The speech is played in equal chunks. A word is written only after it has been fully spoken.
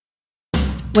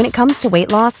When it comes to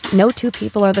weight loss, no two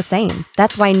people are the same.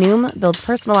 That's why Noom builds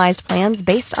personalized plans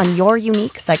based on your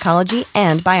unique psychology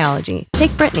and biology.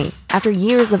 Take Brittany. After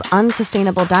years of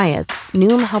unsustainable diets,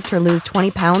 Noom helped her lose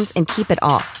 20 pounds and keep it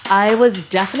off. I was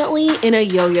definitely in a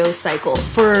yo-yo cycle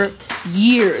for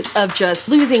years of just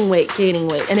losing weight, gaining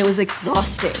weight, and it was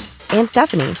exhausting. And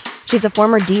Stephanie. She's a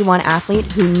former D1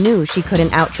 athlete who knew she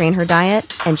couldn't outtrain her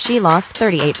diet, and she lost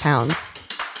 38 pounds.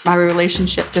 My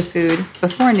relationship to food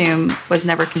before Noom was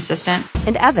never consistent.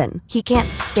 And Evan, he can't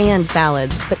stand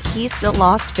salads, but he still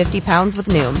lost 50 pounds with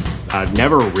Noom. I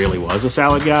never really was a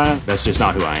salad guy. That's just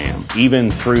not who I am. Even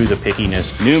through the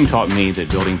pickiness, Noom taught me that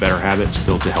building better habits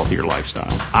builds a healthier lifestyle.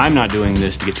 I'm not doing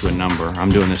this to get to a number. I'm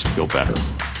doing this to feel better.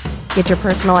 Get your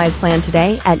personalized plan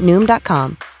today at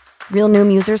Noom.com. Real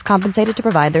Noom users compensated to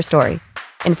provide their story.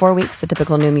 In 4 weeks, the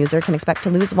typical Noom user can expect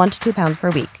to lose 1 to 2 pounds per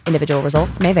week. Individual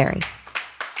results may vary.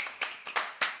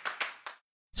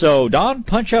 So, Don,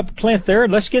 punch up Clint there,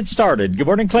 and let's get started. Good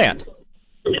morning, Clint.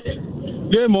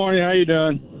 Good morning. How you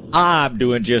doing? I'm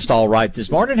doing just all right this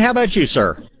morning. How about you,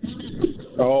 sir?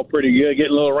 Oh, pretty good.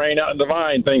 Getting a little rain out in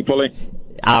Divine, thankfully.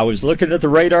 I was looking at the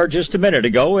radar just a minute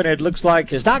ago, and it looks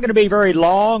like it's not going to be very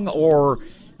long or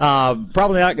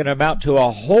probably not going to amount to a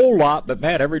whole lot, but,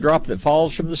 man, every drop that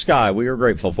falls from the sky we are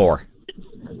grateful for.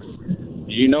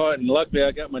 You know it, and luckily I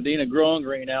got my Dina growing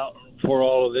green out for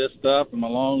all of this stuff, and my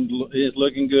lawn is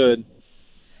looking good.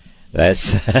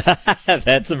 That's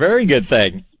that's a very good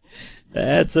thing.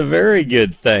 That's a very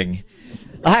good thing.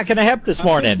 How can I help this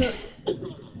morning?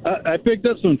 I picked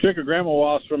up some trichogramma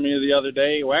wasps from you the other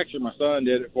day. Well, actually, my son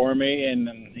did it for me, and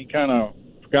he kind of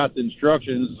forgot the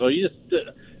instructions. So you just,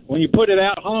 when you put it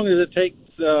out, how long does it take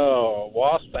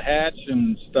wasp to hatch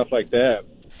and stuff like that?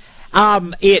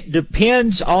 It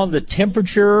depends on the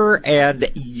temperature, and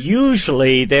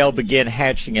usually they'll begin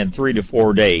hatching in 3 to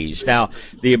 4 days. Now,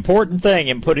 the important thing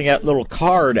in putting that little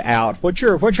card out, what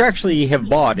you actually have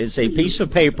bought is a piece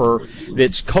of paper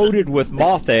that's coated with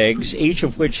moth eggs, each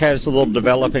of which has a little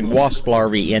developing wasp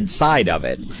larvae inside of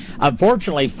it.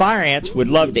 Unfortunately, fire ants would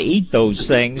love to eat those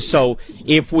things, so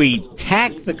if we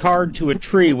tack the card to a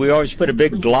tree, we always put a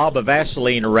big glob of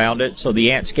Vaseline around it so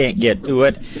the ants can't get to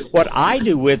it. What I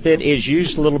do with it is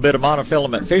use a little bit of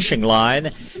monofilament fishing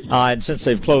line, and since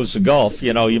they've closed the Gulf,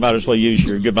 you might as well use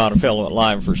your good monofilament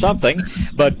line for something.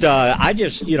 But I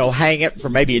just, hang it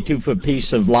from maybe a 2-foot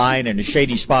piece of line in a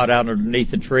shady spot out underneath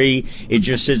the tree. It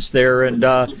just sits there and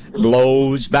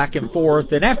blows back and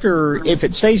forth. And if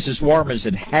it stays as warm as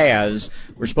it has,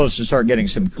 we're supposed to start getting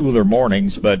some cooler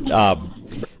mornings, but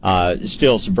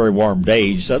still some very warm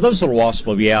days. So those little wasps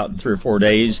will be out in 3 or 4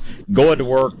 days, going to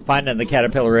work, finding the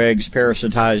caterpillar eggs,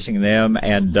 parasitizing them,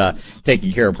 and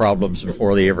taking care of problems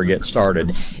before they ever get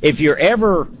started. If you're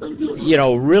ever,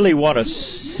 really want to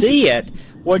see it,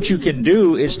 what you can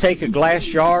do is take a glass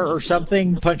jar or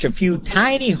something, punch a few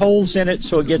tiny holes in it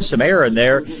so it gets some air in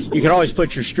there. You can always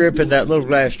put your strip in that little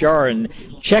glass jar and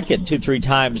check it 2-3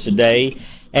 times a day.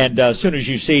 And as soon as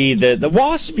you see the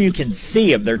wasp, you can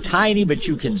see them. They're tiny, but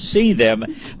you can see them.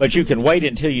 But you can wait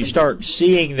until you start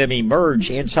seeing them emerge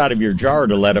inside of your jar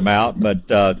to let them out. But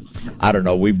I don't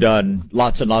know. We've done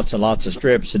lots and lots and lots of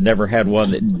strips and never had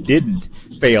one that didn't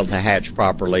fail to hatch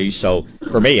properly. So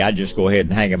for me, I just go ahead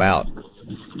and hang them out.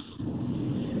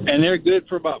 And they're good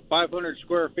for about 500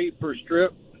 square feet per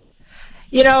strip?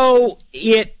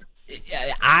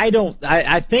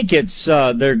 I think it's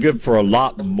they're good for a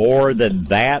lot more than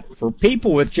that. For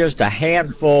people with just a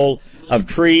handful of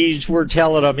trees, we're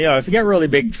telling them, if you got really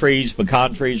big trees,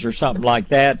 pecan trees or something like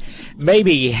that,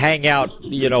 maybe hang out,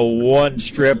 one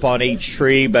strip on each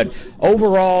tree. But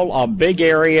overall, on big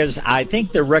areas, I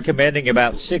think they're recommending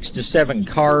about 6 to 7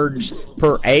 cards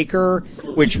per acre,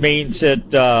 which means that,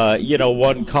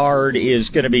 one card is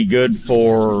going to be good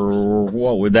for,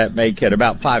 what would that make it,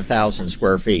 about 5,000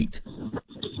 square feet.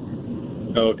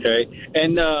 Okay.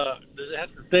 And does it have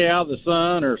to stay out of the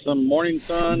sun or some morning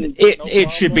sun? It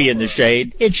should be in the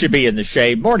shade. It should be in the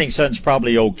shade. Morning sun's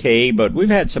probably okay, but we've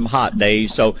had some hot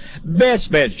days, so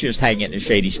best bet's just hang it in a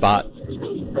shady spot.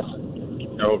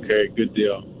 Okay, good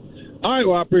deal. All right,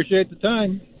 well, I appreciate the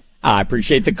time. I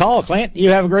appreciate the call, Clint.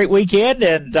 You have a great weekend,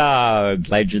 and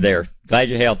glad you're there. Glad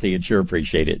you're healthy, and sure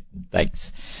appreciate it.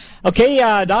 Thanks. Okay,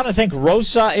 Don, I think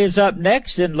Rosa is up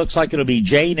next, and looks like it'll be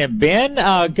Jane and Ben.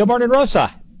 Good morning,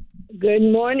 Rosa. Good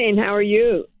morning. How are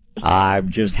you? I'm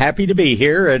just happy to be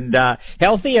here and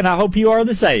healthy, and I hope you are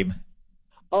the same.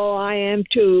 Oh, I am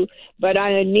too. But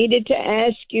I needed to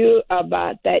ask you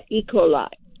about that E. coli.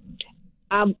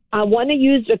 I want to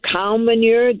use the cow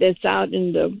manure that's out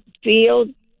in the field.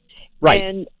 Right.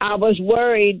 And I was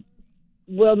worried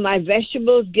will my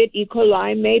vegetables get E.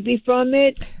 coli maybe from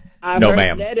it? I No, heard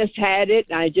ma'am. lettuce had it.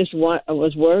 I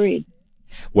was worried.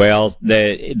 Well,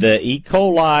 the E.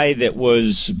 coli that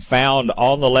was found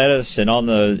on the lettuce and on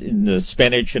the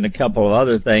spinach and a couple of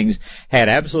other things had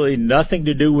absolutely nothing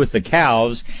to do with the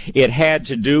cows. It had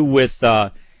to do with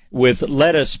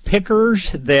lettuce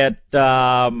pickers that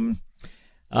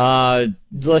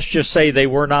let's just say they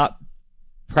were not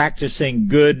practicing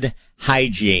good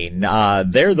hygiene.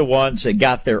 They're the ones that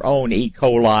got their own E.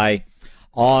 coli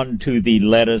onto the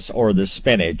lettuce or the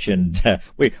spinach, and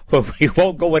we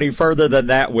won't go any further than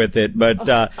that with it. But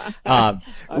Okay.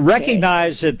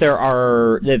 recognize that there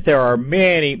are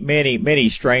many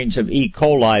strains of E.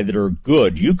 coli that are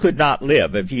good. You could not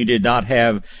live if you did not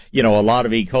have a lot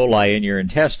of E. coli in your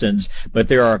intestines. But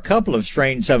there are a couple of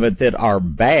strains of it that are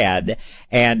bad,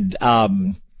 and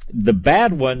the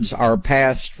bad ones are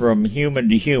passed from human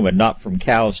to human, not from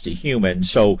cows to human.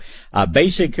 So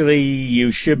basically, you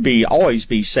should always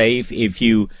be safe if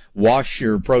you wash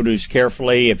your produce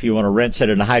carefully. If you want to rinse it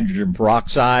in hydrogen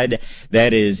peroxide,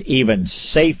 that is even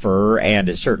safer, and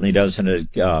it certainly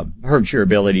doesn't hurt your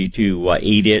ability to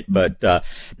eat it. But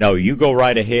no, you go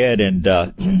right ahead and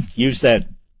use that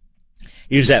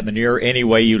manure any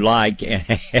way you like.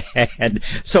 And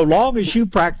so long as you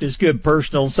practice good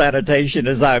personal sanitation,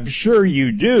 as I'm sure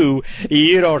you do,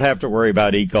 you don't have to worry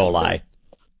about E. coli.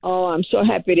 Oh, I'm so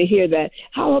happy to hear that.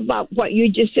 How about what you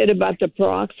just said about the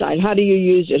peroxide? How do you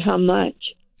use it? How much?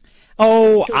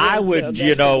 Oh, To I rinse would, the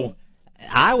vegetable.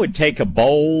 I would take a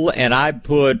bowl and I'd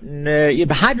put,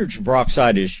 hydrogen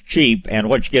peroxide is cheap and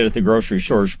what you get at the grocery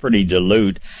store is pretty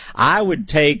dilute. I would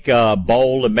take a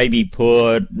bowl and maybe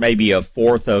put a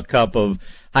fourth of a cup of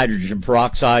hydrogen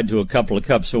peroxide to a couple of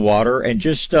cups of water and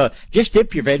just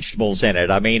dip your vegetables in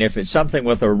it. I mean, if it's something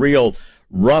with a real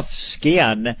rough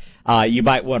skin, you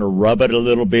might want to rub it a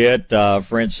little bit.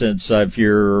 For instance, if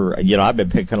you're, I've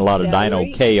been picking a lot of Celery?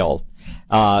 dino kale.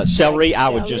 Celery, I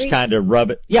would just Celery? kind of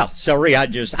rub it. Yeah, celery, I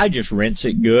just rinse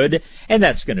it good, and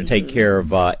that's going to take care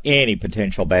of any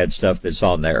potential bad stuff that's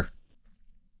on there.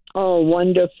 Oh,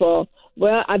 wonderful.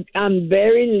 Well, I'm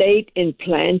very late in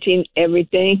planting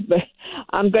everything, but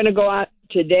I'm going to go out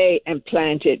today and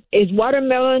plant it.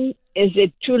 Is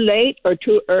it too late or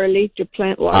too early to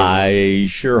plant watermelon? I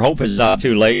sure hope it's not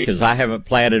too late because I haven't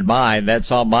planted mine.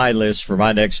 That's on my list for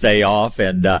my next day off.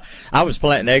 And I was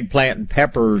planting eggplant and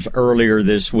peppers earlier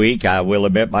this week. I will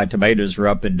admit my tomatoes are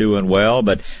up and doing well,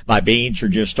 but my beans are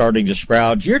just starting to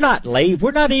sprout. You're not late.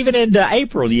 We're not even into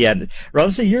April yet.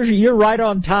 Rosie, you're right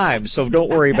on time, so don't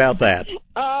worry about that.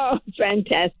 Oh,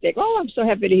 fantastic. Oh, I'm so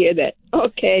happy to hear that.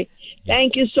 Okay.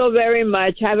 Thank you so very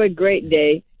much. Have a great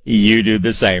day. You do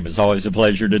the same. It's always a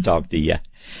pleasure to talk to you.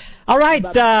 All right,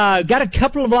 got a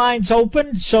couple of lines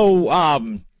open, so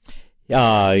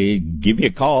give me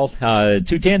a call,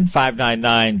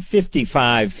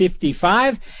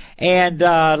 210-599-5555. And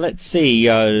let's see,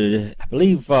 I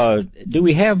believe do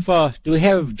we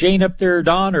have Jane up there,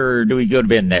 Don, or do we go to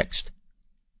Ben next?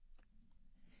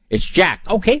 It's Jack.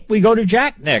 Okay, we go to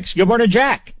Jack next. Good morning,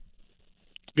 Jack.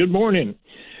 Good morning.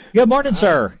 Good morning,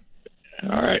 sir.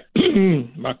 All right.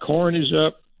 My corn is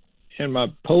up and my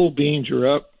pole beans are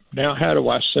up. Now how do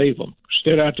I save them?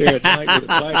 Sit out there at night with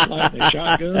a flashlight and a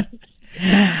shotgun?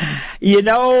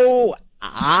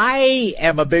 I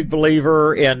am a big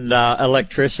believer in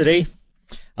electricity.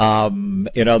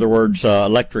 In other words,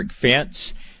 electric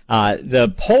fence.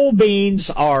 The pole beans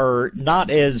are not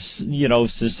as,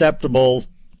 susceptible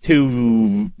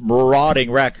to marauding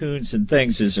raccoons and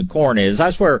things as the corn is. I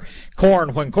swear,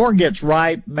 when corn gets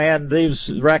ripe, man,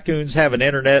 these raccoons have an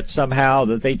internet somehow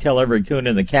that they tell every coon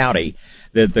in the county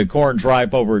that the corn's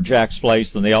ripe over at Jack's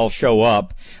place, and they all show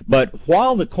up. But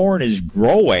while the corn is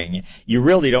growing, you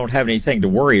really don't have anything to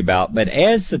worry about. But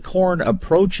as the corn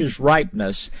approaches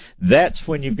ripeness, that's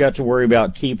when you've got to worry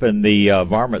about keeping the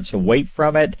varmints away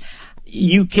from it.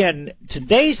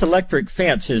 Today's electric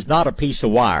fence is not a piece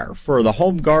of wire. For the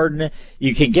home garden,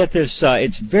 you can get this,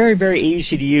 it's very, very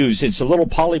easy to use. It's a little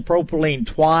polypropylene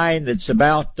twine that's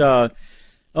about,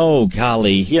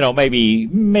 maybe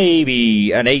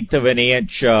an eighth of an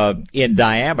inch, in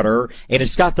diameter, and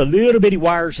it's got the little bitty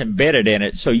wires embedded in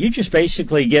it. So you just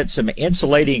basically get some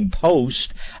insulating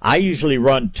post. I usually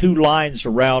run 2 lines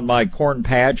around my corn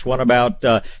patch, one about,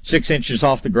 6 inches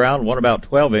off the ground, one about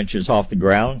 12 inches off the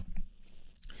ground.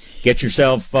 Get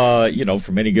yourself,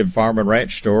 from any good farm and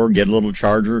ranch store, get a little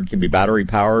charger. It can be battery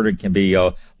powered. It can be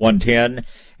 110,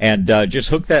 and just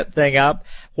hook that thing up.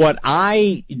 What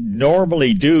I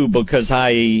normally do, because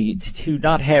I do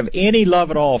not have any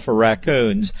love at all for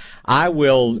raccoons, I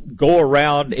will go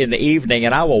around in the evening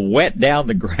and I will wet down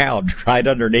the ground right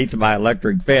underneath my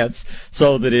electric fence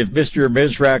so that if Mr. or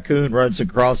Ms. Raccoon runs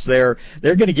across there,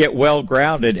 they're going to get well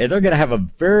grounded and they're going to have a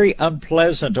very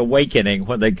unpleasant awakening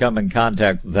when they come in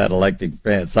contact with that electric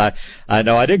fence. I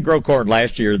know I didn't grow corn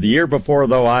last year. The year before,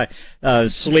 though, I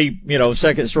sleep,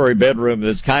 second story bedroom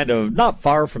that's kind of not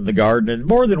far from the garden, and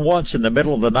more than once in the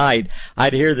middle of the night,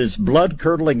 I'd hear this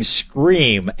blood-curdling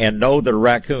scream and know that a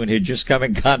raccoon had just come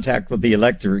in contact with the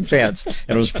electric fence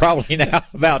and was probably now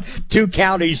about 2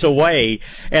 counties away.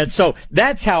 And so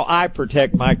that's how I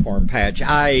protect my corn patch.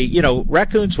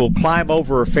 Raccoons will climb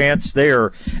over a fence.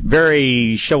 They're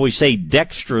very, shall we say,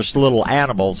 dexterous little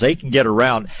animals. They can get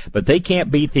around, but they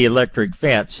can't beat the electric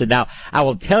fence. And now, I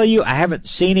will tell you, I haven't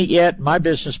seen it yet. My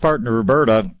business partner,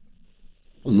 Roberta,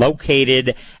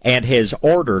 located and has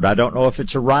ordered. I don't know if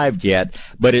it's arrived yet,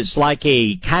 but it's like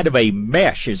a kind of a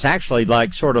mesh. It's actually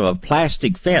like sort of a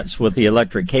plastic fence with the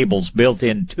electric cables built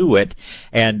into it.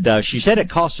 And she said it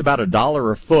costs about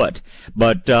 $1 a foot,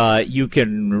 but you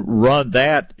can run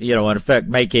that, in effect,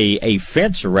 make a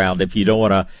fence around if you don't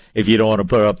want to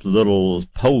put up the little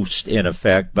post in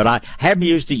effect. But I haven't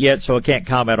used it yet, so I can't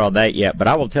comment on that yet. But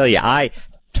I will tell you, I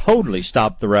totally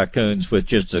stopped the raccoons with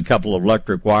just a couple of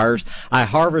electric wires. I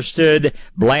harvested,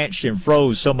 blanched, and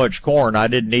froze so much corn I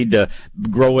didn't need to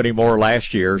grow any more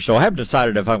last year. So I haven't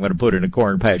decided if I'm going to put in a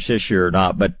corn patch this year or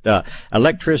not. But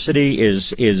electricity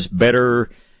is better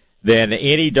than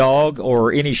any dog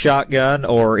or any shotgun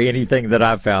or anything that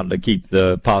I've found to keep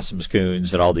the possums,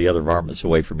 coons, and all the other varmints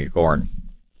away from your corn.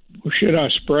 Well, should I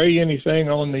spray anything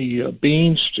on the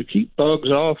beans to keep bugs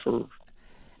off, or?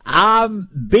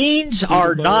 Beans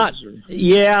are not,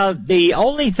 the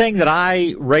only thing that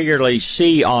I regularly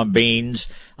see on beans,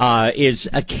 is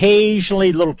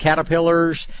occasionally little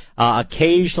caterpillars,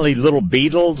 occasionally little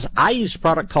beetles. I use a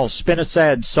product called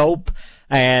Spinosad soap,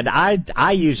 and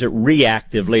I use it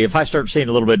reactively. If I start seeing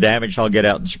a little bit of damage, I'll get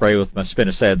out and spray with my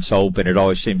Spinosad soap, and it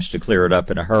always seems to clear it up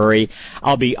in a hurry.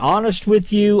 I'll be honest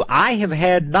with you, I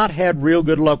have not had real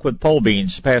good luck with pole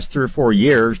beans the past 3 or 4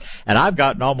 years, and I've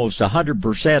gotten almost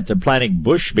 100% to planting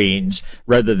bush beans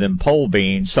rather than pole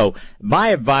beans. So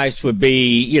my advice would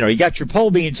be, you got your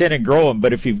pole beans in and grow them,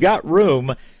 but if you've got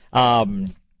room,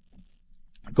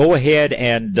 go ahead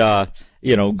and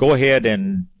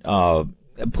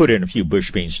put in a few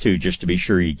bush beans too, just to be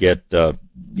sure you get a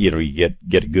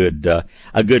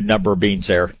good number of beans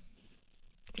there.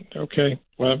 Okay.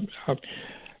 Well,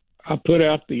 I put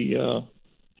out the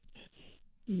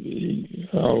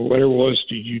whatever it was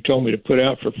you told me to put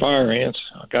out for fire ants.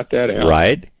 I got that out.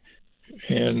 Right.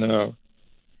 And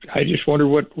I just wonder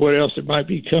what else it might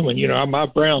be coming. My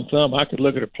brown thumb, I could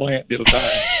look at a plant, it'll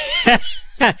die.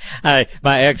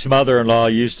 My ex-mother-in-law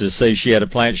used to say she had a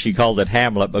plant, she called it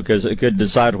Hamlet, because it couldn't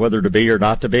decide whether to be or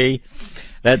not to be.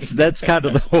 That's kind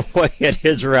of the way it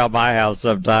is around my house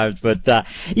sometimes. But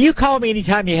you call me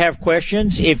anytime you have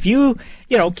questions. If you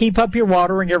keep up your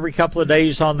watering every couple of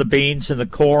days on the beans and the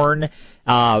corn,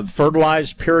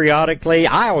 fertilize periodically.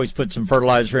 I always put some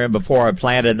fertilizer in before I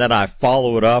plant, and then I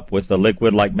follow it up with the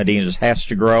liquid like Medina's Has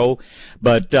to Grow.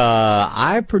 But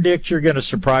I predict you're going to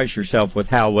surprise yourself with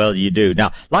how well you do.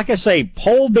 Now, like I say,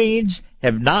 pole beans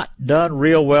have not done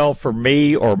real well for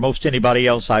me or most anybody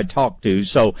else I talk to.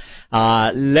 So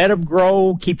let them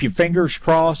grow, keep your fingers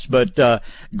crossed, but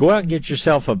go out and get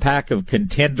yourself a pack of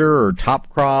Contender or Top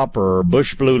Crop or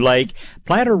Bush Blue Lake.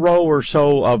 Plant a row or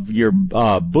so of your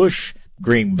bush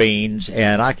green beans,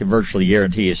 and I can virtually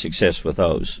guarantee you success with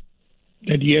those.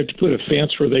 And do you have to put a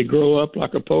fence where they grow up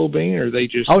like a pole bean, or they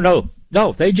just... Oh,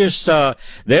 no, they just,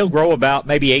 they'll grow about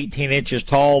maybe 18 inches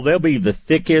tall. They'll be the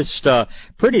thickest,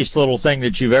 prettiest little thing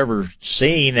that you've ever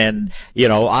seen. And,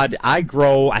 I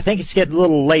grow, I think it's getting a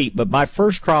little late, but my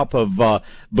first crop of,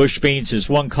 bush beans is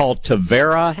one called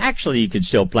Tavera. Actually, you could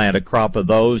still plant a crop of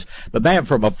those. But man,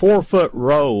 from a 4-foot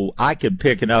row, I could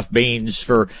pick enough beans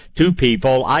for 2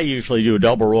 people. I usually do a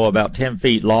double row about 10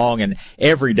 feet long, and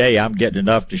every day I'm getting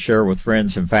enough to share with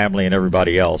friends and family and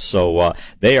everybody else. So,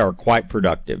 they are quite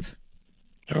productive.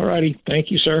 All righty.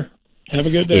 Thank you, sir. Have a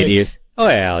good day. It is.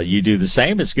 Well, you do the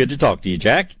same. It's good to talk to you,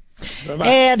 Jack. Bye-bye.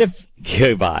 And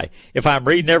goodbye. If I'm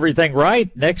reading everything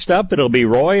right, next up it'll be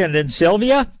Roy and then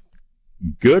Sylvia.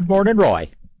 Good morning, Roy.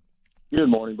 Good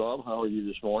morning, Bob. How are you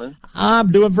this morning?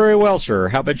 I'm doing very well, sir.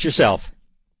 How about yourself?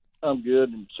 I'm good,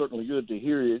 and certainly good to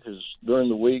hear you, because during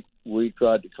the week we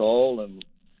tried to call and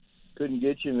couldn't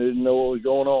get you and didn't know what was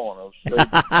going on.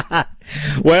 I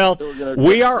was Well,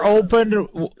 we are open.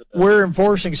 We're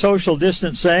enforcing social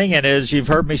distancing, and as you've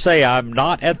heard me say, I'm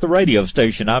not at the radio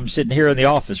station. I'm sitting here in the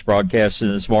office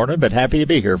broadcasting this morning, but happy to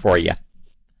be here for you.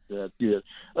 That's good.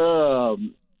 My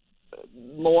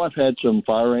wife had some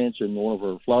fire ants in one of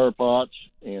her flower pots,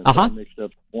 and so I mixed up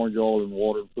orange oil and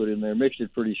water and put in there. Mixed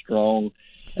it pretty strong.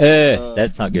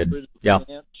 That's not good. Yeah.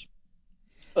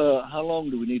 How long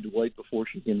do we need to wait before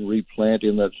she can replant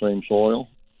in that same soil?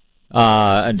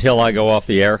 Until I go off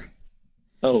the air.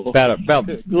 Oh, about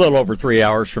a little over 3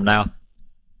 hours from now.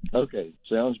 Okay,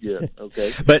 sounds good.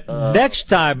 Okay, but next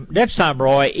time,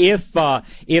 Roy, if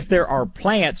there are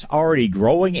plants already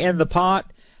growing in the pot,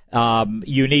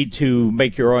 you need to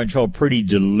make your orange oil pretty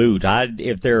dilute.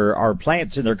 If there are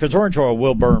plants in there, because orange oil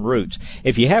will burn roots.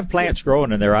 If you have plants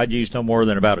growing in there, I'd use no more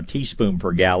than about a teaspoon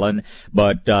per gallon.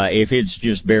 But if it's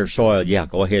just bare soil, yeah,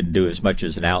 go ahead and do as much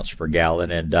as an ounce per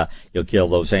gallon, and you'll kill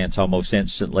those ants almost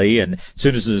instantly. And as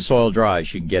soon as the soil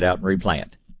dries, you can get out and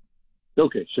replant.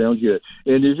 Okay, sounds good.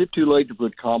 And is it too late to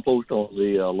put compost on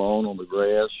the lawn, on the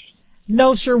grass?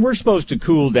 No, sir. We're supposed to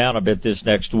cool down a bit this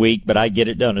next week, but I get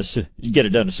it done as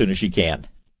soon as you can.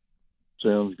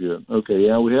 Sounds good. Okay,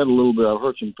 yeah, we had a little bit. I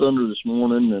heard some thunder this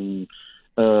morning, and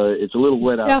it's a little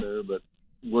wet out there, but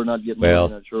we're not getting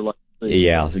not sure like.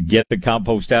 Yeah, get the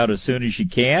compost out as soon as you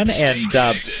can, and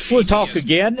we'll talk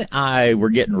again. We're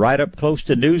getting right up close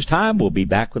to news time. We'll be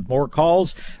back with more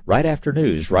calls right after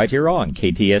news, right here on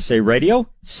KTSA Radio,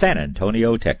 San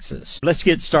Antonio, Texas. Let's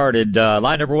get started.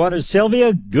 Line number one is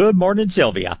Sylvia. Good morning,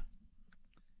 Sylvia.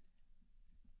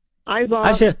 Hi, Bob.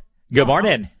 Hi, Sylvia. Good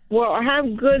morning. Well, I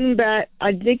have good and bad.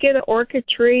 I did get an orchid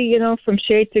tree, from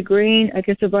shade to green, I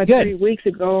guess about 3 weeks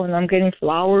ago, and I'm getting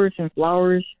flowers and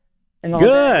flowers. And all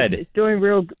good. That. It's doing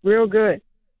real good.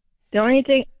 The only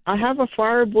thing, I have a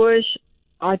fire bush.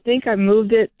 I think I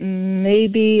moved it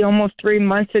maybe almost 3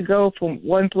 months ago from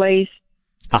one place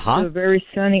to a very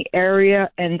sunny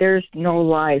area, and there's no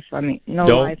life. I mean, no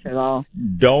life at all.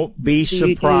 Don't be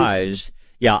surprised.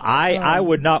 Yeah, I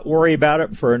would not worry about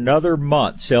it for another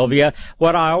month, Sylvia.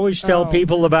 What I always tell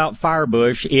people about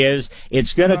firebush is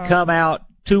it's going to come out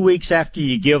 2 weeks after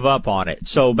you give up on it.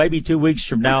 So maybe 2 weeks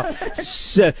from now.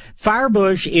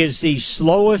 Firebush is the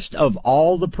slowest of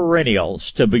all the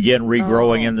perennials to begin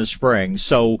regrowing in the spring.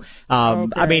 So,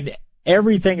 I mean,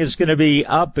 everything is going to be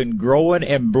up and growing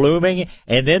and blooming,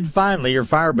 and then finally your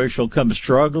firebush will come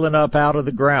struggling up out of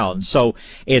the ground. So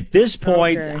at this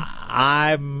point,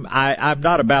 I'm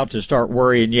not about to start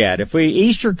worrying yet. If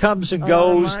Easter comes and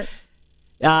goes,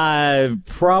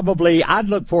 probably I'd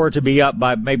look for it to be up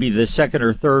by maybe the second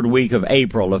or third week of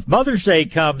April. If Mother's Day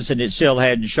comes and it still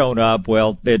hadn't shown up,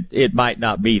 well, it might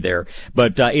not be there.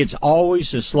 But it's always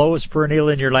the slowest perennial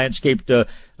in your landscape to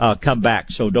come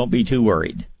back, so don't be too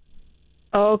worried.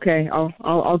 Oh, okay,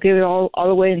 I'll give it all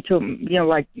the way until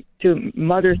like to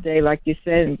Mother's Day, like you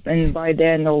said, and by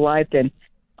then no life. Then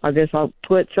I guess I'll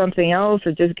put something else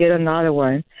or just get another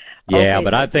one. Yeah, okay,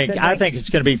 but I think it's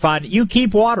going to be fine. You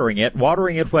keep watering it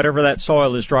whenever that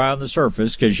soil is dry on the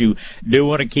surface, because you do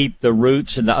want to keep the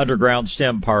roots and the underground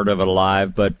stem part of it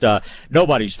alive. But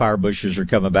nobody's fire bushes are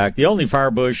coming back. The only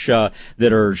fire bush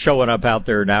that are showing up out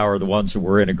there now are the ones that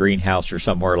were in a greenhouse or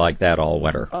somewhere like that all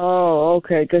winter. Oh,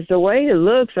 okay. Because the way it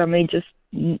looks, I mean,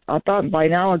 I thought by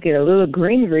now I'd get a little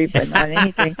greenery, but not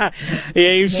anything.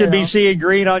 Yeah, you should be seeing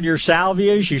green on your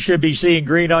salvias. You should be seeing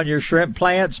green on your shrimp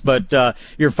plants. But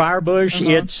your firebush,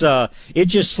 it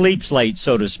just sleeps late,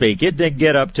 so to speak. It didn't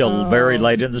get up till very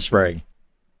late in the spring.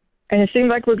 And it seems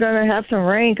like we're going to have some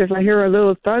rain because I hear a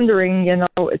little thundering.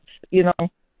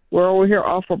 We're over here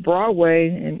off of Broadway,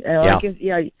 and I guess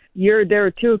you're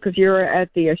there too because you're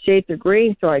at the Shades of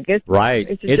Green. So I guess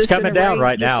right, it's coming down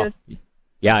right now.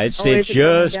 Yeah, it's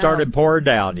just started pouring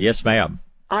down. Yes, ma'am.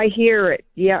 I hear it.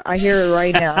 Yeah, I hear it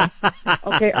right now.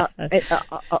 Okay,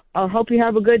 I hope you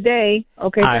have a good day.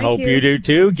 Okay, I hope you do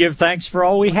too. Give thanks for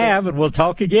all we have, and we'll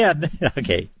talk again.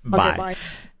 Okay, bye.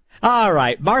 All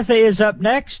right, Martha is up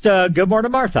next. Good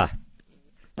morning, Martha.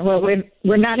 Well,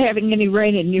 we're not having any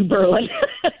rain in New Berlin.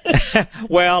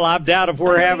 Well, I doubt if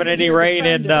we're having any rain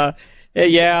in...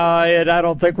 Yeah, and I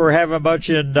don't think we're having much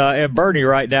in Bernie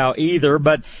right now either.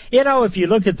 But, if you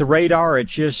look at the radar,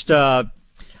 it's just, I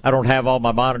don't have all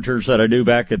my monitors that I do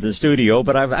back at the studio,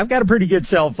 but I've got a pretty good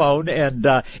cell phone, and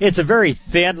it's a very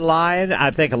thin line.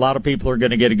 I think a lot of people are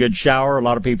going to get a good shower. A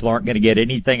lot of people aren't going to get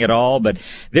anything at all, but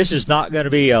this is not going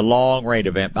to be a long rain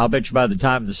event. I'll bet you by the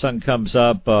time the sun comes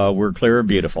up, we're clear and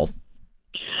beautiful.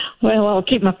 Well, I'll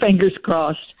keep my fingers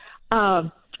crossed.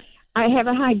 I have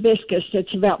a hibiscus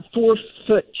that's about 4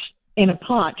 foot in a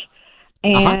pot,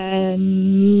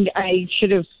 and I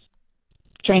should have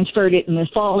transferred it in the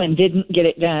fall and didn't get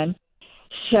it done.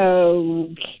 So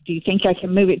do you think I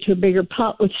can move it to a bigger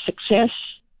pot with success?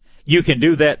 You can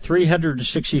do that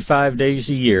 365 days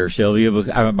a year,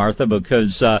 Martha,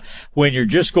 because when you're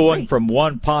just going from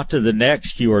one pot to the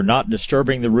next, you are not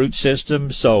disturbing the root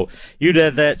system. So you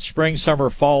did that spring, summer,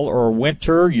 fall, or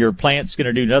winter, your plant's going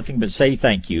to do nothing but say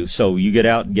thank you. So you get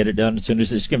out and get it done as soon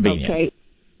as it's convenient. Okay.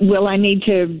 Will I need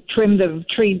to trim the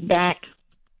tree back?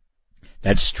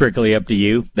 That's strictly up to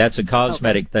you. That's a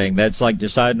cosmetic thing. That's like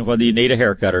deciding whether you need a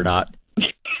haircut or not.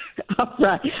 All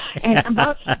right. And I'm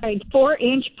about a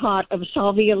 4-inch pot of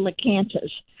Salvia leucanthus,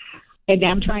 and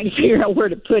I'm trying to figure out where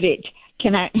to put it.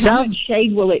 How much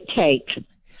shade will it take?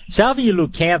 Salvia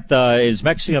leucantha is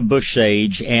Mexican bush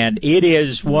sage, and it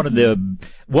is one of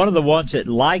the ones that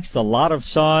likes a lot of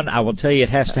sun. I will tell you, it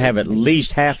has to have at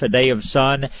least half a day of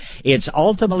sun. It's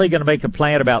ultimately going to make a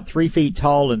plant about 3 feet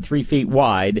tall and 3 feet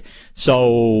wide.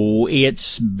 So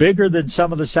it's bigger than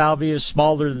some of the salvias,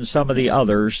 smaller than some of the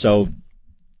others. So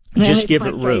just give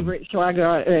it room. Favorite, so I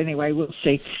go anyway. We'll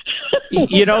see.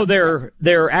 You know, there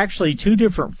are actually two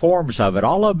different forms of it.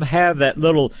 All of them have that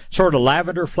little sort of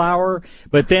lavender flower,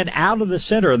 but then out of the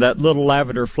center of that little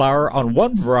lavender flower, on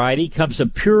one variety comes a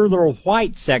pure little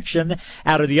white section.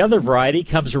 Out of the other variety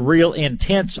comes a real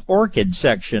intense orchid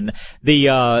section.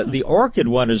 The orchid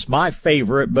one is my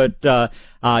favorite, but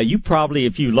you probably,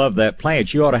 if you love that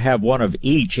plant, you ought to have one of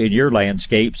each in your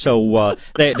landscape. So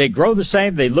they grow the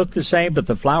same, they look the same, but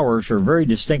the flowers are very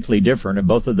distinctly different, and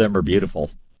both of them are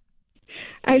beautiful.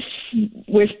 I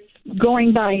was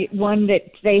going by one that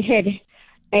they had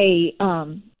a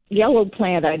yellow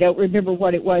plant, I don't remember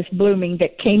what it was, blooming,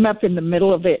 that came up in the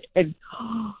middle of it, and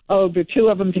the two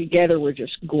of them together were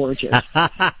just gorgeous.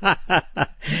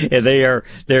 And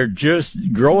they're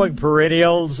just growing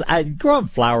perennials, growing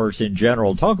flowers in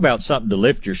general. Talk about something to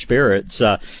lift your spirits.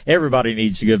 Everybody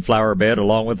needs a good flower bed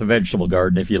along with a vegetable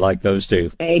garden, if you like those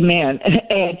two. Amen.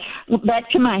 And back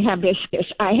to my hibiscus.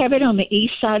 I have it on the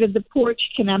east side of the porch.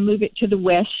 Can I move it to the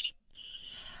west?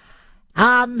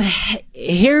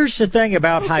 Here's the thing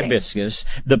about hibiscus.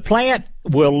 The plant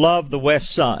will love the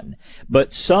west sun,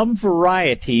 but some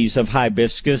varieties of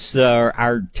hibiscus,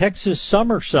 our Texas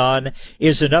summer sun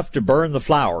is enough to burn the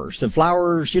flowers. The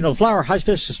flowers,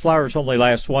 hibiscus flowers only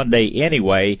last one day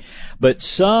anyway, but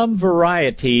some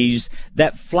varieties,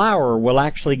 that flower will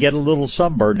actually get a little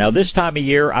sunburn. Now, this time of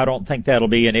year, I don't think that'll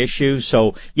be an issue.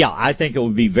 So, yeah, I think it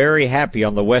would be very happy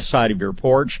on the west side of your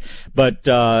porch, but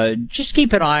just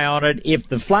keep an eye on it. If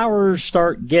the flowers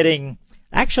start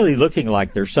actually looking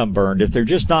like they're sunburned, if they're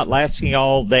just not lasting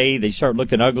all day, they start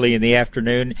looking ugly in the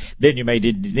afternoon, then you may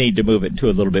need to move it into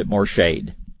a little bit more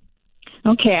shade.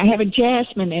 Okay, I have a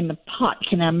jasmine in the pot.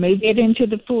 Can I move it into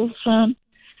the full sun?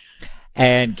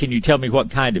 And can you tell me what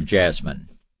kind of jasmine?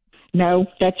 No,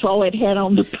 that's all it had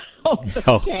on the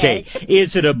Okay.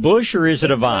 Is it a bush or is it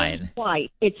a vine?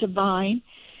 White. It's a vine.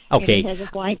 Okay. And it has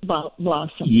a white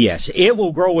blossom. Yes, it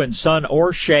will grow in sun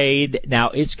or shade. Now,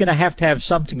 it's going to have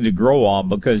something to grow on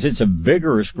because it's a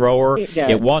vigorous grower.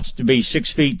 It wants to be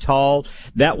 6 feet tall.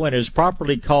 That one is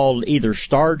properly called either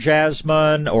star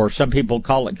jasmine, or some people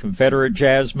call it Confederate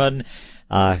jasmine.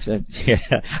 Let's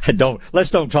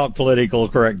don't talk political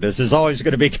correctness. It's always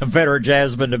going to be Confederate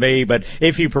jasmine to me, but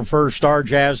if you prefer star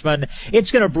jasmine,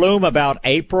 it's going to bloom about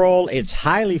April. It's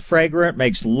highly fragrant,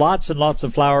 makes lots and lots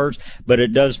of flowers, but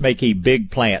it does make a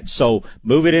big plant. So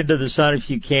move it into the sun if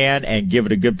you can and give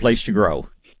it a good place to grow.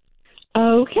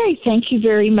 Okay. Thank you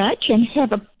very much, and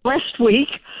have a blessed week.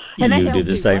 And you do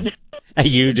the same.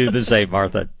 You do the same,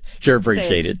 Martha. Sure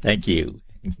appreciate it. Thank you.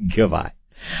 Goodbye.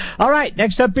 All right,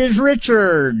 next up is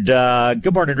Richard.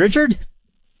 Good morning, Richard.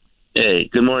 Hey,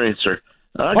 good morning, sir.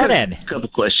 I got a couple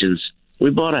questions.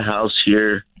 We bought a house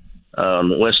here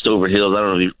on Westover Hills. I don't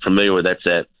know if you're familiar where that's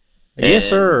at. Yes,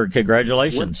 sir.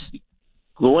 Congratulations.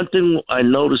 One thing I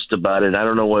noticed about it, I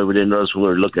don't know why we didn't notice when we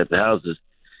were looking at the houses,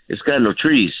 it's got no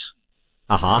trees.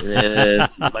 Uh-huh. And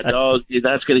my dog,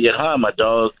 that's going to get hot. My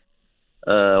dog,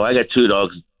 I got two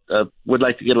dogs, would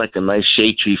like to get like a nice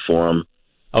shade tree for them.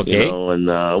 Okay. And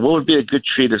what would be a good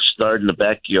tree to start in the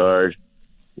backyard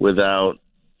without,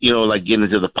 like getting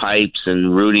into the pipes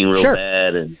and rooting real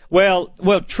bad? And Well,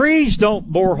 trees don't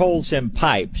bore holes in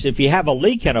pipes. If you have a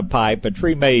leak in a pipe, a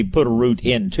tree may put a root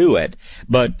into it.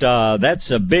 But that's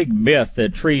a big myth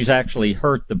that trees actually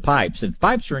hurt the pipes. If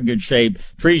pipes are in good shape,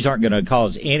 trees aren't going to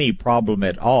cause any problem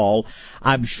at all.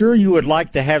 I'm sure you would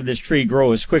like to have this tree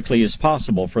grow as quickly as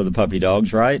possible for the puppy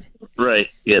dogs, right? Right,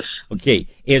 yes. Okay,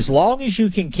 as long as you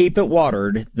can keep it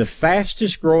watered, the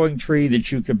fastest growing tree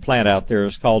that you can plant out there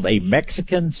is called a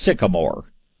Mexican sycamore.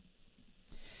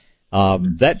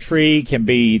 That tree can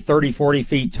be 30, 40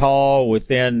 feet tall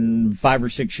within 5 or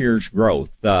 6 years growth.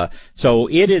 So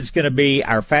it is going to be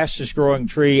our fastest growing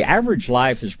tree. Average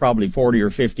life is probably 40 or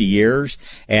 50 years,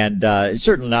 and it's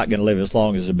certainly not going to live as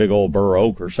long as a big old bur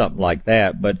oak or something like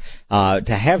that. But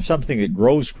to have something that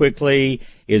grows quickly,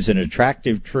 is an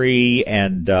attractive tree,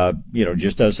 and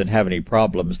just doesn't have any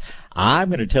problems, I'm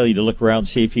going to tell you to look around,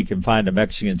 see if you can find a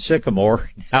Mexican sycamore.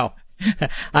 Now,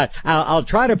 I'll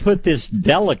try to put this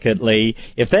delicately.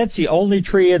 If that's the only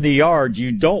tree in the yard,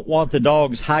 you don't want the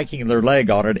dogs hiking their leg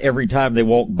on it every time they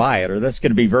walk by it, or that's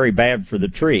going to be very bad for the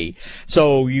tree.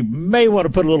 So you may want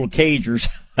to put a little cage or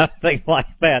something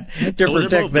like that to protect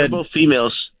that. They're both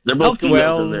females. They're both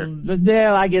females in there.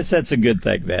 Yeah, I guess that's a good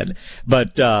thing then.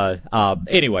 But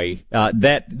anyway,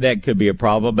 that could be a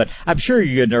problem. But I'm sure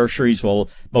your nurseries most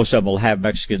of them will have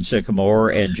Mexican sycamore,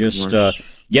 and just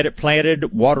get it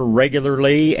planted, water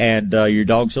regularly, and your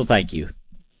dogs will thank you.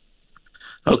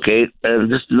 Okay, and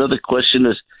just another question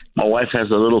is, my wife has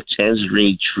a little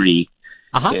tangerine tree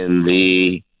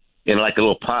in like a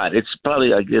little pot. It's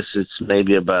probably, I guess it's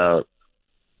maybe about,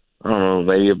 I don't know,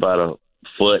 maybe about a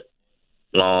foot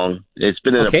long. It's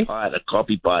been in a pot, a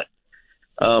coffee pot.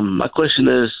 My question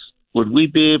is, would we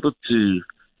be able to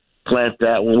plant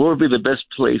that one? Where would be the best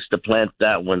place to plant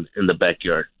that one in the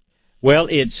backyard? Well,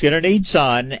 it's going to need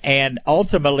sun, and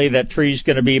ultimately that tree's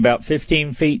going to be about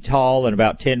 15 feet tall and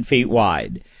about 10 feet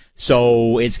wide.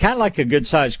 So it's kind of like a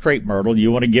good-sized crepe myrtle.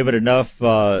 You want to give it enough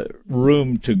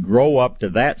room to grow up to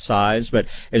that size, but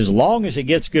as long as it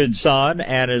gets good sun,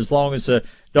 and as long as the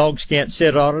dogs can't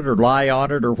sit on it or lie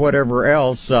on it or whatever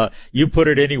else, you put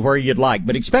it anywhere you'd like.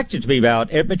 But expect it to be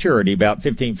at maturity, about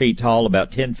 15 feet tall,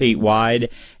 about 10 feet wide,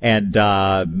 and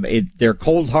they're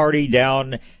cold hardy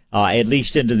down at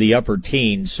least into the upper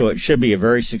teens, so it should be a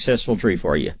very successful tree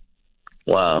for you.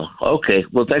 Wow. Okay.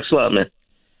 Well, thanks a lot, man.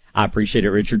 I appreciate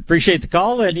it, Richard. Appreciate the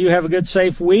call, and you have a good,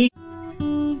 safe week.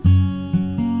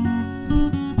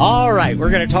 All right, we're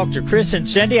going to talk to Chris and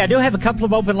Cindy. I do have a couple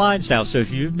of open lines now, so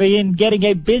if you've been getting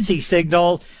a busy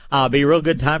signal, be a real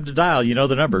good time to dial. You know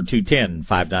the number,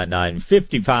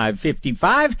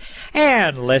 210-599-5555.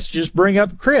 And let's just bring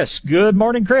up Chris. Good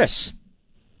morning, Chris.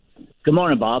 Good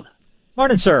morning, Bob.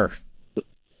 Morning, sir.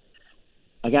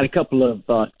 I got a couple of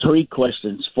tree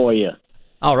questions for you.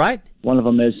 All right. One of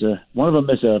them is an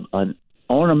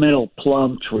ornamental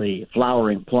plum tree,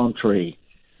 flowering plum tree.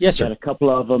 Yes, sir. Got a couple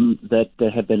of them that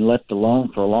have been left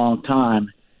alone for a long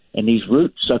time, and these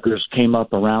root suckers came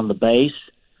up around the base,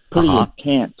 pretty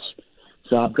intense.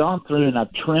 So I've gone through and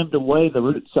I've trimmed away the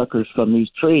root suckers from these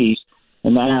trees,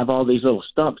 and now I have all these little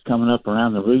stumps coming up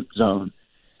around the root zone.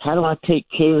 How do I take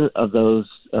care of those?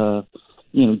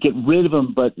 Get rid of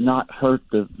them, but not hurt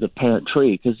the parent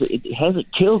tree, because it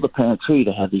hasn't killed the parent tree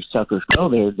to have these suckers grow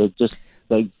there.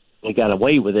 They got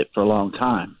away with it for a long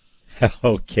time.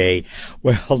 Okay.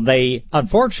 Well,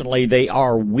 unfortunately, they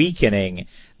are weakening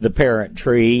the parent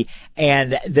tree,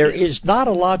 and there is not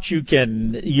a lot you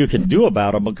can do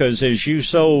about them, because as you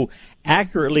so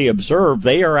accurately observed,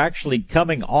 they are actually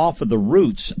coming off of the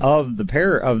roots of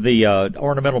the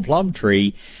ornamental plum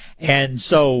tree. And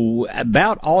so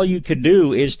about all you can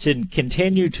do is to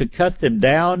continue to cut them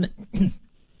down.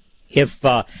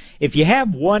 If you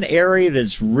have one area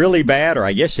that's really bad, or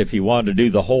I guess if you want to do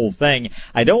the whole thing,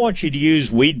 I don't want you to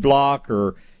use weed block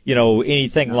or,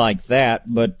 anything like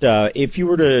that. But, if you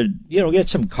were to, get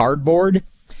some cardboard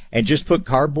and just put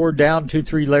cardboard down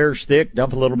 2-3 layers thick,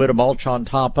 dump a little bit of mulch on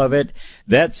top of it,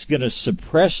 that's going to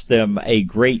suppress them a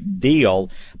great deal.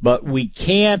 But we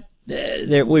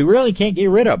really can't get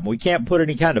rid of them. We can't put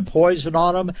any kind of poison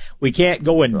on them. We can't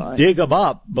go and dig them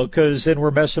up, because then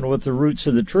we're messing with the roots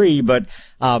of the tree. But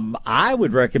I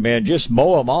would recommend just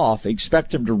mow them off.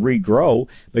 Expect them to regrow,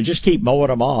 but just keep mowing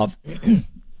them off.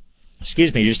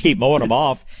 Excuse me, just keep mowing them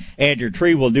off, and your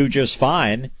tree will do just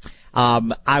fine.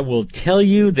 I will tell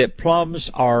you that plums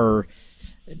are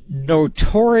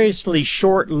notoriously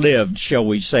short-lived, shall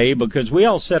we say, because we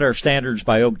all set our standards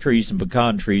by oak trees and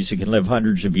pecan trees that can live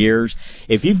hundreds of years.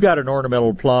 If you've got an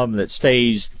ornamental plum that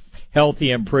stays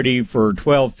healthy and pretty for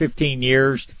 12, 15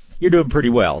 years, you're doing pretty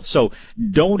well. So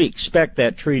don't expect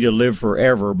that tree to live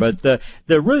forever. But the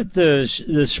root, the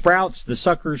sprouts, the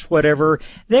suckers, whatever,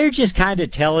 they're just kind of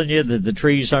telling you that the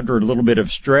tree's under a little bit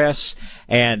of stress.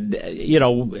 And,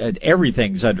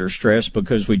 everything's under stress,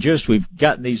 because we've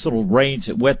gotten these little rains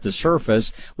that wet the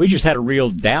surface. We just had a real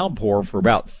downpour for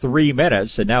about 3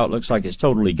 minutes, and now it looks like it's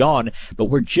totally gone. But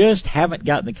we just haven't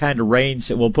gotten the kind of rains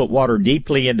that will put water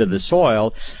deeply into the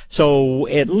soil. So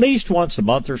at least once a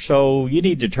month or so, you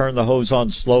need to turn the hose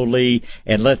on slowly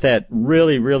and let that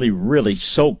really, really, really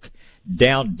soak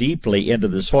down deeply into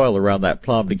the soil around that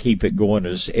plum to keep it going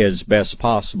as best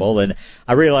possible. And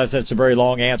I realize that's a very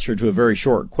long answer to a very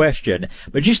short question,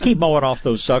 but just keep mowing off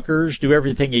those suckers. Do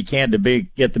everything you can to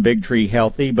get the big tree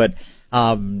healthy. But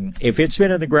if it's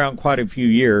been in the ground quite a few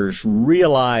years,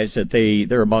 realize that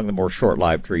they're among the more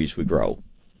short-lived trees we grow.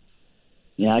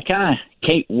 Yeah, I kind of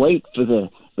can't wait for the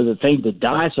thing to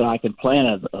die so I can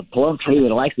plant a plum tree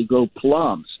that'll actually grow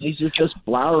plums. These are just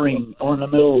flowering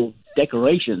ornamental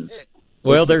decorations.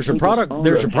 Well, there's a product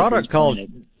called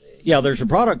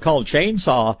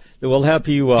Chainsaw that will help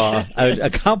you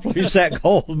accomplish that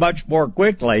goal much more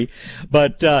quickly.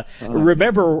 But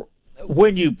remember,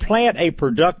 when you plant a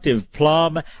productive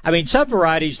plum, I mean, some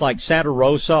varieties like Santa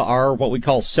Rosa are what we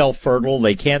call self-fertile.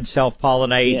 They can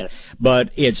self-pollinate, yes.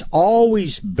 But it's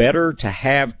always better to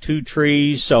have two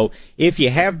trees. So if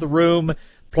you have the room,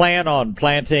 plan on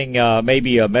planting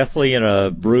maybe a Methley and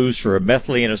a Bruce or a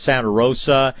Methley and a Santa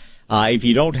Rosa. If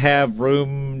you don't have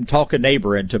room, talk a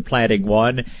neighbor into planting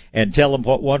one and tell them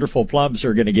what wonderful plums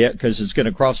they're going to get, because it's going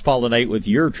to cross-pollinate with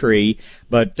your tree.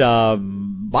 But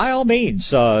by all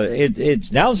means,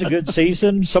 it's now's a good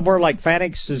season. Somewhere like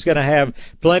Phoenix is going to have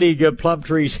plenty of good plum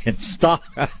trees in stock.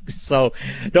 So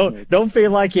don't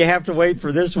feel like you have to wait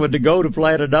for this one to go to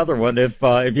plant another one if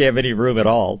you have any room at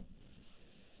all.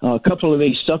 A couple of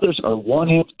these suckers are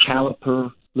 1-inch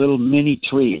caliper little mini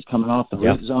trees coming off the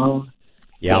root zone.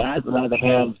 Yeah, I'd rather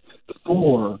have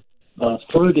 4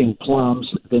 fruiting plums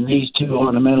than these 2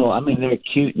 ornamental. I mean, they're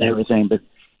cute and everything, but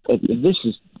this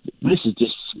is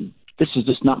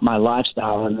just not my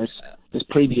lifestyle. And this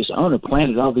previous owner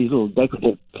planted all these little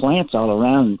decorative plants all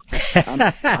around.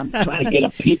 I'm trying to get a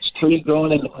peach tree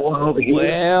growing in the corner over here.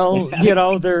 Well,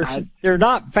 they're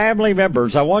not family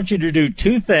members. I want you to do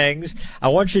 2 things. I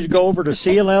want you to go over to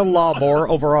CLL Lawnmower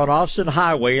over on Austin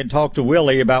Highway and talk to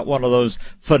Willie about one of those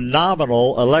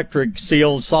phenomenal electric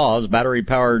sealed saws,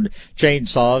 battery-powered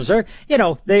chainsaws.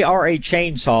 They are a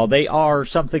chainsaw. They are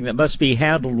something that must be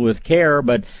handled with care,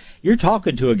 but you're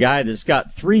talking to a guy that's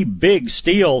got 3 big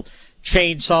steel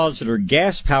chainsaws that are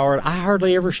gas powered. I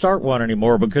hardly ever start one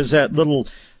anymore because that little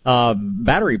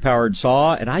battery powered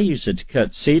saw, and I use it to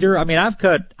cut cedar. I mean, I've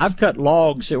cut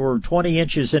logs that were 20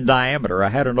 inches in diameter. I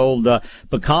had an old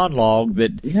pecan log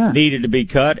that needed to be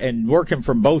cut, and working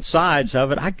from both sides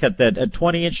of it, I cut that a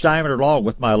 20-inch diameter log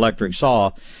with my electric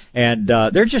saw. And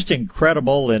they're just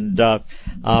incredible. And I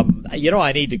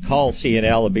need to call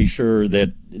CNL and be sure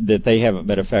that they haven't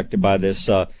been affected by this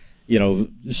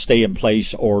stay in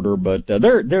place order, but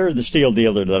they're the steel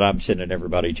dealer that I'm sending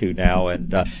everybody to now, and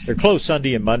they're closed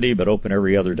Sunday and Monday, but open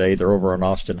every other day. They're over on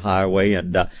Austin Highway,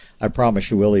 and I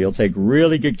promise you, Willie, he'll take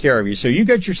really good care of you. So you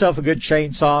get yourself a good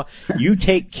chainsaw, you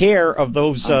take care of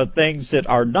those things that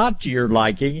are not to your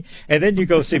liking, and then you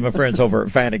go see my friends over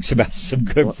at Phoenix about some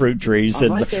good fruit trees.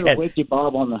 I'm right there with you,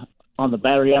 Bob, on the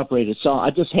battery operated saw. I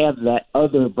just have that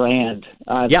other brand.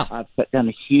 I've cut down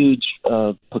a huge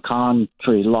pecan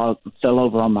tree log, fell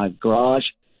over on my garage.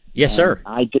 Yes, sir.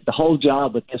 I did the whole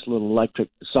job with this little electric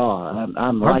saw.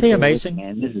 I'm Aren't they amazing?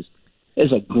 Man, this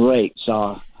is a great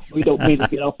saw. We don't need to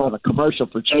get off on a commercial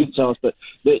for chainsaws, but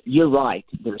you're right.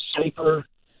 They're safer.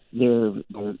 The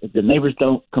neighbors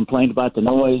don't complain about the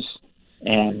noise,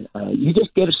 and you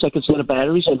just get a second set of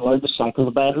batteries and learn to cycle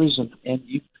the batteries, and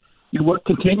you work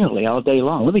continually all day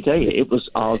long. Let me tell you, it was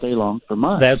all day long for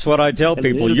months. That's what I tell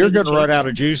people. You're going to run out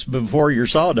of juice before your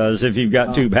saw does if you've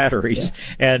got 2 batteries.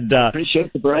 Yeah. And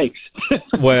appreciate the brakes.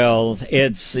 Well,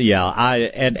 it's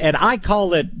I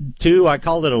call it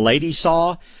a lady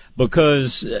saw,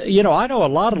 because I know a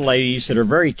lot of ladies that are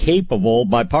very capable,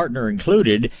 my partner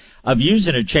included, of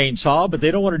using a chainsaw, but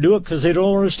they don't want to do it because they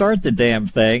don't want to start the damn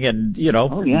thing. And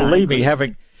believe me,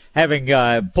 having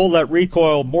pulled that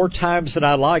recoil more times than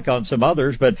I like on some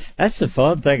others, but that's the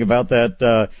fun thing about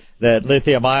that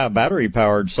lithium-ion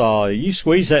battery-powered saw. You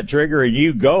squeeze that trigger and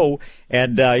you go,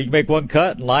 and you can make one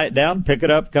cut and lie it down, pick it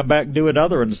up, come back and do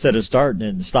another one instead of starting it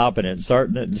and stopping it,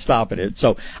 starting it and stopping it.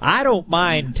 So I don't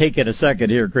mind taking a second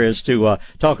here, Chris, to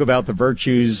talk about the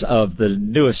virtues of the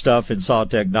newest stuff in saw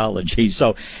technology.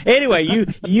 So anyway,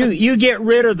 you get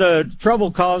rid of the trouble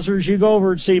causers. You go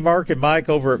over and see Mark and Mike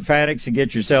over at Phoenix and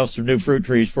get yourself some new fruit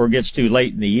trees before it gets too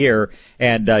late in the year,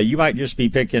 and you might just be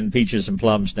picking peaches and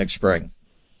plums next spring.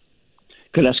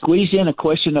 Could I squeeze in a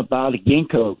question about a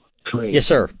ginkgo tree? Yes,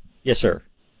 sir. Yes, sir.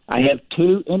 I have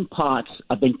 2 in pots.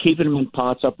 I've been keeping them in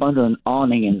pots up under an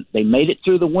awning, and they made it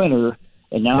through the winter.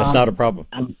 And now that's not a problem.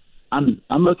 I'm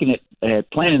looking at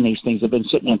planting these things. They've been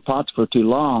sitting in pots for too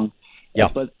long. Yeah.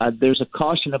 But there's a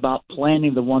caution about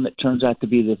planting the one that turns out to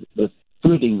be the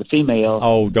fruiting, the female.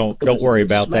 Oh, don't worry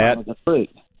about that. The fruit.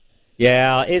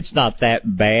 Yeah, it's not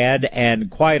that bad,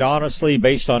 and quite honestly,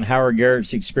 based on Howard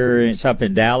Garrett's experience up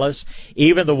in Dallas,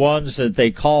 even the ones that they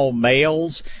call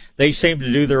males, they seem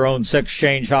to do their own sex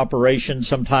change operation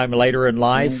sometime later in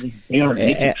life. They are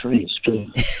native trees,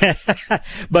 too.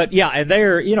 But yeah, and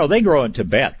they grow in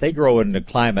Tibet. They grow in a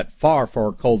climate far,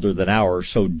 far colder than ours,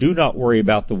 so do not worry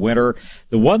about the winter.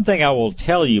 The one thing I will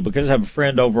tell you, because I have a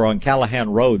friend over on Callahan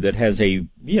Road that has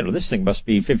this thing must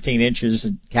be 15 inches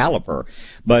in caliper,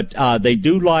 but they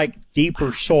do like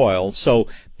deeper soil, so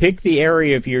pick the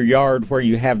area of your yard where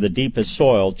you have the deepest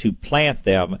soil to plant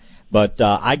them. But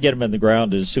I get them in the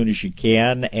ground as soon as you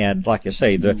can, and like I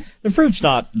say, the fruit's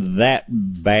not that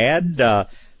bad.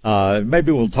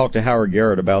 Maybe we'll talk to Howard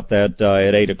Garrett about that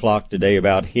at 8:00 today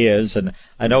about his. And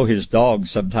I know his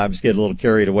dogs sometimes get a little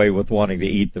carried away with wanting to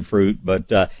eat the fruit, but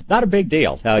not a big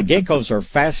deal. Ginkgos are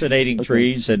fascinating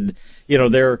trees, and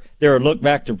they're a look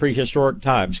back to prehistoric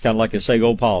times, kind of like a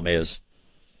sago palm is.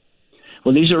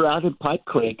 Well, these are out in Pipe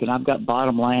Creek, and I've got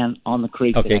bottom land on the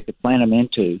creek that I could plant them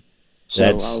into.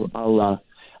 So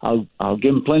I'll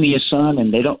give them plenty of sun,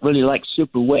 and they don't really like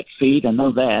super wet feed. I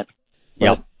know that.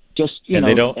 Yeah. Just as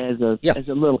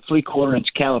a little 3/4 inch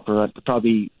caliper, I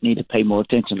probably need to pay more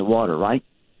attention to water, right?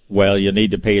 Well, you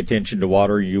need to pay attention to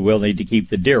water. You will need to keep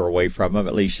the deer away from them,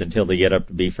 at least until they get up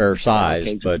to be fair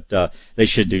sized. Okay. But they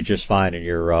should do just fine in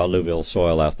your alluvial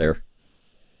soil out there.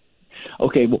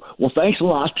 Okay, well, thanks a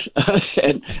lot,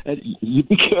 and you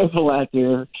be careful out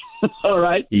there. All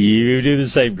right? You do the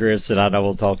same, Chris, and I know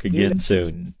we'll talk again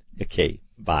soon. Okay,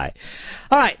 bye.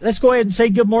 All right, let's go ahead and say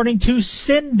good morning to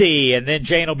Cindy, and then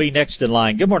Jane will be next in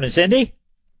line. Good morning, Cindy.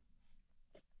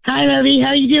 Hi, Lovey.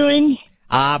 How you doing?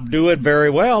 I'm doing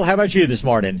very well. How about you this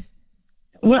morning?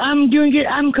 Well, I'm doing good.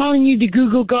 I'm calling you the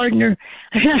Google Gardener.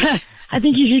 I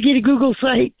think you should get a Google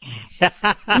site.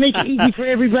 Make it easy for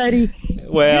everybody.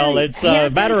 Well, it's a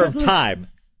matter of time.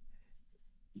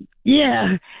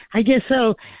 Yeah, I guess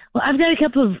so. Well, I've got a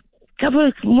couple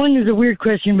of. One is a weird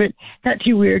question, but not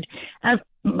too weird.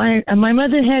 My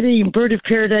mother had a bird of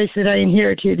paradise that I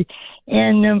inherited,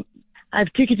 and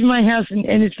I've took it to my house,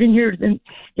 and it's been here. And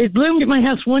it bloomed at my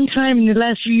house one time. In the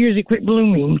last few years, it quit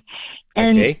blooming,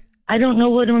 and I don't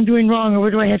know what I'm doing wrong or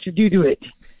what do I have to do to it.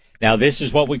 Now, this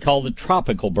is what we call the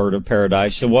tropical bird of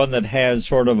paradise, the one that has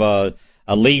sort of a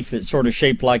leaf that's sort of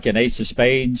shaped like an ace of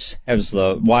spades, has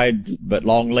the wide but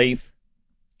long leaf.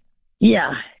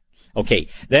 Yeah. Okay,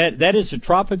 that is a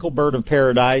tropical bird of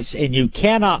paradise, and you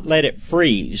cannot let it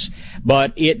freeze,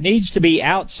 but it needs to be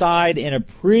outside in a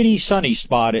pretty sunny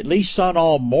spot, at least sun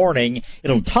all morning.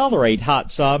 It'll tolerate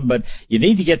hot sun, but you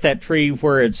need to get that tree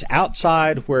where it's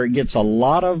outside, where it gets a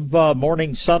lot of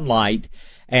morning sunlight,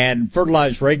 and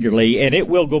fertilize regularly, and it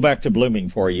will go back to blooming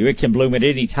for you. It can bloom at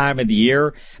any time of the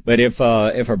year, but if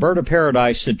a bird of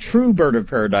paradise, the true bird of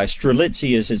paradise,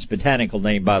 Strelitzia is its botanical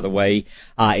name, by the way,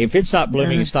 if it's not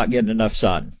blooming, it's not getting enough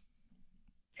sun.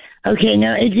 Okay,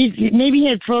 now it maybe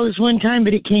had froze one time,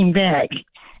 but it came back.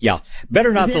 Yeah,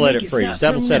 better not to let it freeze.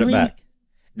 That'll set it back.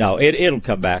 No, it'll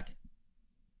come back.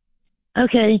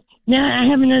 Okay. Now I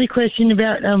have another question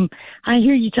about, I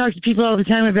hear you talk to people all the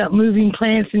time about moving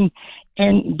plants and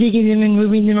digging them and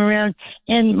moving them around.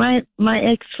 And my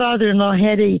ex-father-in-law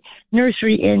had a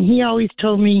nursery, and he always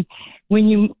told me when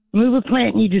you move a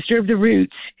plant and you disturb the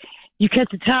roots, you cut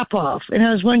the top off. And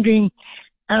I was wondering,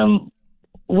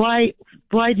 why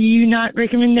do you not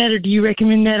recommend that, or do you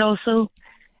recommend that also?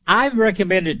 I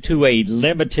recommend it to a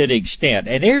limited extent.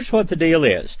 And here's what the deal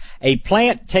is. A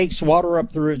plant takes water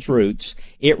up through its roots.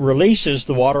 It releases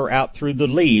the water out through the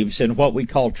leaves in what we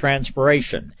call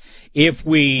transpiration. If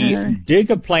we dig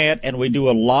a plant and we do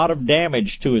a lot of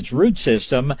damage to its root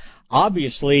system,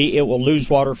 obviously it will lose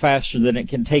water faster than it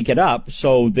can take it up,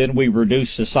 so then we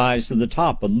reduce the size of the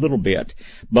top a little bit.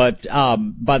 But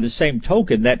by the same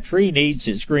token, that tree needs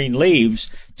its green leaves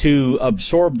to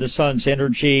absorb the sun's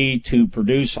energy, to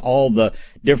produce all the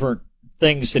different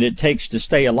things that it takes to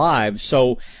stay alive.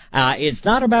 So it's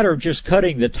not a matter of just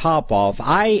cutting the top off.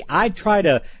 I try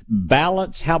to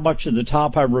balance how much of the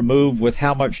top I remove with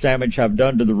how much damage I've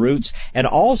done to the roots, and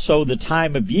also the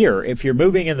time of year. If you're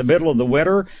moving in the middle of the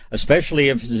winter, especially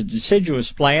if it's a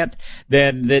deciduous plant,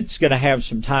 then that's going to have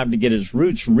some time to get its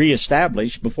roots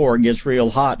reestablished before it gets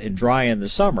real hot and dry in the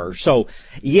summer. So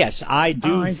yes, I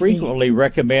do frequently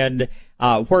recommend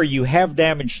where you have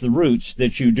damaged the roots,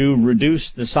 that you do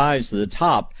reduce the size of the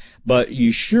top, but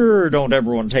you sure don't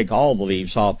ever want to take all the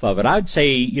leaves off of it. I'd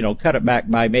say, cut it back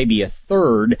by maybe a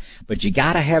third, but you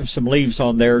got to have some leaves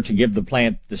on there to give the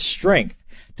plant the strength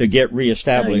to get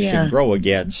reestablished and grow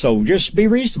again. So just be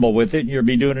reasonable with it, and you'll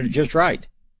be doing it just right.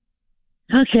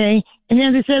 Okay. And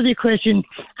then this other question,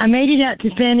 I made it out to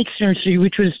Fanix Nursery,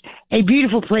 which was a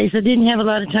beautiful place. I didn't have a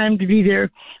lot of time to be there,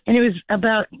 and it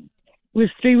was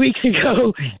 3 weeks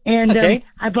ago, and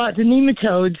I bought the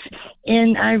nematodes,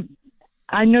 and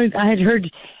I know I had heard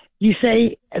you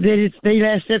say that they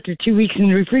last up to 2 weeks in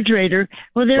the refrigerator.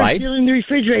 Well, they're still in the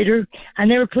refrigerator. I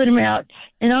never put them out.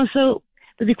 And also,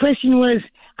 but the question was,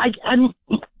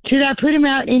 should I put them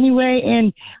out anyway?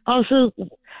 And also,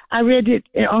 I read it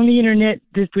on the internet,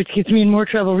 which gets me in more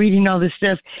trouble reading all this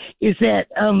stuff, is that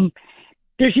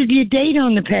there should be a date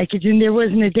on the package, and there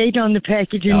wasn't a date on the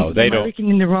package, and they don't. Looking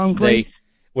in the wrong place.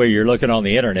 Well, you're looking on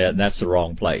the internet, and that's the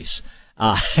wrong place.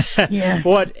 Yeah.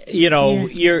 What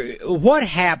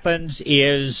happens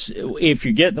is if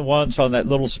you're getting the ones on that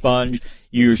little sponge,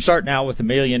 you're starting out with 1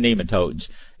 million nematodes.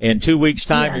 In 2 weeks'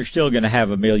 time, you're still going to have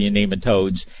 1 million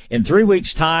nematodes. In 3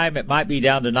 weeks' time, it might be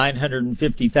down to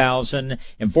 950,000.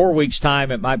 In 4 weeks'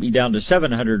 time, it might be down to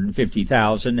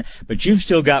 750,000. But you've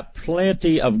still got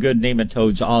plenty of good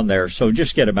nematodes on there, so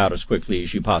just get them out as quickly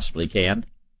as you possibly can.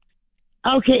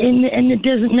 Okay, and it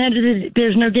doesn't matter that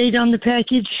there's no date on the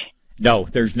package? No,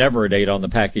 there's never a date on the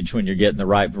package when you're getting the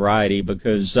right variety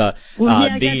because I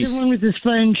got the one with the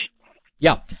sponge.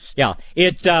 Yeah.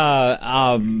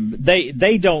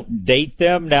 They don't date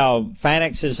them. Now,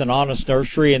 Fanix is an honest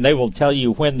nursery, and they will tell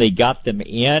you when they got them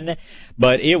in,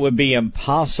 but it would be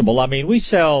impossible. I mean, we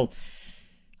sell,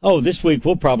 this week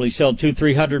we'll probably sell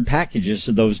 200-300 packages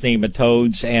of those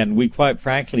nematodes, and we, quite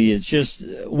frankly, it's just,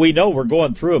 we know we're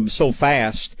going through them so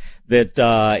fast that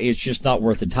it's just not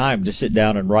worth the time to sit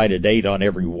down and write a date on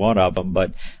every one of them.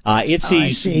 But it's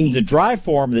the dry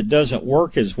form that doesn't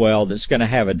work as well that's going to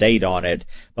have a date on it.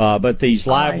 But these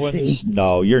live ones,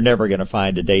 no, you're never going to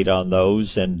find a date on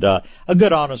those. And a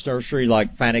good, honest nursery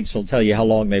like Fanix will tell you how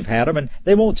long they've had them, and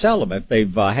they won't sell them if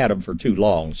they've had them for too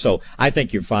long. So I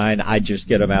think you're fine. I just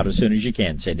get them out as soon as you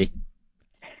can, Cindy.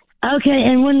 Okay,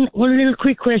 and one little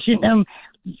quick question.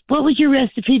 What was your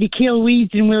recipe to kill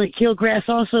weeds, and will it kill grass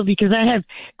also? Because I have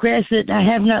grass that I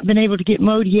have not been able to get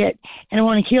mowed yet, and I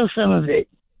want to kill some of it.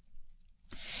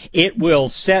 It will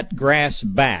set grass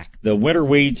back. The winter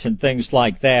weeds and things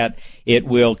like that, it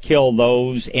will kill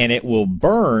those, and it will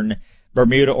burn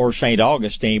Bermuda or St.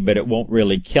 Augustine, but it won't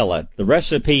really kill it. The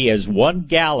recipe is 1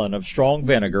 gallon of strong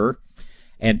vinegar,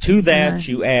 and to that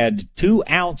you add 2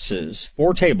 ounces,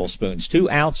 4 tablespoons, 2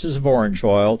 ounces of orange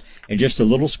oil, and just a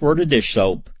little squirt of dish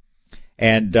soap,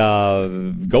 and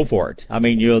go for it. I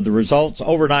mean, the results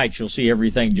overnight, you'll see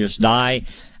everything just die.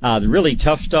 The really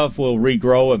tough stuff will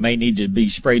regrow. It may need to be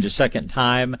sprayed a second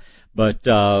time, but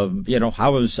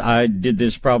I did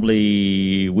this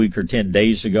probably a week or 10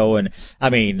 days ago, and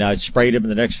I sprayed them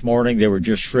the next morning. They were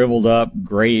just shriveled up,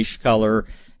 grayish color,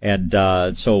 and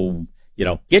so.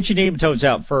 Get your nematodes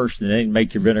out first, and then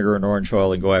make your vinegar and orange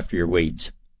oil and go after your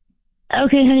weeds.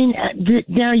 Okay, honey.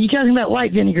 Now, you're talking about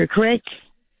white vinegar, correct?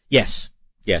 Yes.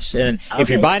 And if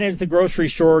you're buying it at the grocery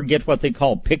store, get what they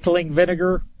call pickling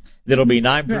vinegar. That'll be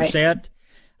 9%.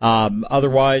 Right.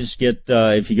 Otherwise,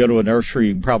 if you go to a nursery,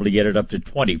 you can probably get it up to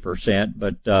 20%.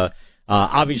 But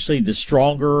obviously, the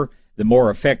stronger, the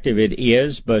more effective it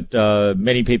is, but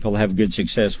many people have good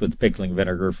success with pickling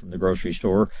vinegar from the grocery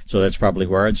store, so that's probably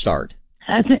where I'd start.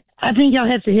 I think I'll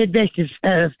have to head back to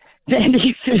Fanix.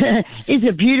 It's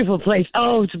a beautiful place.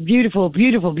 Oh, it's beautiful,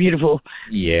 beautiful, beautiful.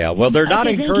 Yeah, well, they're not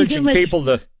encouraging people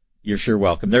to... You're sure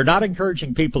welcome. They're not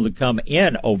encouraging people to come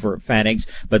in over at Fanix,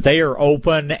 but they are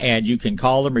open, and you can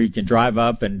call them or you can drive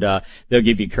up, and they'll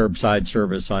give you curbside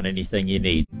service on anything you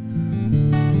need.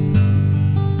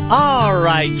 All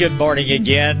right, good morning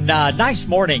again. Nice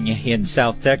morning in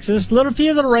South Texas.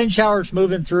 Few little rain showers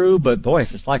moving through, but boy,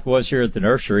 if it's like it was here at the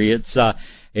nursery, it's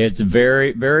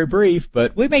very, very brief,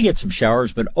 but we may get some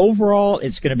showers, but overall,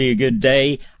 it's going to be a good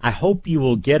day. I hope you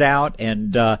will get out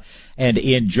and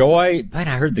enjoy. Man,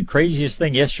 I heard the craziest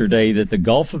thing yesterday, that the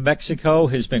Gulf of Mexico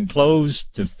has been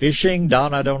closed to fishing.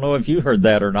 Don, I don't know if you heard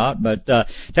that or not, but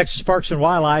Texas Parks and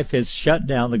Wildlife has shut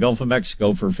down the Gulf of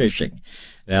Mexico for fishing.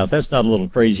 Now, if that's not a little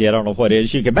crazy, I don't know what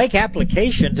is. You can make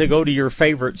application to go to your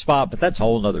favorite spot, but that's a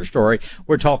whole other story.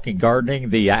 We're talking gardening.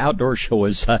 The outdoor show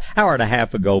was an hour and a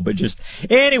half ago, but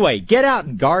anyway, get out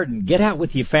and garden. Get out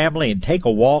with your family and take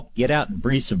a walk. Get out and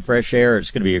breathe some fresh air.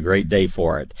 It's going to be a great day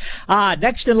for it.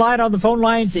 Next in line on the phone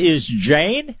lines is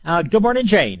Jane. Good morning,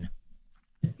 Jane.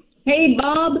 Hey,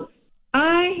 Bob.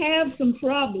 I have some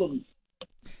problems.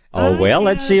 Oh, well,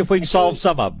 let's see if we can solve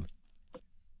some of them.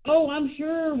 Oh, I'm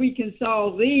sure we can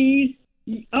solve these.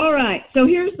 All right, so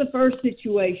here's the first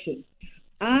situation.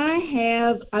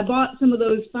 I bought some of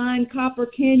those fine Copper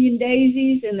Canyon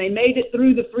daisies, and they made it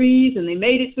through the freeze, and they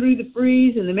made it through the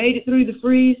freeze, and they made it through the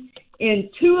freeze, and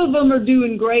 2 of them are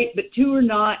doing great, but 2 are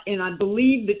not, and I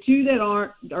believe the 2 that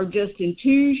aren't are just in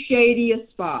too shady a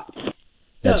spot.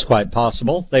 That's quite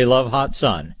possible. They love hot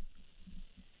sun.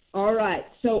 All right.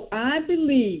 So I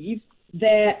believe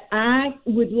that I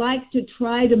would like to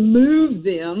try to move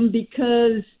them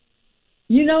because,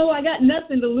 you know, I got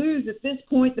nothing to lose at this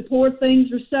point. The poor things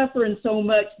are suffering so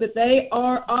much, but they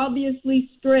are obviously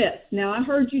stressed. Now, I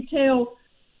heard you tell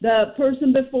the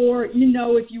person before, you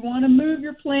know, if you want to move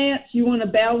your plants, you want to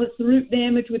balance the root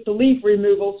damage with the leaf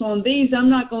removal. So on these,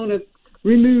 I'm not going to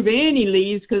remove any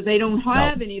leaves because they don't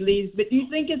have any leaves. But do you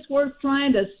think it's worth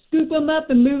trying to scoop them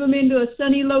up and move them into a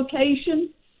sunny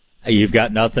location? You've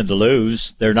got nothing to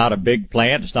lose. They're not a big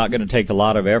plant. It's not going to take a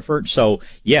lot of effort. So,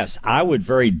 yes, I would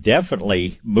very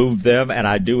definitely move them, and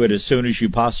I do it as soon as you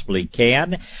possibly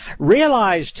can.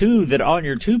 Realize, too, that on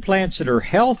your 2 plants that are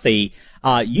healthy,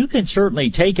 you can certainly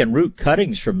take and root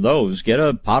cuttings from those. Get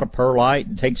a pot of perlite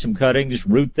and take some cuttings,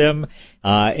 root them,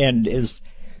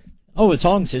 as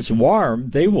long as it's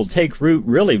warm, they will take root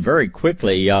really very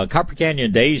quickly. Copper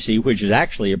Canyon daisy, which is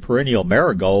actually a perennial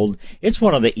marigold, it's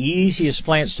one of the easiest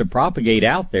plants to propagate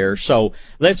out there. So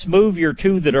let's move your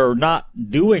 2 that are not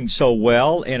doing so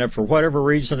well, and if for whatever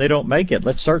reason they don't make it,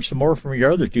 let's start some more from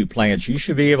your other 2 plants. You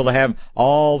should be able to have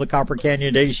all the Copper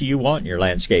Canyon daisy you want in your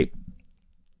landscape.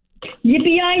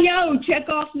 Yippee-yi-yo, check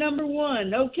off number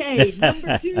 1. Okay,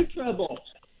 number 2 trouble,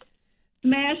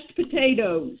 smashed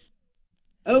potatoes.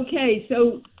 Okay,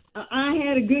 so I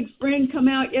had a good friend come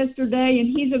out yesterday,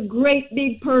 and he's a great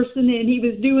big person, and he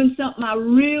was doing something I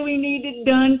really needed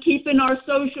done, keeping our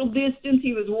social distance.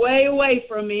 He was way away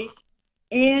from me,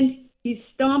 and he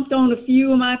stomped on a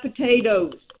few of my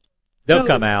potatoes. They'll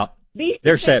come out.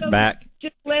 They're set back.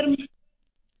 Just let them.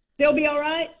 They'll be all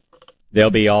right? They'll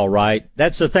be all right.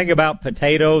 That's the thing about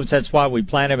potatoes. That's why we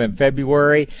plant them in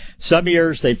February. Some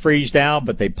years they freeze down,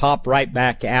 but they pop right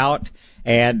back out.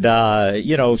 And,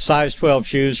 size 12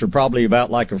 shoes are probably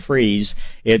about like a freeze.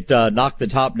 It knocked the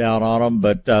top down on them,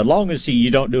 but long as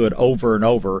you don't do it over and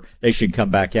over, they should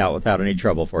come back out without any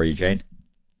trouble for you, Jane.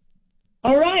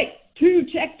 All right, 2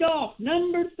 checked off.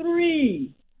 Number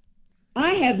 3,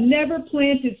 I have never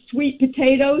planted sweet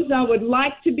potatoes. I would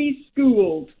like to be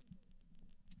schooled.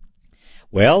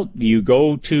 Well, you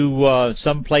go to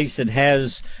some place that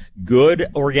has good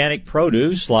organic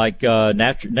produce, like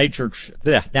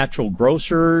natural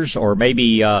grocers, or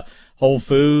maybe Whole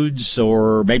Foods,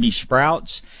 or maybe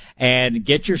Sprouts, and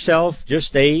get yourself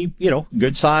just a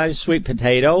good sized sweet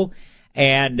potato.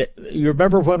 And you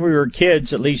remember when we were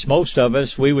kids, at least most of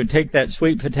us, we would take that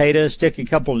sweet potato, stick a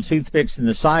couple of toothpicks in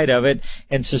the side of it,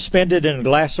 and suspend it in a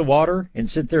glass of water and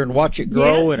sit there and watch it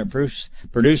grow, and it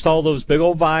produced all those big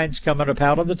old vines coming up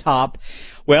out of the top.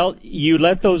 Well, you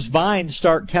let those vines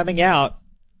start coming out,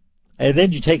 and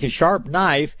then you take a sharp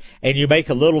knife and you make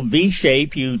a little V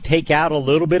shape. You take out a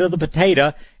little bit of the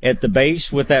potato at the base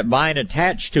with that vine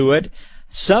attached to it.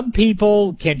 Some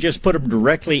people can just put them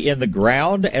directly in the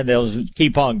ground and they'll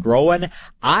keep on growing.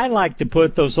 I like to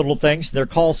put those little things, they're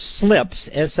called slips,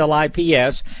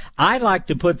 S-L-I-P-S. I like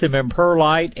to put them in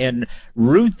perlite and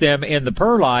root them in the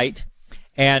perlite,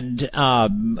 and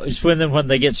when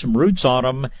they get some roots on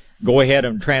them, go ahead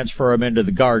and transfer them into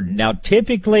the garden. Now,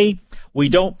 typically, we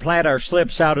don't plant our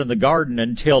slips out in the garden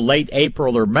until late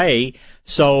April or May,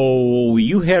 so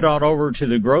you head on over to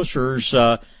the grocers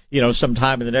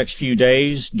sometime in the next few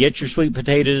days, get your sweet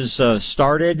potatoes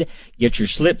started, get your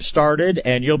slips started,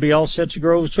 and you'll be all set to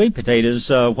grow sweet potatoes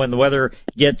when the weather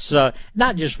gets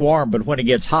not just warm, but when it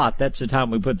gets hot. That's the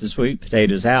time we put the sweet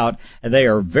potatoes out, and they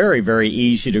are very, very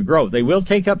easy to grow. They will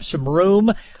take up some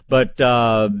room, but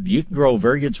you can grow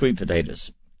very good sweet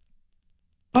potatoes.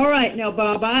 All right, now,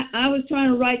 Bob, I was trying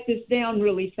to write this down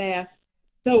really fast.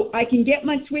 So I can get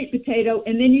my sweet potato,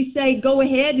 and then you say go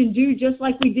ahead and do just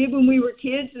like we did when we were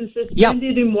kids and suspend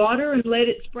it in water and let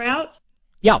it sprout?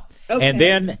 Yeah. Okay.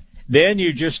 And then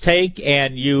you just take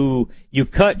and you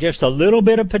cut just a little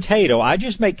bit of potato. I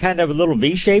just make kind of a little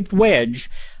V-shaped wedge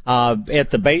at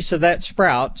the base of that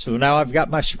sprout. So now I've got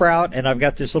my sprout and I've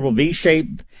got this little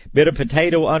V-shaped bit of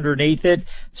potato underneath it.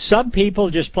 Some people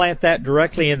just plant that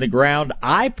directly in the ground.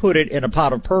 I put it in a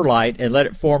pot of perlite and let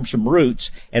it form some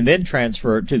roots and then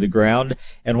transfer it to the ground.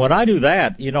 And when I do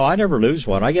that, I never lose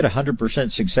one. I get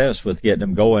 100% success with getting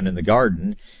them going in the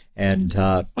garden. And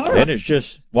then it's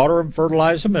just water them,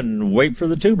 fertilize them, and wait for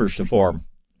the tubers to form.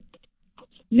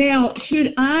 Now,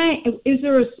 is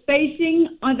there a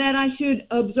spacing that I should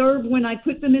observe when I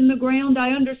put them in the ground?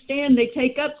 I understand they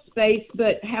take up space,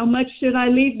 but how much should I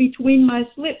leave between my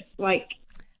slips?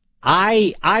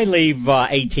 I leave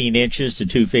 18 inches to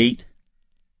 2 feet.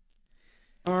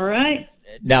 All right.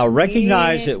 Now,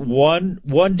 recognize that one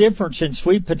difference in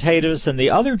sweet potatoes and the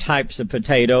other types of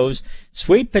potatoes,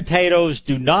 sweet potatoes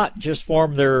do not just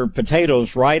form their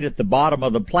potatoes right at the bottom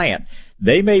of the plant.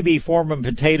 They may be forming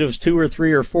potatoes 2 or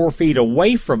 3 or 4 feet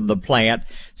away from the plant.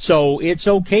 So it's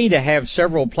okay to have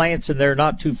several plants in there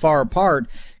not too far apart,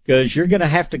 because you're going to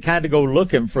have to kind of go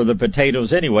looking for the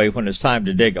potatoes anyway when it's time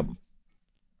to dig them.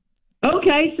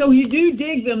 Okay, so you do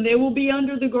dig them. They will be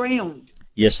under the ground.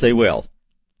 Yes, they will.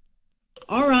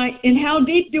 All right. And how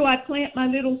deep do I plant my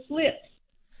little slips?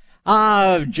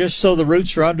 Just so the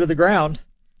roots are under the ground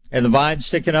and the vine's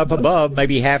sticking up above,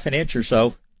 maybe half an inch or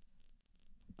so.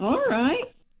 All right.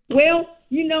 Well,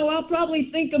 I'll probably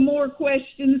think of more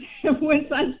questions once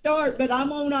I start, but I'm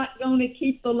not going to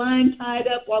keep the line tied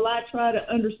up while I try to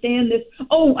understand this.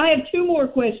 Oh, I have 2 more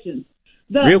questions.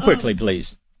 Real quickly,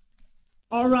 please.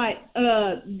 All right.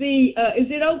 Is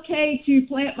it okay to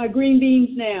plant my green beans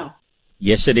now?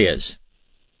 Yes, it is.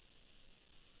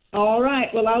 All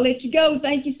right. Well, I'll let you go.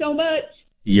 Thank you so much.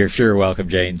 You're sure welcome,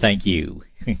 Jane. Thank you.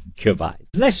 Goodbye.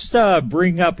 Let's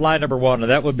bring up line number 1, and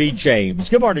that would be James.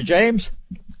 Good morning, James.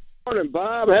 Morning,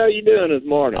 Bob. How you doing this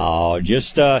morning? Oh,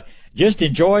 just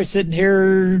enjoy sitting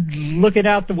here looking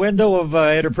out the window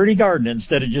at a pretty garden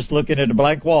instead of just looking at a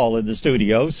blank wall in the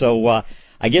studio. So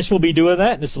I guess we'll be doing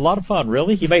that, and it's a lot of fun,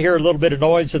 really. You may hear a little bit of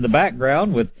noise in the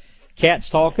background with cats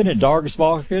talking and dogs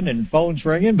barking and phones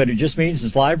ringing, but it just means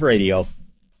it's live radio.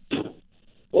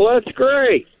 Well, that's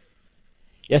great.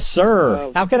 Yes,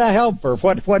 sir. How can I help, or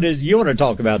what is you want to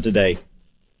talk about today?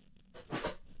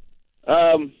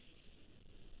 About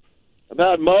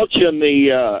mulching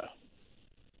the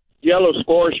yellow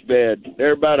squash bed.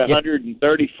 They're about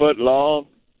 130 foot long.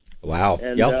 Wow.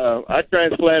 And I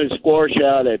transplanted squash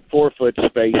out at 4 foot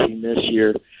spacing this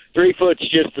year. 3 foot's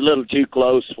just a little too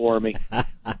close for me.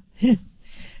 Yeah,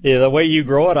 the way you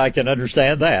grow it, I can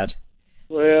understand that.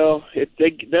 Well,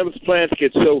 those plants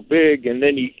get so big, and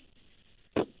then you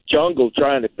jungle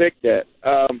trying to pick that.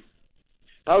 I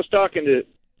was talking to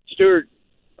Stuart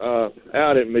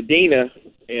out at Medina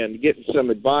and getting some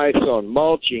advice on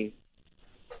mulching,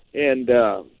 and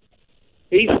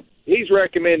he's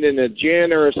recommending a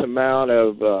generous amount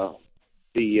of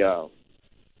the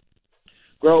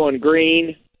growing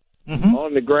green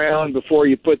on the ground before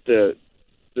you put the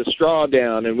straw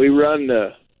down, and we run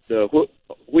the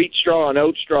wheat straw and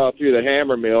oat straw through the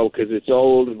hammer mill because it's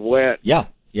old and wet. Yeah.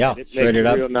 It makes a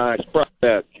real nice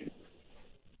product.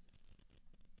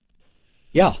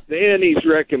 Yeah. Then he's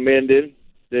recommended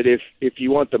that if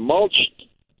you want the mulch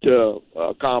to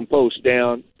compost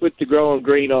down, put the growing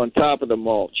green on top of the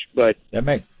mulch. But that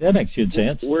makes good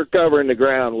sense. We're covering the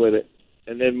ground with it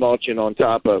and then mulching on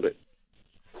top of it.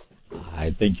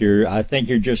 I think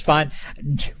you're just fine.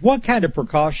 What kind of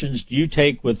precautions do you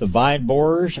take with the vine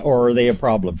borers, or are they a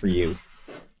problem for you?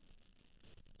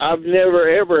 I've never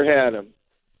ever had them,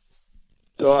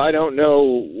 so I don't know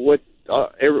what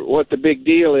the big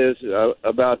deal is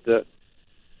about the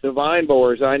vine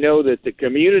borers. I know that the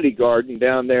community garden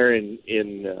down there in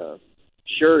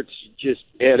Shirts just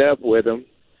ate up with them,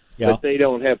 but they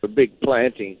don't have a big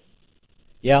planting.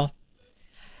 Yeah.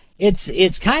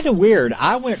 It's kind of weird.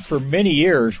 I went for many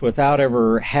years without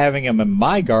ever having them in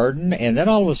my garden, and then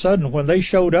all of a sudden when they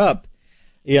showed up,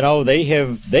 they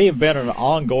have been an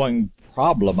ongoing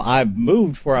problem. I've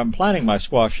moved where I'm planting my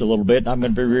squash a little bit, and I'm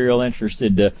going to be real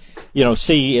interested to,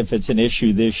 see if it's an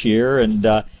issue this year. And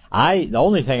the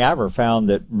only thing I ever found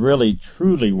that really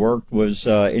truly worked was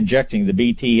injecting the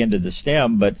BT into the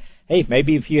stem. But hey,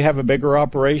 maybe if you have a bigger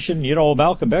operation,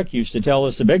 Malcolm Beck used to tell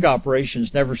us the big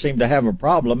operations never seem to have a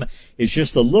problem. It's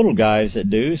just the little guys that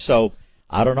do. So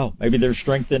I don't know. Maybe there's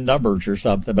strength in numbers or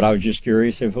something, but I was just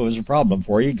curious if it was a problem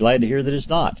for you. Glad to hear that it's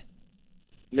not.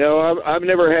 No, I've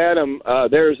never had them.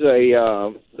 There's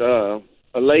a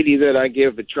lady that I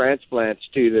give the transplants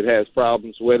to that has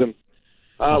problems with them.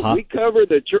 We cover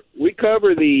the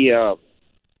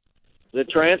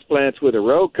transplants with a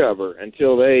row cover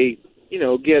until they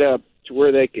get up to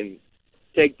where they can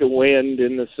take the wind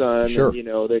and the sun. Sure.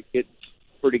 And, they get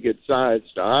pretty good size.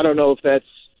 So I don't know if that's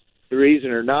the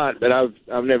reason or not, but I've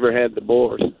never had the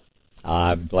borers.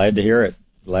 I'm glad to hear it.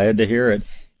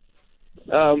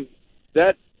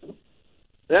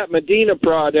 That Medina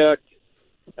product,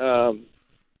 that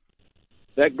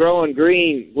growing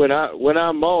green, when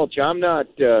I mulch, I'm not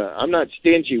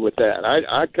stingy with that.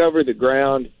 I cover the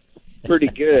ground pretty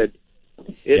good.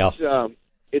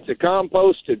 It's a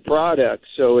composted product,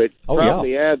 so it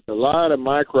probably adds a lot of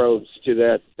microbes to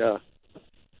that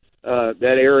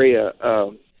area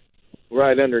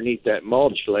right underneath that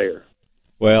mulch layer.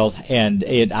 Well, and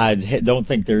I don't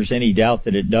think there's any doubt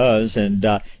that it does. And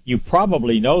you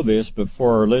probably know this, but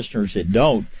for our listeners that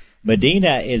don't,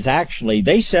 Medina is actually,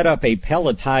 they set up a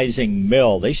pelletizing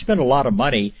mill. They spend a lot of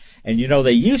money. And,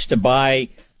 they used to buy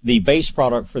the base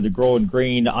product for the Growing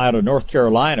Green out of North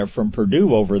Carolina from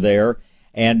Purdue over there.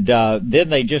 And then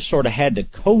they just sort of had to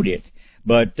coat it.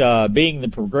 But being the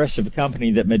progressive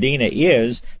company that Medina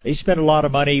is, they spent a lot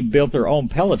of money, built their own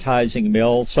pelletizing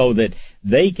mill so that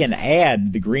they can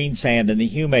add the green sand and the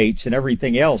humates and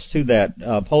everything else to that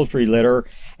poultry litter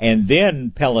and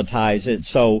then pelletize it.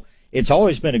 So it's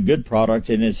always been a good product,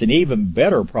 and it's an even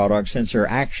better product since they're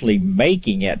actually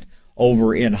making it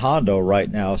over in Hondo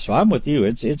right now. So I'm with you.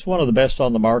 It's one of the best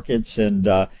on the markets, and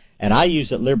I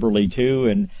use it liberally too,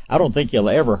 and I don't think you'll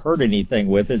ever hurt anything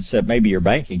with it except maybe your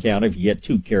bank account if you get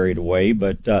too carried away.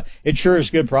 But it sure is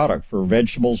a good product for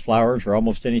vegetables, flowers, or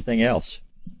almost anything else.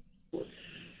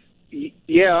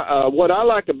 Yeah, what I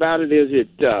like about it is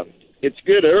it's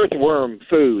good earthworm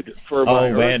food for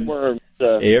my earthworms.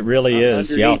 It really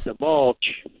is. Underneath the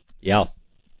mulch. Yeah.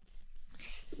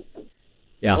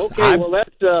 Yeah. Okay, well, that's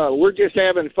we're just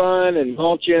having fun and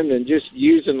mulching and just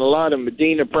using a lot of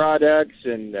Medina products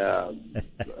and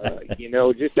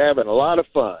just having a lot of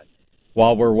fun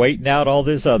while we're waiting out all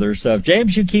this other stuff.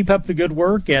 James, you keep up the good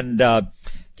work and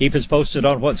keep us posted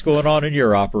on what's going on in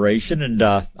your operation. And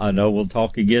I know we'll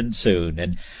talk again soon.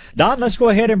 And Don, let's go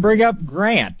ahead and bring up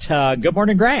Grant. Good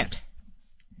morning, Grant.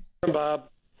 Good morning, Bob.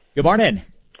 Good morning.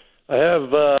 I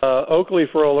have oak leaf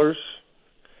rollers.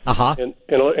 Uh-huh. And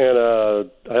I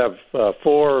have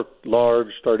 4 large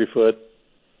 30-foot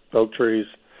oak trees.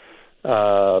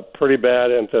 Pretty bad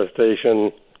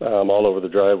infestation all over the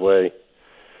driveway.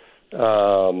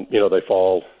 They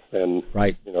fall and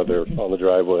right. They're on the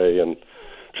driveway, and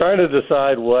trying to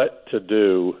decide what to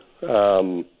do.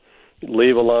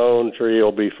 Leave alone, tree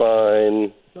will be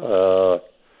fine. I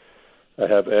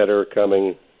have Eder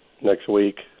coming next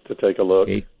week to take a look.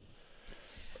 Okay.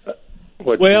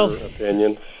 What's your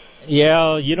opinion?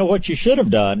 Yeah, you know what you should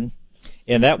have done,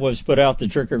 and that was put out the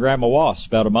trichogramma wasps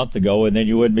about a month ago, and then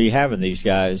you wouldn't be having these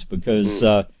guys because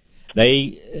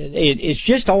it's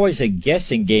just always a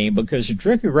guessing game because the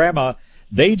trichogramma,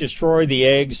 they destroy the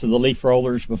eggs of the leaf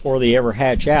rollers before they ever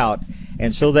hatch out,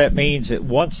 and so that means that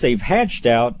once they've hatched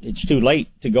out, it's too late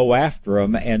to go after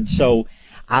them, and so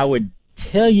I would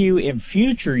tell you in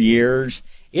future years,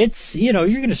 it's, you're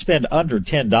going to spend under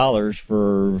 $10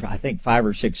 for, I think, 5,000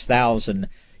 or 6,000,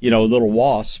 little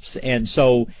wasps. And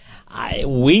so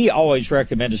we always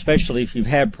recommend, especially if you've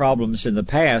had problems in the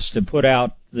past, to put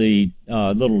out the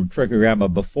little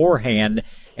trichogramma beforehand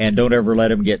and don't ever let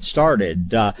them get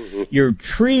started. Your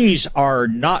trees are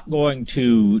not going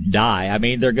to die. I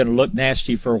mean, they're going to look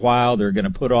nasty for a while. They're going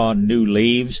to put on new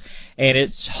leaves. And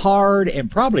it's hard and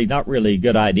probably not really a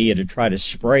good idea to try to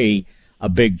spray a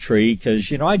big tree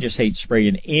because, I just hate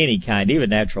spraying any kind,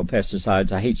 even natural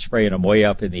pesticides. I hate spraying them way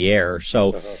up in the air.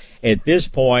 So at this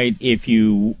point, if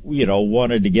you,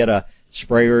 wanted to get a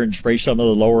sprayer and spray some of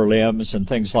the lower limbs and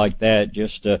things like that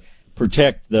just to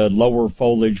protect the lower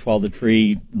foliage while the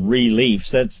tree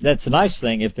re-leaves, that's a nice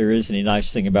thing, if there is any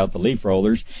nice thing about the leaf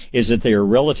rollers, is that they are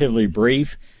relatively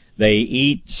brief. They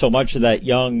eat so much of that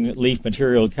young leaf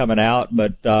material coming out,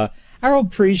 but our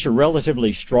oak trees are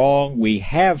relatively strong. We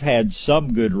have had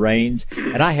some good rains,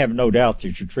 and I have no doubt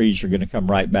that your trees are going to come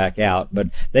right back out. But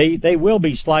they will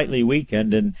be slightly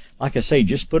weakened, and like I say,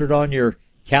 just put it on your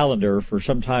calendar for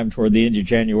sometime toward the end of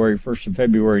January, 1st of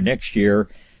February next year.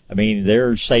 I mean,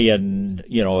 they're saying,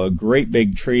 a great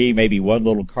big tree, maybe 1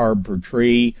 little card per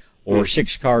tree, or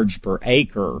 6 cards per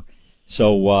acre.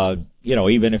 So,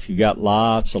 even if you got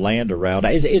lots of land around,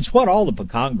 it's what all the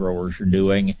pecan growers are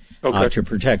doing. To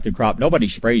protect the crop. Nobody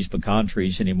sprays pecan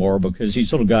trees anymore because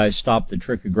these little guys stop the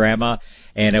trichogramma,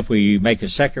 and if we make a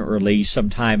second release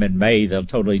sometime in May, they'll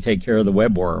totally take care of the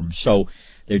webworm. So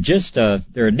they're just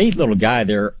they're a neat little guy.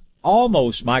 They're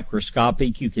almost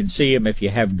microscopic. You can see them if you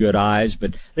have good eyes,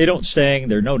 but they don't sting.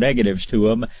 There are no negatives to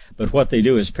them. But what they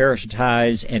do is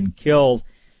parasitize and kill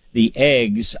the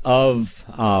eggs of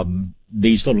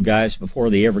these little guys before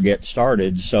they ever get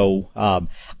started. So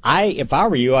if I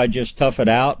were you, I'd just tough it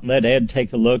out, let Ed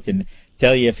take a look and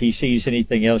tell you if he sees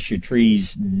anything else your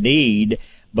trees need.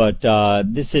 But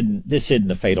this isn't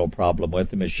a fatal problem with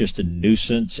them. It's just a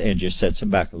nuisance and just sets them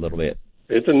back a little bit.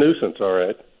 It's a nuisance, all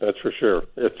right. That's for sure.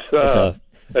 And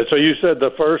so you said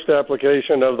the first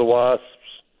application of the wasps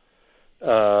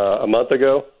a month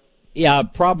ago? Yeah,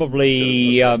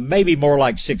 probably maybe more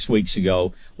like 6 weeks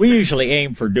ago. We usually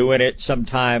aim for doing it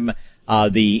sometime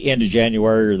the end of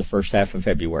January or the first half of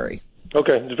February.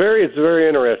 Okay, it's very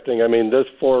interesting. I mean,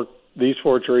 these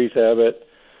 4 trees have it.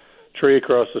 tree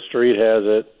across the street has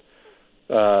it.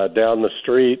 Down the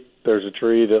street, there's a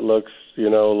tree that looks, a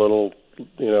little,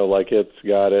 like it's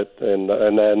got it. And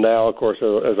then now, of course,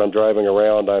 as I'm driving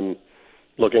around, I'm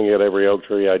looking at every oak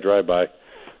tree I drive by.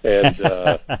 And,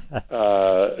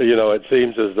 it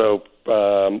seems as though,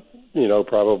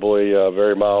 probably a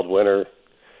very mild winter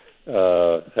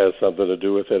has something to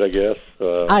do with it, I guess.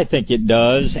 I think it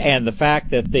does. And the fact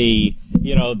that the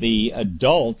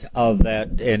adult of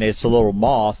that, and it's a little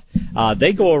moth,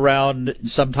 they go around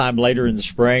sometime later in the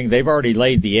spring. They've already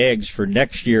laid the eggs for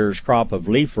next year's crop of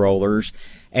leaf rollers.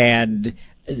 And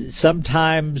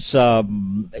sometimes,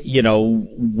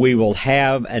 we will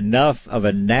have enough of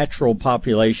a natural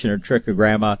population of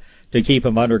trichogramma to keep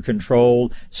them under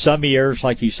control. Some years,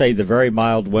 like you say, the very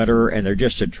mild winter, and there are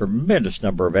just a tremendous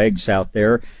number of eggs out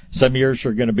there. Some years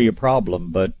are going to be a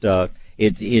problem, but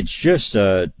it's just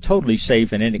a totally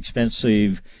safe and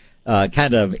inexpensive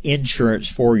kind of insurance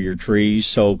for your trees.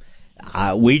 So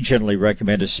we generally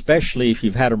recommend, especially if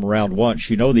you've had them around once,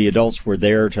 the adults were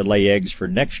there to lay eggs for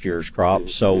next year's crop.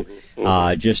 So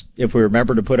just if we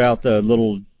remember to put out the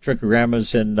little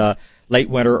trichogrammas in late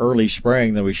winter, early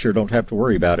spring, then we sure don't have to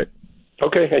worry about it.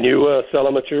 Okay, and you sell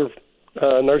them at your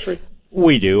nursery?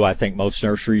 We do. I think most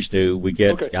nurseries do. We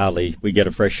get, we get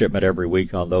a fresh shipment every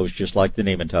week on those, just like the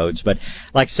nematodes. But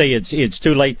like I say, it's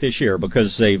too late this year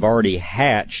because they've already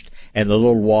hatched, and the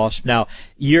little wasp. Now,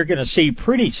 you're going to see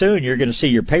pretty soon, you're going to see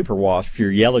your paper wasps,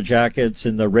 your yellow jackets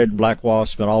and the red and black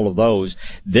wasp and all of those.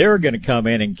 They're going to come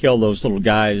in and kill those little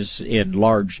guys in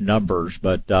large numbers.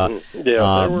 But there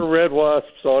were red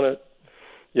wasps on it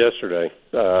yesterday.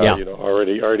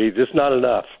 Already just not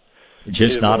enough.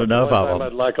 Just not enough of them.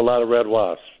 I'd like a lot of red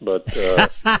wasps, but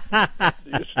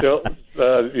still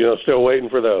waiting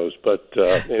for those. But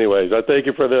anyways, I thank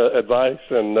you for the advice,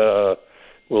 and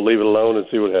we'll leave it alone and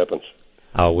see what happens.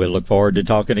 Oh, we'll look forward to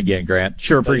talking again, Grant.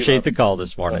 Sure appreciate the call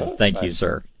this morning. Thank you,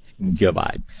 sir.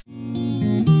 Goodbye.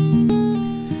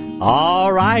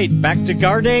 All right, back to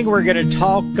gardening. We're going to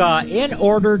talk in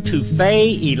order to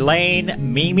Faye,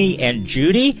 Elaine, Mimi, and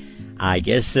Judy. I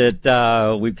guess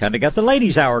that we've kind of got the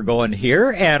ladies' hour going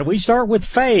here, and we start with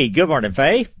Faye. Good morning,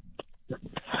 Faye.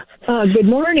 Good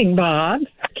morning, Bob.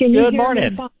 Can you Good hear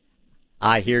morning. me?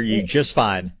 I hear you just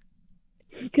fine.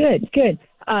 Good.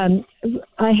 I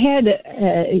had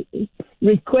a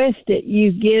request that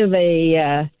you give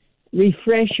a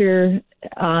refresher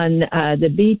on the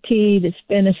BT, the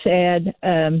spinosad,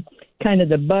 kind of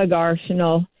the bug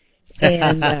arsenal,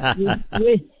 and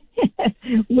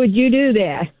would you do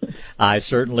that? I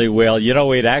certainly will.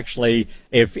 We'd actually,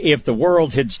 if the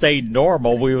world had stayed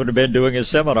normal, we would have been doing a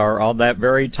seminar on that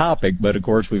very topic. But of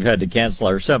course, we've had to cancel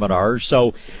our seminars.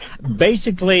 So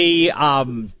basically,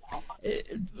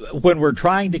 when we're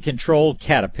trying to control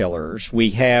caterpillars,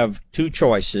 we have two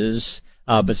choices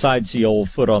besides the old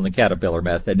foot on the caterpillar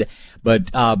method.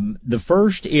 But the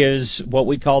first is what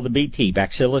we call the BT,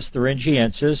 Bacillus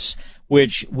thuringiensis,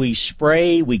 which we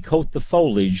spray, we coat the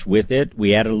foliage with it.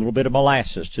 We add a little bit of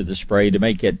molasses to the spray to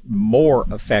make it more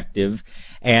effective.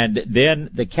 And then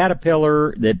the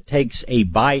caterpillar that takes a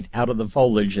bite out of the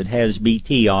foliage that has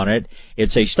BT on it,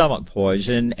 it's a stomach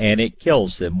poison, and it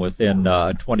kills them within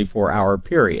a 24-hour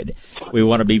period. We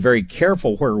want to be very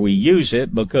careful where we use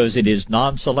it because it is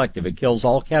non-selective. It kills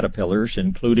all caterpillars,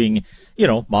 including,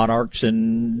 monarchs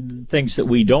and things that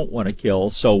we don't want to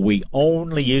kill. So we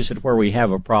only use it where we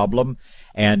have a problem,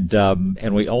 and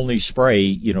we only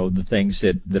spray, the things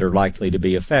that are likely to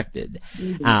be affected.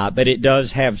 Mm-hmm. But it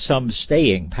does have some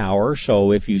staying power.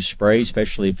 So if you spray,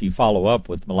 especially if you follow up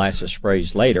with molasses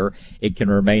sprays later, it can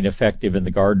remain effective in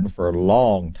the garden for a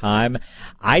long time.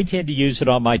 I tend to use it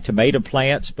on my tomato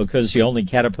plants because the only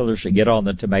caterpillars that get on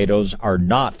the tomatoes are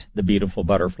not the beautiful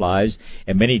butterflies.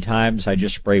 And many times I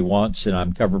just spray once and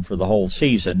I'm covered for the whole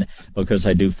season because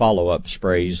I do follow-up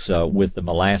sprays with the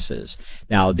molasses.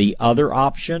 Now, the other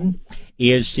option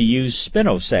is to use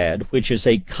spinosad, which is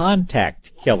a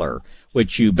contact killer,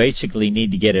 which you basically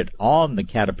need to get it on the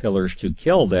caterpillars to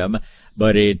kill them.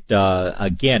 But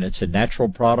again, it's a natural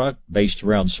product based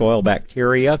around soil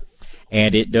bacteria,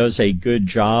 and it does a good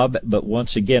job. But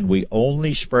once again, we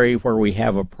only spray where we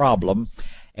have a problem.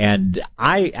 And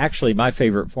my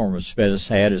favorite form of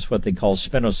spinosad is what they call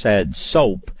spinosad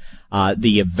soap.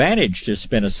 The advantage to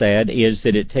spinosad is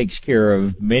that it takes care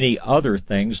of many other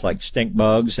things like stink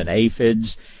bugs and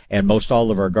aphids and most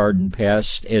all of our garden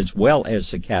pests, as well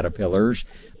as the caterpillars.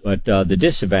 But the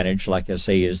disadvantage, like I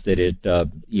say, is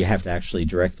that you have to actually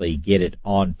directly get it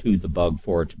onto the bug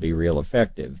for it to be real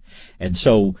effective. And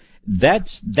so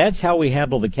that's how we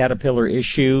handle the caterpillar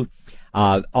issue.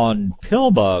 On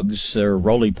pill bugs or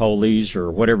roly-polies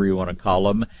or whatever you want to call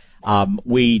them,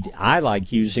 I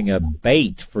like using a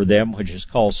bait for them, which is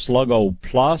called Sluggo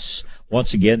Plus.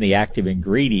 Once again, the active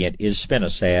ingredient is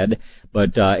spinosad,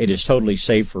 but it is totally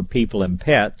safe for people and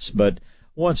pets. But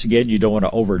once again, you don't want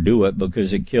to overdo it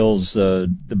because it kills the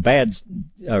bad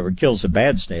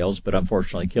snails, but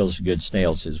unfortunately kills the good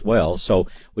snails as well. So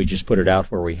we just put it out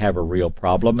where we have a real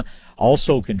problem.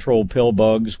 Also control pill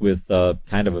bugs with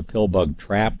kind of a pill bug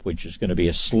trap, which is going to be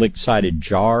a slick-sided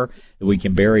jar that we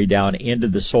can bury down into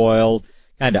the soil,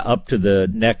 kind of up to the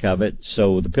neck of it.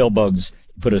 So the pill bugs,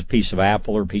 put a piece of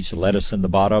apple or a piece of lettuce in the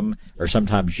bottom, or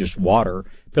sometimes just water.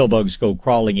 Pill bugs go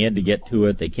crawling in to get to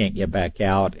it. They can't get back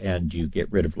out, and you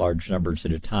get rid of large numbers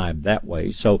at a time that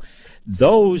way. So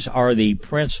those are the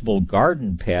principal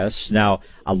garden pests. Now,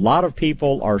 a lot of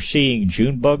people are seeing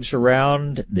June bugs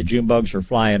around. The June bugs are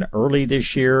flying early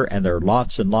this year, and there are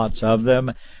lots and lots of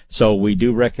them. So we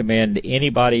do recommend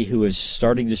anybody who is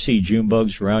starting to see June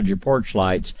bugs around your porch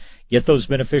lights, get those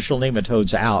beneficial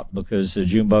nematodes out, because the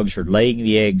June bugs are laying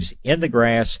the eggs in the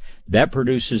grass. That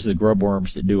produces the grub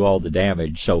worms that do all the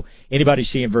damage. So anybody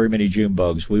seeing very many June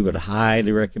bugs, we would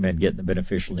highly recommend getting the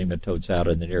beneficial nematodes out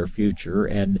in the near future.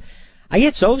 And I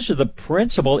guess those are the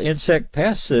principal insect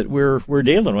pests that we're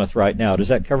dealing with right now. Does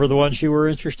that cover the ones you were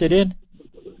interested in?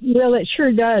 Well, it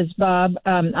sure does, Bob.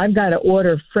 I've got to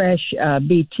order fresh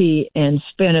BT and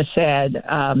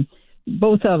spinosad.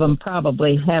 Both of them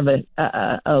probably have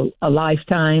a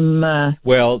lifetime.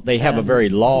 Well, they have a very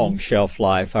long shelf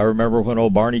life. I remember when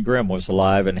old Barney Grimm was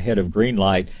alive and head of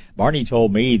Greenlight, Barney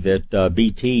told me that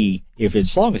BT, if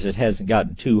as long as it hasn't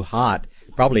gotten too hot,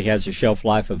 probably has a shelf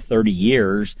life of 30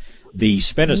 years. The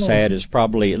spinosad is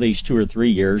probably at least 2 or 3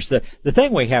 years. The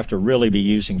thing we have to really be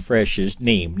using fresh is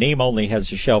neem. Neem only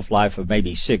has a shelf life of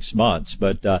maybe 6 months,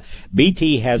 but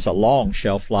BT has a long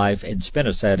shelf life, and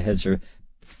spinosad has a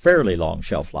fairly long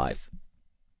shelf life.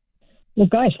 Well,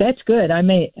 gosh, that's good. I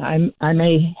may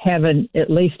have at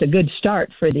least a good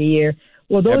start for the year.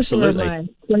 Well, those Absolutely. were my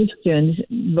questions,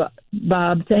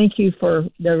 Bob. Thank you for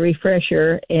the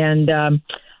refresher, and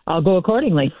I'll go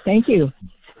accordingly. Thank you.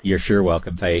 You're sure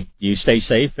welcome, Faye. You stay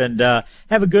safe and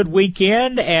have a good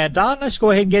weekend. And Don, let's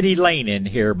go ahead and get Elaine in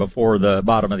here before the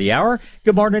bottom of the hour.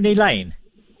 Good morning, Elaine.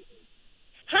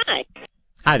 Hi.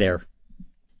 Hi there.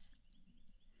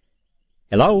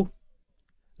 Hello?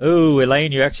 Ooh,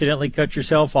 Elaine, you accidentally cut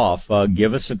yourself off.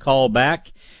 Give us a call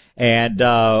back, and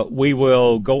we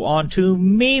will go on to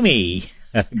Mimi.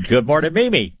 Good morning,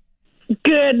 Mimi.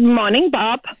 Good morning,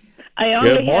 Bob. I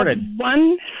only have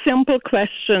one simple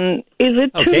question. Is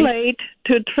it too late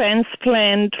to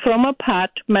transplant from a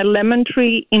pot my lemon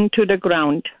tree into the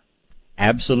ground?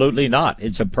 Absolutely not.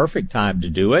 It's a perfect time to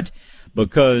do it,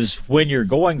 because when you're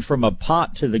going from a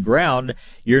pot to the ground,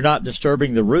 you're not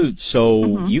disturbing the roots.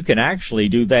 So you can actually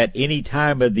do that any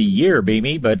time of the year,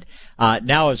 Mimi, but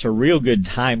now is a real good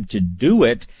time to do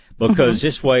it, because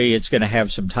this way it's going to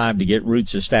have some time to get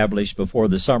roots established before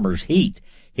the summer's heat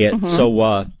hit.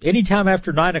 So anytime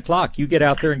after 9 o'clock, you get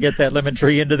out there and get that lemon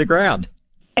tree into the ground.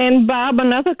 And Bob,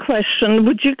 another question.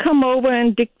 Would you come over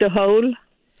and dig the hole?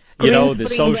 You know,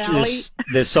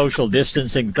 the social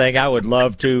distancing thing, I would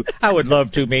love to,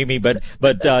 Mimi, but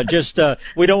just,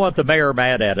 we don't want the mayor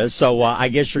mad at us, so I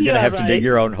guess you're going to have to dig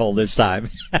your own hole this time.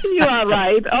 You are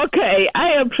right. Okay.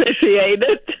 I appreciate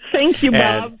it. Thank you,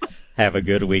 Bob. And have a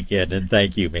good weekend, and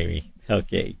thank you, Mimi.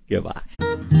 Okay. Goodbye.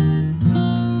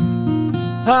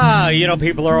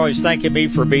 People are always thanking me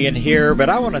for being here, but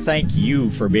I want to thank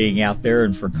you for being out there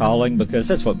and for calling, because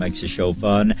that's what makes the show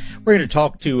fun. We're going to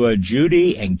talk to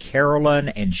Judy and Carolyn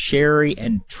and Sherry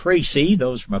and Tracy.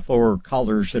 Those are my 4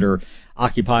 callers that are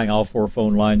occupying all 4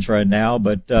 phone lines right now.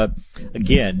 But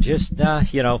again, just,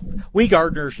 we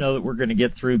gardeners know that we're going to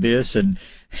get through this, and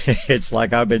it's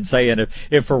like I've been saying,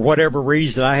 if for whatever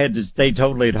reason I had to stay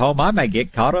totally at home, I may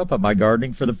get caught up on my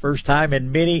gardening for the first time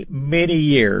in many, many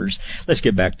years. Let's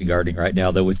get back to gardening right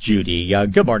now, though, with Judy.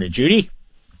 Good morning, Judy.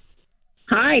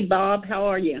 Hi, Bob. How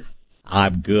are you?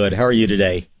 I'm good. How are you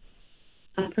today?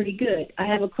 I'm pretty good. I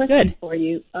have a question for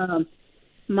you. I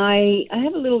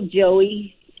have a little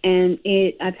Joey, and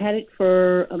I've had it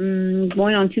for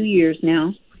going on 2 years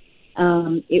now.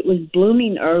 It was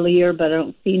blooming earlier, but I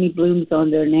don't see any blooms on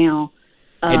there now.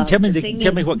 And tell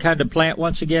me what kind of plant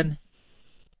once again?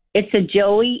 It's a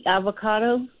Joey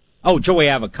avocado. Oh, Joey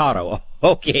avocado.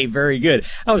 Okay, very good.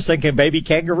 I was thinking baby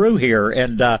kangaroo here,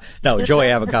 and no, Joey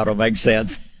avocado makes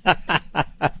sense.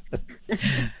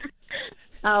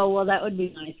 Oh, well, that would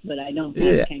be nice, but I don't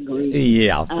have kangaroos.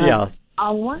 Yeah.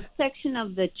 On one section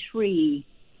of the tree,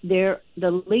 the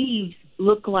leaves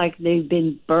look like they've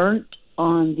been burnt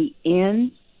on the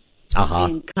ends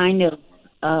and kind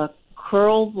of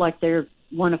curled like they're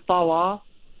want to fall off.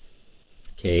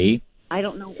 Okay. I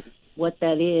don't know what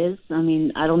that is. I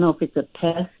mean, I don't know if it's a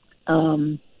pest.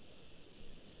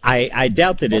 I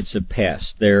doubt that it's a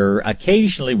pest. There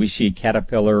occasionally we see a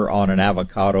caterpillar on an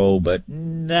avocado, but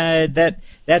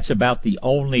that's about the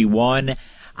only one.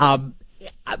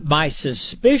 My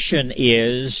suspicion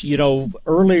is,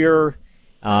 earlier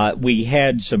we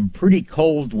had some pretty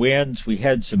cold winds. We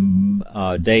had some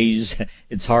days,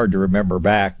 it's hard to remember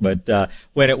back, but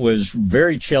when it was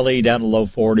very chilly, down to low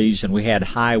 40s, and we had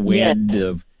high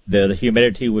wind, the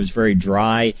humidity was very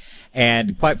dry.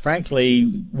 And quite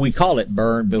frankly, we call it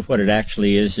burn, but what it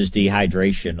actually is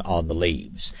dehydration on the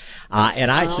leaves.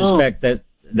 And I suspect that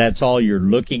that's all you're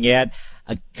looking at.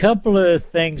 A couple of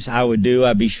things I would do.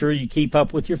 I'd be sure you keep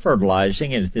up with your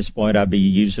fertilizing. And at this point, I'd be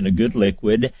using a good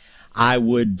liquid. I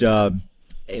would,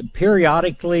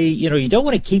 periodically, you don't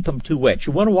want to keep them too wet.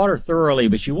 You want to water thoroughly,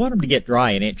 but you want them to get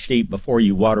dry an inch deep before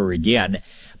you water again.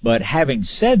 But having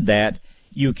said that,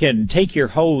 you can take your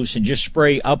hose and just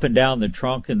spray up and down the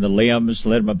trunk and the limbs,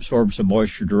 let them absorb some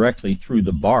moisture directly through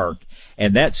the bark,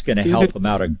 and that's going to help them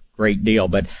out a great deal.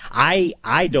 But I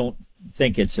don't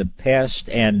think it's a pest,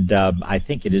 and I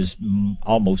think it is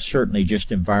almost certainly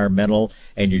just environmental,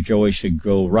 and your joey should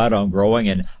go right on growing,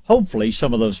 and hopefully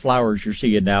some of those flowers you're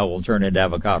seeing now will turn into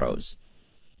avocados.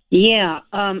 Yeah,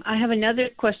 I have another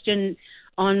question.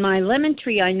 On my lemon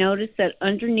tree, I noticed that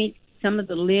underneath some of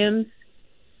the limbs,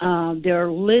 there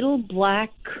are little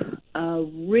black,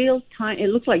 real tiny, it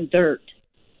looks like dirt.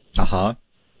 Uh-huh.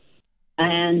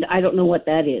 And I don't know what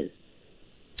that is.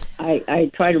 I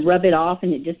try to rub it off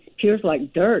and it just appears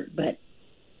like dirt, but.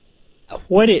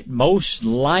 What it most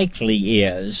likely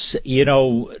is,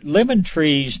 lemon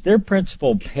trees, their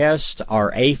principal pests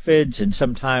are aphids and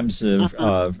sometimes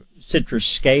citrus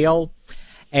scale.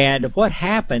 And what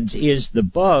happens is the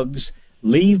bugs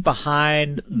leave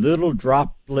behind little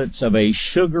droplets of a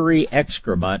sugary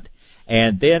excrement,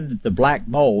 and then the black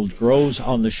mold grows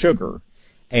on the sugar.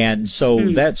 And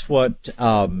so that's what,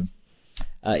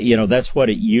 that's what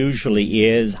it usually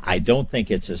is. I don't think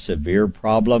it's a severe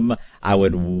problem. I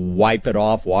would wipe it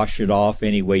off, wash it off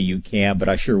any way you can, but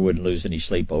I sure wouldn't lose any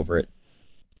sleep over it.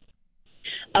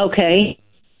 Okay.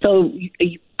 So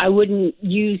I wouldn't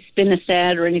use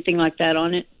spinosad or anything like that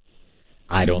on it?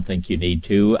 I don't think you need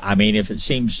to. I mean, if it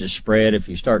seems to spread, if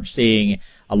you start seeing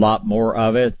a lot more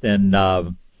of it, then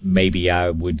maybe I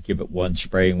would give it one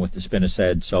spraying with the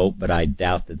spinosad soap, but I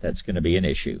doubt that that's going to be an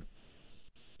issue.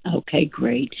 Okay,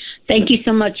 great. Thank you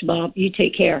so much, Bob. You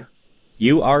take care.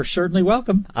 You are certainly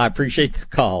welcome. I appreciate the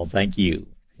call. Thank you.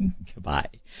 Goodbye.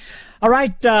 All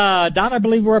right, Don, I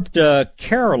believe we're up to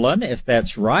Carolyn, if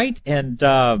that's right. And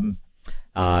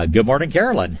good morning,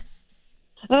 Carolyn.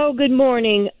 Oh, good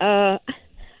morning. I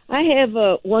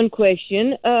have one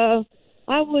question. I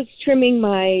was trimming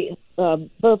my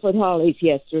Burford hollies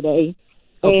yesterday.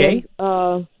 Okay.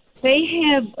 And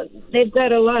they've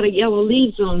got a lot of yellow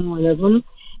leaves on one of them.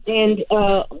 And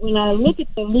when I look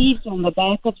at the leaves on the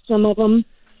back of some of them,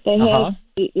 they have,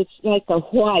 it's like a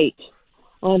white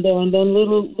on there. And then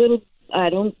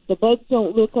the bugs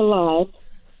don't look alive.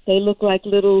 They look like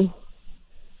little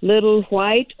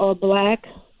white or black.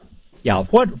 Yeah,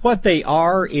 what they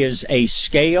are is a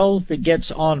scale that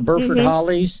gets on Burford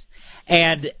hollies.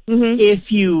 And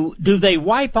do they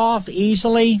wipe off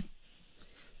easily?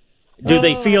 Do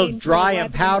they feel dry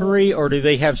and powdery, or do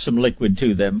they have some liquid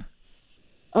to them?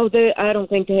 Oh, I don't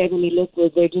think they have any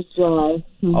liquid. They're just dry.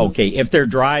 Okay, if they're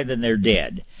dry, then they're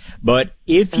dead. But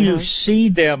if you see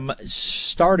them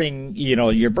starting,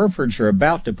 your Burfords are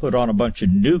about to put on a bunch of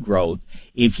new growth.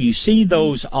 If you see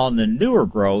those on the newer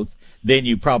growth, then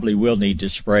you probably will need to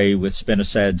spray with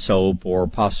spinosad soap or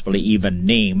possibly even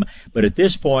neem. But at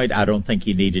this point, I don't think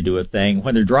you need to do a thing.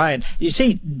 When they're dry, and you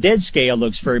see, dead scale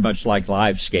looks very much like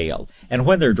live scale. And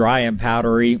when they're dry and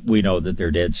powdery, we know that they're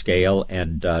dead scale,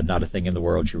 and not a thing in the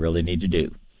world you really need to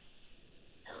do.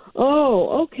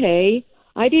 Oh, okay.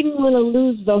 I didn't want to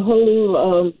lose the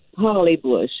whole holly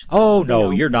bush. Oh, no,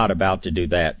 you're not about to do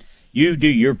that. You do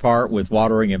your part with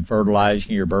watering and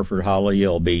fertilizing your Burford holly.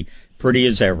 You'll be pretty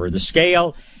as ever. The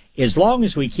scale, as long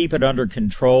as we keep it under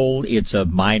control, it's a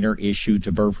minor issue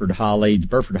to Burford holly.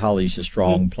 Burford holly is a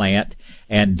strong plant,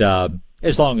 and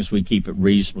as long as we keep it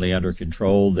reasonably under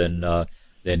control, then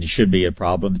it should be a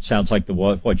problem. It sounds like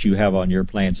what you have on your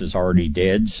plants is already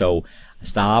dead, so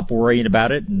stop worrying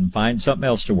about it and find something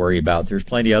else to worry about. There's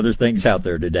plenty of other things out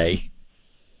there today.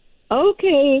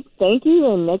 Okay, thank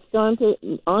you, and next on to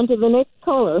the next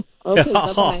caller. Okay,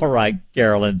 bye-bye. All right,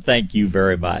 Carolyn, thank you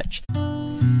very much.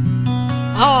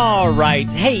 All right.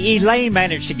 Hey, Elaine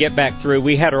managed to get back through.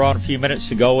 We had her on a few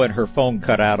minutes ago, and her phone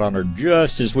cut out on her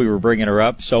just as we were bringing her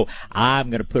up. So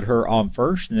I'm going to put her on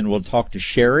first, and then we'll talk to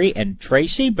Sherry and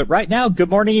Tracy. But right now,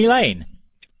 good morning, Elaine.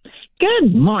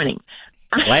 Good morning.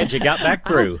 Glad you got back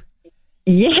through.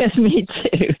 Yes, me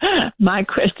too. My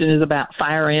question is about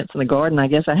fire ants in the garden. I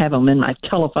guess I have them in my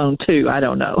telephone too. I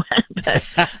don't know. But,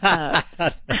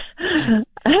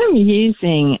 I'm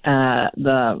using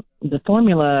the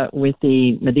formula with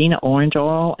the Medina orange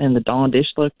oil and the Dawn dish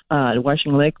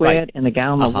washing liquid and the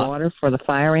gallon of water for the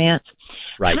fire ants.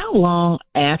 Right. How long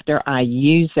after I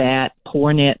use that,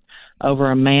 pouring it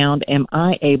over a mound, am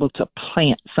I able to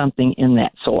plant something in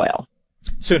that soil?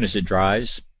 As soon as it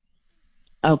dries.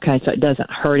 Okay, so it doesn't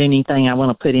hurt anything I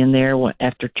want to put in there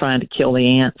after trying to kill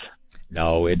the ants?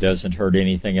 No, it doesn't hurt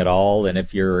anything at all. And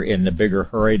if you're in a bigger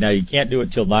hurry, now you can't do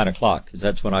it till 9 o'clock because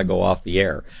that's when I go off the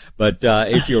air. But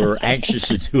if you're anxious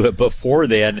to do it before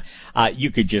then, you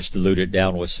could just dilute it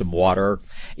down with some water.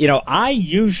 You know, I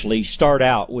usually start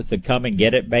out with the come and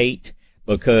get it bait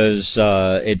because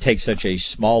it takes such a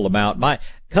small amount. My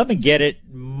come and get it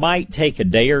might take a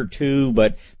day or two,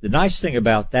 but the nice thing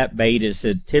about that bait is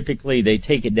that typically they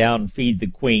take it down and feed the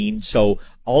queen, so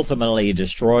ultimately it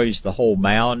destroys the whole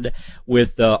mound.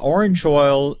 With orange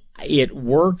oil, it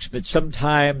works, but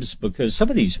sometimes because some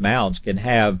of these mounds can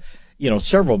have, you know,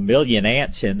 several million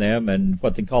ants in them, and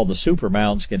what they call the super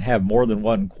mounds can have more than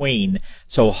one queen.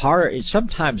 So it's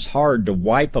sometimes hard to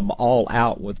wipe them all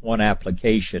out with one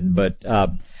application. But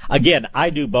again,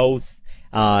 I do both.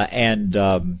 To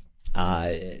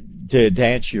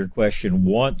answer your question,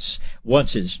 once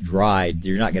it's dried,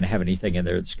 you're not going to have anything in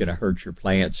there that's going to hurt your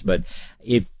plants. But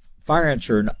if fire ants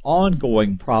are an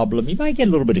ongoing problem, you might get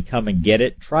a little bit of come and get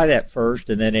it. Try that first,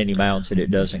 and then any mounds that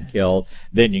it doesn't kill,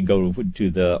 then you can go to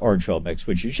the orange oil mix,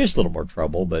 which is just a little more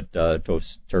trouble, but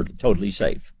totally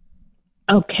safe.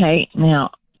 Okay,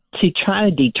 now to try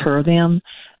to deter them,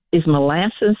 is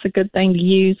molasses a good thing to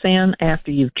use then after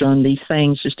you've done these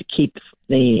things just to keep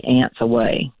the ants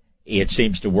away? It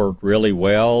seems to work really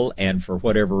well, and for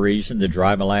whatever reason, the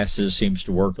dry molasses seems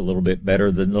to work a little bit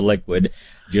better than the liquid.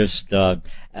 Just get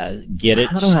it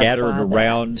scattered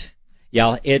around.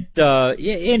 Yeah,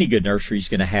 any good nursery is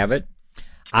going to have it.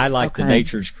 I like the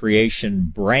Nature's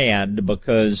Creation brand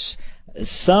because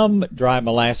some dry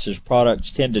molasses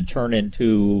products tend to turn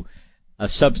into a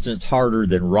substance harder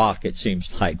than rock, it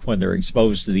seems like, when they're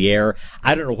exposed to the air.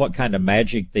 I don't know what kind of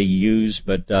magic they use,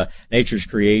 but Nature's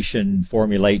Creation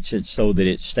formulates it so that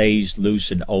it stays loose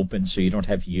and open, so you don't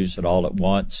have to use it all at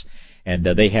once. And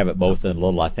they have it both in a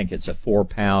little, I think it's a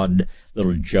 4-pound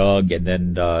little jug, and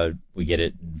then we get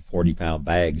it in 40-pound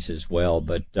bags as well.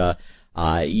 But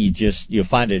you'll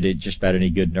find it at just about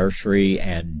any good nursery,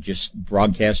 and just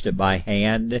broadcast it by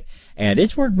hand. And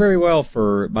it's worked very well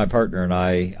for my partner and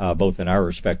I, both in our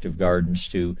respective gardens,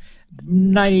 to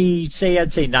I'd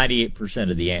say 98%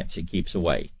 of the ants it keeps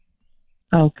away.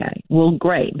 Okay. Well,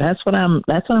 great. That's what I'm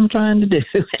trying to do.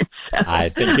 So I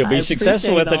think you'll be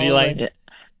successful with it, Elaine.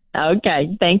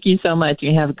 Okay. Thank you so much.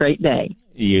 You have a great day.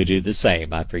 You do the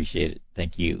same. I appreciate it.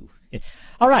 Thank you.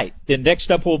 All right. Then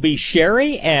next up will be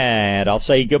Sherry, and I'll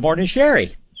say good morning,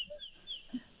 Sherry.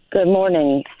 Good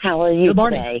morning. How are you good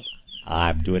morning. Today?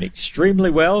 I'm doing extremely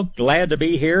well. Glad to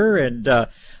be here. And like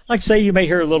I say, you may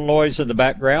hear a little noise in the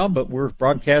background, but we're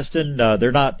broadcasting.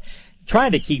 They're not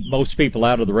trying to keep most people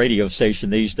out of the radio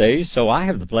station these days, so I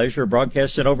have the pleasure of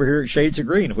broadcasting over here at Shades of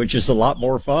Green, which is a lot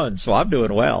more fun. So I'm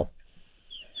doing well.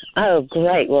 Oh,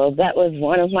 great. Well, that was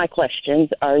one of my questions.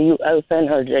 Are you open,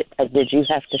 or did you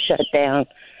have to shut down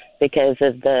because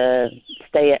of the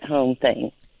stay-at-home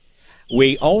thing?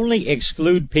 We only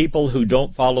exclude people who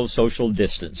don't follow social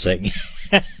distancing.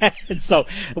 So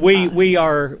we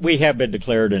have been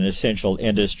declared an essential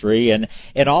industry, and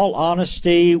in all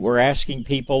honesty, we're asking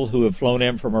people who have flown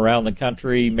in from around the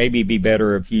country, maybe it'd be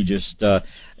better if you just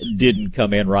didn't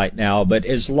come in right now. But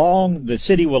the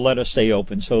city will let us stay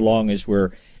open so long as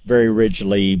we're very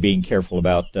rigidly being careful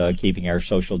about keeping our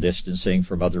social distancing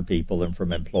from other people and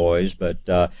from employees.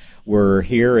 But we're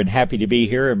here and happy to be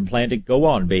here and plan to go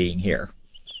on being here.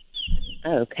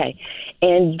 Okay.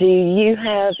 And do you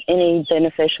have any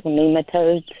beneficial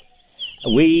nematodes?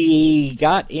 We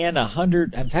got in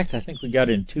 100. In fact, I think we got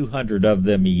in 200 of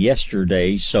them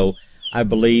yesterday. So I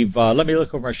believe, let me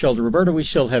look over my shoulder. Roberta, we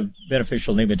still have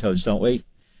beneficial nematodes, don't we?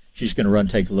 She's going to run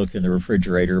take a look in the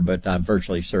refrigerator, but I'm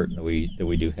virtually certain that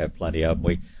we do have plenty of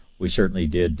them. We certainly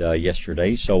did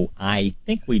yesterday, so I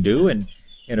think we do. And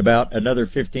in about another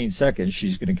 15 seconds,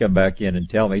 she's going to come back in and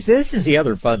tell me. So this is the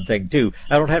other fun thing too.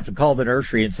 I don't have to call the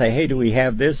nursery and say, "Hey, do we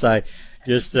have this?"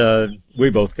 Just we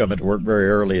both come into work very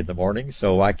early in the morning,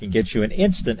 so I can get you an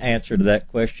instant answer to that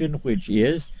question, which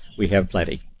is we have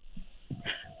plenty.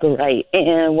 Great.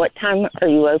 And what time are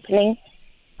you opening?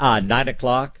 9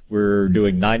 o'clock. We're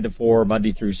doing 9 to 4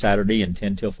 Monday through Saturday and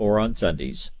 10 till 4 on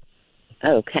Sundays.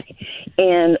 Okay.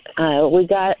 And we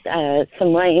got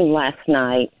some rain last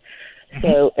night.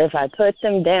 So if I put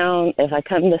them down, if I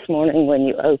come this morning when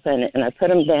you open and I put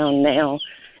them down now,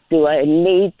 do I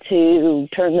need to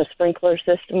turn the sprinkler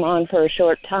system on for a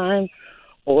short time?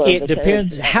 Or it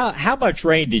depends. How much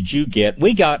rain did you get?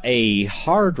 We got a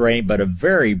hard rain, but a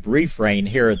very brief rain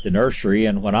here at the nursery.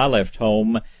 And when I left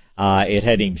home, it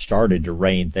hadn't even started to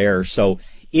rain there. So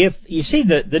if you see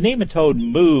the nematode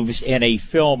moves in a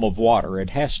film of water, it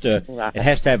has to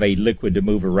have a liquid to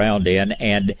move around in.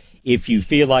 And if you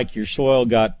feel like your soil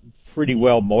got pretty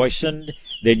well moistened,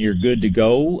 then you're good to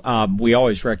go. We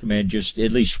always recommend just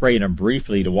at least spraying them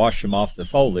briefly to wash them off the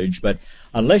foliage. But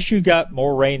unless you got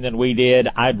more rain than we did,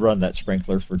 I'd run that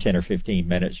sprinkler for 10 or 15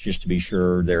 minutes just to be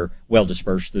sure they're well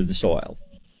dispersed through the soil.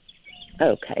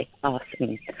 Okay,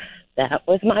 awesome. That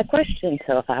was my question,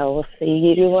 so I will see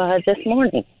you this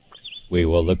morning. We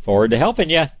will look forward to helping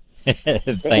you.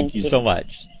 Thank you so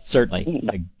much. Certainly.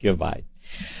 Goodbye.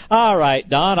 All right,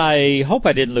 Don, I hope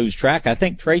I didn't lose track. I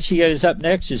think Tracy is up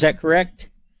next. Is that correct?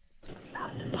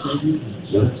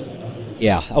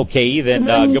 Yeah, okay, then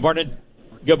good morning.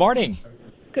 Good morning.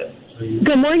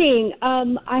 Good morning.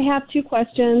 I have two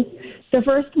questions. The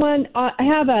first one, I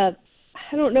have I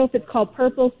don't know if it's called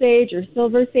purple sage or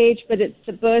silver sage, but it's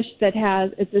the bush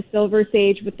it's a silver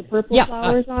sage with the purple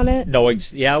flowers on it. No, we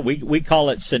call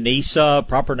it Sinisa.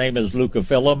 Proper name is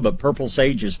leucophyllum, but purple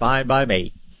sage is fine by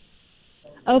me.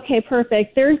 Okay,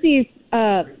 perfect. There's these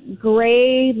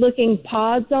gray-looking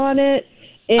pods on it,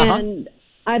 and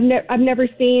I've never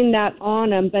seen that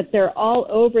on them, but they're all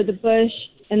over the bush,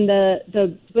 and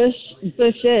the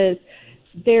bushes,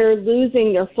 they're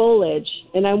losing their foliage,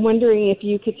 and I'm wondering if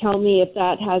you could tell me if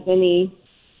that has any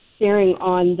bearing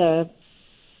on the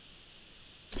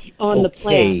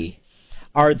plant.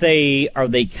 Are they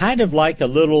kind of like a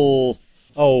little,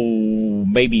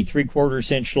 maybe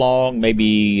 3/4 inch long,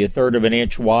 maybe 1/3 of an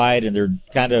inch wide, and they're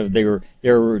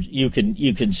you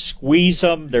can squeeze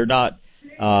them. They're not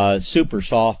super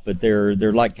soft, but they're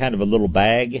like kind of a little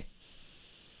bag.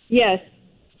 Yes.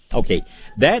 Okay,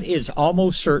 that is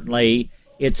almost certainly.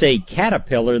 It's a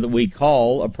caterpillar that we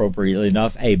call, appropriately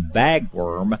enough, a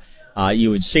bagworm. You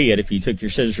would see it if you took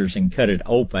your scissors and cut it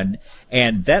open.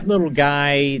 And that little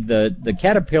guy, the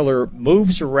caterpillar,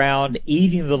 moves around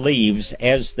eating the leaves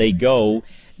as they go.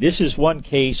 This is one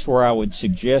case where I would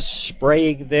suggest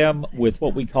spraying them with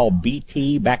what we call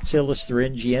BT, Bacillus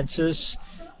thuringiensis.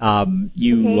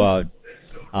 You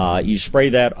spray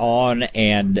that on,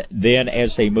 and then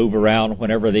as they move around,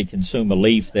 whenever they consume a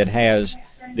leaf that has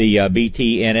the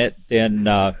BT in it, then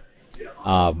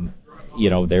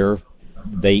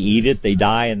they eat it, they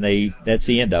die, and that's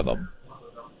the end of them.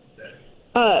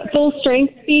 Full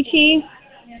strength BT?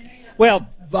 Well,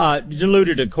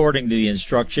 diluted according to the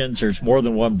instructions. There's more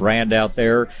than one brand out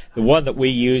there. The one that we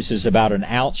use is about 1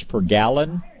 ounce per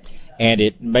gallon, and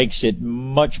it makes it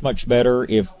much, much better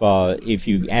if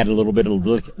you add a little bit of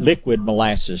liquid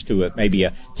molasses to it, maybe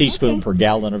a teaspoon per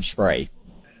gallon of spray.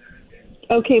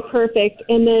 Okay, perfect.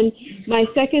 And then my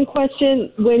second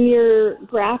question, when you're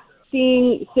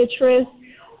grafting citrus,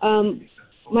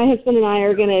 my husband and I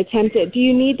are going to attempt it. Do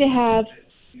you need to have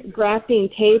grafting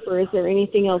tape, or is there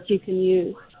anything else you can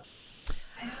use?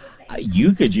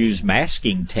 You could use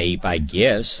masking tape, I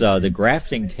guess. The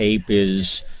grafting tape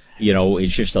is,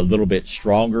 it's just a little bit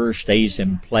stronger, stays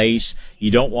in place.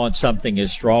 You don't want something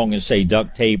as strong as, say,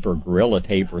 duct tape or Gorilla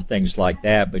Tape or things like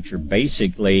that, but you're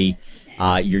basically...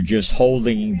 you're just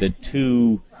holding the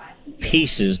two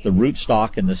pieces, the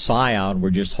rootstock and the scion,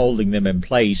 we're just holding them in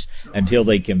place until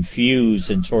they can fuse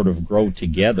and sort of grow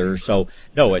together. So,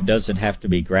 no, it doesn't have to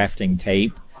be grafting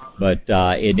tape, but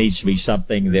it needs to be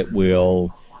something that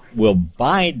will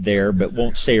bind there but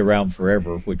won't stay around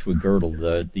forever, which would girdle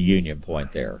the union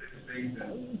point there.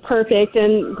 Perfect.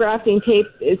 And grafting tape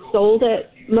is sold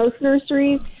at most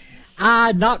nurseries?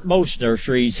 Not most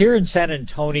nurseries. Here in San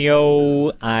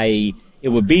Antonio, it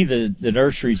would be the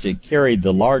nurseries that carried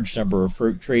the large number of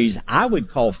fruit trees. I would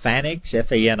call Fanick,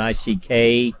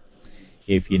 F-A-N-I-C-K.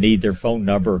 If you need their phone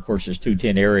number, of course, it's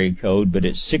 210 area code, but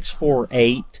it's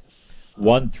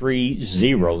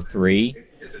 648-1303.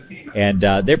 And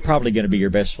they're probably going to be your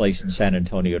best place in San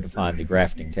Antonio to find the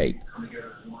grafting tape.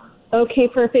 Okay,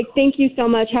 perfect. Thank you so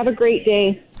much. Have a great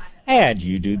day. And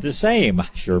you do the same. I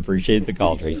sure appreciate the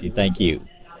call, Tracy. Thank you.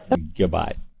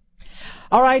 Goodbye.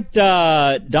 All right,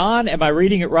 Don, am I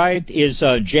reading it right? Is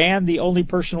Jan the only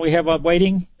person we have on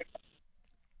waiting?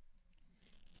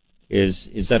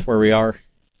 Is that where we are?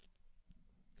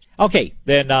 Okay,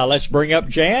 then let's bring up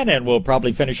Jan, and we'll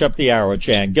probably finish up the hour with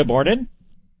Jan. Good morning.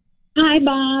 Hi,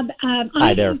 Bob.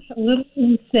 Hi there. I have a little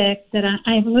insect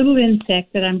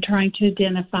that I'm trying to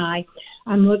identify.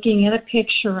 I'm looking at a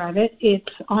picture of it. It's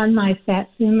on my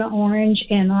Satsuma orange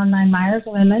and on my Myers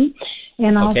lemon,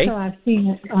 and also I've seen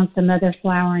it on some other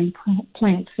flowering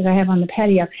plants that I have on the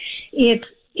patio. It's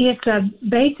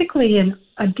basically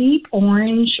a deep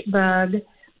orange bug.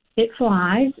 It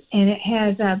flies, and it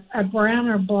has a brown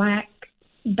or black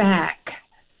back.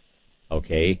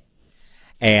 Okay.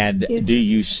 And do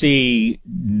you see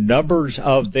numbers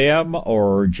of them,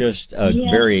 or just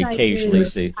very occasionally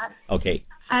see? Okay.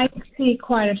 I see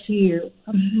quite a few.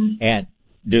 Mm-hmm. And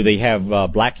do they have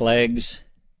black legs?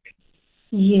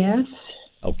 Yes.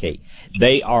 Okay.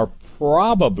 They are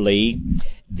probably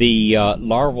the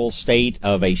larval state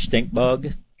of a stink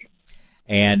bug.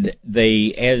 And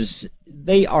as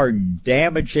they are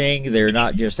damaging, they're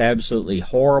not just absolutely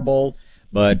horrible,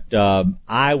 but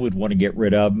I would want to get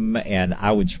rid of them, and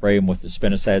I would spray them with the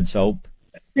spinosad soap.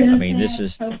 I mean, this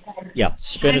is,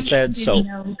 spinosad soap.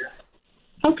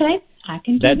 Okay, I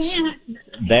can do that.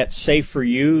 That's safe for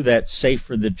you. That's safe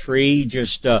for the tree.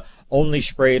 Just only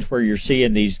spray it where you're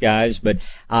seeing these guys. But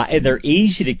and they're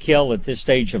easy to kill at this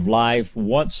stage of life.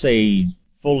 Once they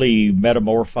fully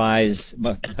metamorphize,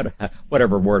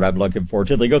 whatever word I'm looking for,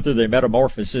 till they go through the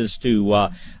metamorphosis to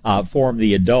form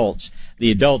the adults.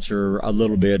 The adults are a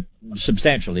little bit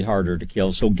substantially harder to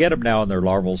kill. So get them now in their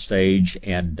larval stage,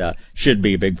 and shouldn't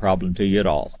be a big problem to you at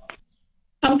all.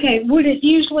 Okay. Would it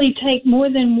usually take more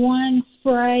than one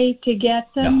spray to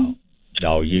get them?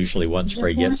 No, usually one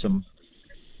spray gets them.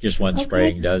 Just one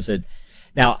spraying does it.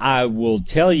 Now, I will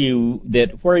tell you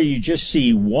that where you just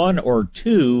see one or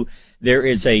two, there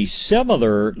is a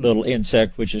similar little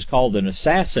insect which is called an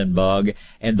assassin bug,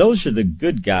 and those are the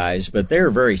good guys, but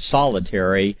they're very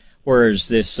solitary, whereas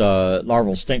this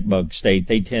larval stink bug state,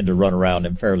 they tend to run around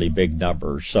in fairly big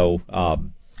numbers. So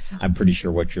I'm pretty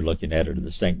sure what you're looking at are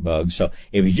the stink bugs. So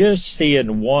if you're just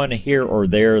seeing one here or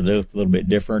there, they're a little bit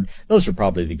different, those are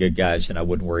probably the good guys, and I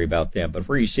wouldn't worry about them. But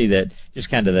where you see that, just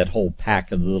kind of that whole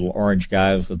pack of the little orange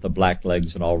guys with the black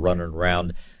legs and all running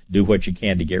around, do what you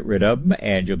can to get rid of them,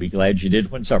 and you'll be glad you did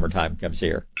when summertime comes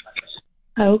here.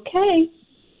 Okay.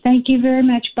 Thank you very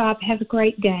much, Bob. Have a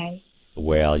great day.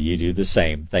 Well, you do the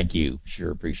same. Thank you. Sure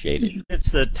appreciate it.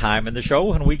 It's the time in the show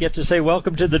when we get to say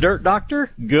welcome to the Dirt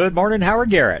Doctor. Good morning, Howard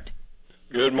Garrett.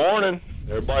 Good morning.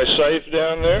 Everybody safe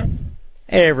down there?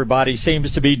 Everybody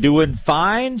seems to be doing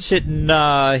fine, sitting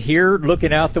here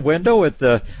looking out the window at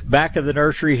the back of the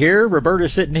nursery here.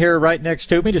 Roberta's sitting here right next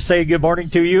to me to say good morning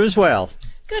to you as well.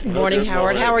 Good morning,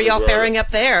 Howard. How are y'all faring up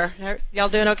there? Y'all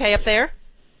doing okay up there?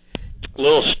 A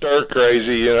little stir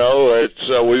crazy, you know. It's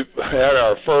we've had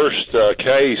our first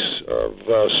case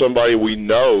of somebody we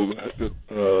know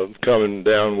coming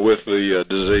down with the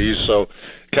disease, so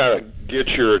kind of gets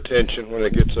your attention when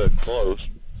it gets that close.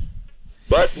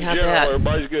 But in general,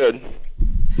 everybody's good.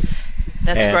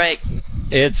 That's great.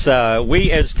 It's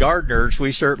we as gardeners,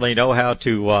 we certainly know how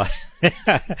to.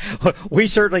 We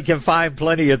certainly can find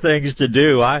plenty of things to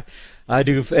do. I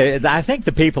do. I think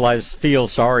the people I feel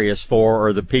sorriest for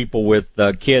are the people with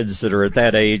kids that are at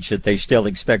that age that they still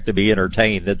expect to be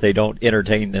entertained, that they don't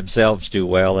entertain themselves too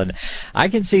well. And I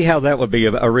can see how that would be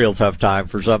a real tough time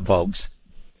for some folks.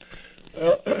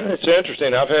 It's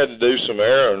interesting. I've had to do some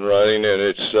errand running, and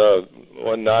it's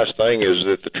one nice thing is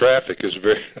that the traffic is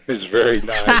very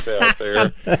nice out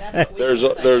there.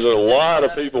 There's a lot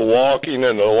of people walking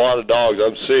and a lot of dogs.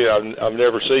 I've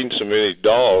never seen so many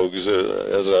dogs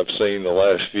as I've seen the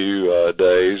last few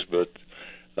days,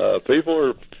 but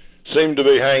people seem to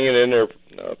be hanging in there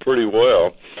pretty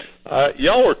well.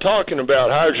 Y'all were talking about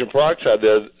hydrogen peroxide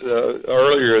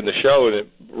earlier in the show, and it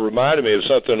reminded me of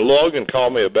something. Logan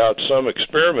called me about some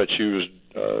experiment she was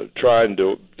trying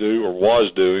to do or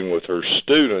was doing with her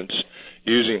students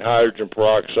using hydrogen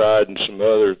peroxide and some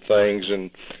other things and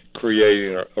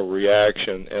creating a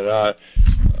reaction. And I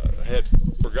had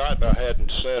forgotten I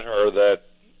hadn't sent her that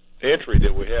entry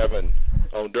that we have on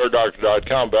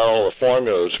DirtDoctor.com about all the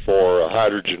formulas for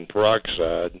hydrogen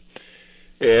peroxide.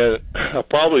 And I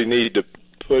probably need to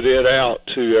put it out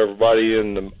to everybody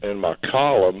in my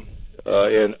column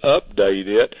and update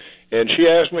it. And she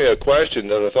asked me a question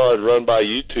that I thought I'd run by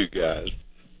you two guys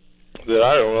that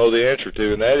I don't know the answer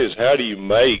to, and that is, how do you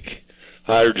make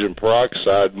hydrogen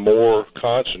peroxide more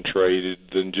concentrated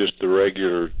than just the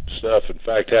regular stuff? In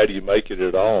fact, how do you make it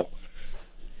at all?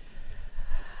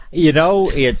 You know,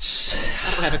 it's...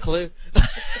 I don't have a clue.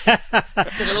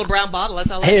 It's in a little brown bottle. That's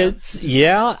all I know.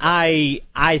 Yeah,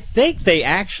 I think they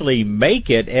actually make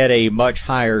it at a much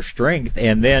higher strength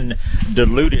and then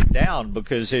dilute it down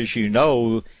because, as you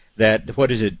know, that, what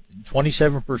is it,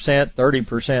 27%,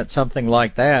 30%, something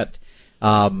like that.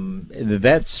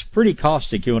 That's pretty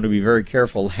caustic. You want to be very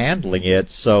careful handling it.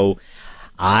 So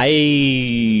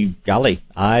I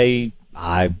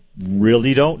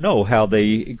really don't know how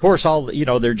they, of course,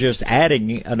 they're just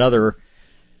adding another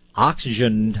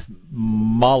oxygen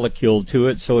molecule to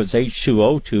it, so it's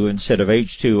H2O2 instead of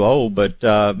H2O, but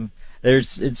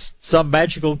it's some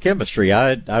magical chemistry.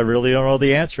 I really don't know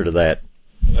the answer to that.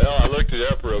 Well, I looked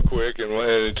it up real quick, and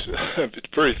it's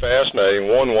pretty fascinating.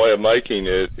 One way of making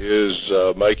it is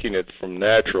making it from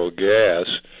natural gas,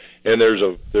 and there's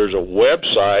a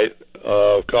website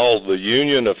called the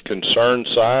Union of Concerned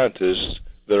Scientists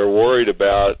that are worried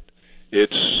about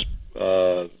its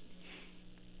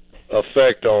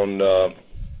effect on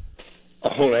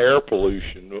air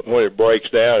pollution. When it breaks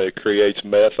down, it creates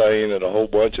methane and a whole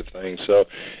bunch of things. So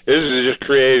this is just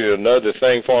creating another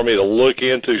thing for me to look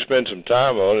into, spend some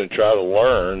time on, and try to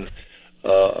learn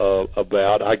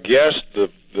about. I guess the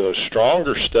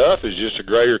stronger stuff is just a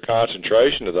greater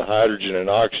concentration of the hydrogen and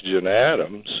oxygen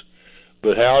atoms.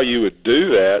 But how you would do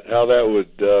that, how that would,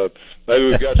 maybe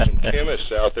we've got some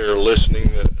chemists out there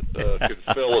listening that could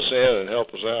fill us in and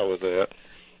help us out with that.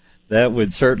 That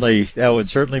would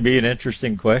certainly be an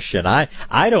interesting question. I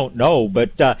don't know,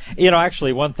 but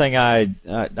actually one thing I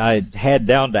had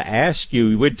down to ask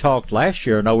you. We'd talked last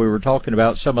year. I know we were talking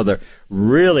about some of the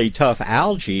really tough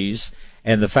algae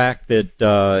and the fact that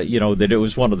that it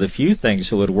was one of the few things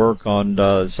that would work on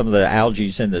some of the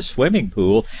algae in the swimming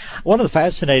pool. One of the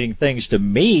fascinating things to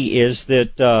me is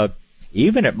that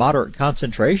even at moderate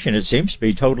concentration, it seems to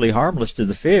be totally harmless to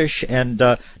the fish and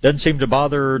doesn't seem to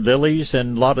bother lilies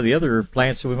and a lot of the other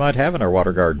plants that we might have in our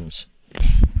water gardens.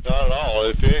 Not at all.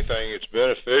 If anything, it's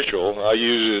beneficial. I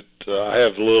use it. I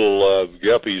have little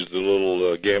guppies, the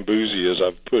little gambusias.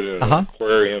 I've put in an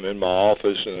aquarium in my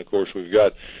office, and of course we've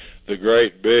got the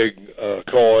great big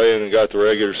koi and got the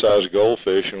regular sized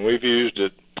goldfish, and we've used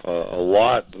it a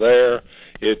lot there.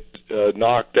 It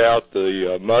knocked out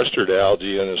the mustard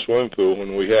algae in the swimming pool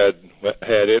when we had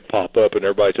it pop up, and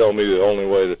everybody told me the only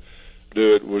way to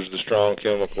do it was the strong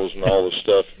chemicals and all the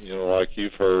stuff, like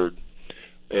you've heard.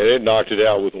 And it knocked it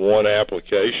out with one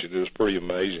application. It was pretty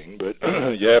amazing. But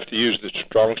you have to use the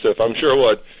strong stuff. I'm sure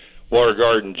what Water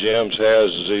Garden Gems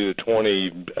has is either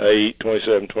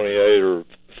 27, 28, or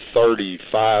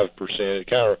 35%. It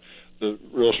kind of, the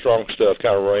real strong stuff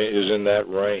kind of is in that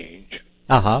range.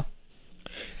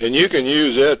 And you can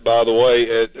use it, by the way,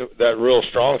 that real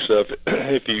strong stuff.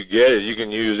 If you get it, you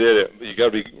can use it. You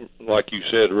got to be, like you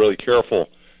said, really careful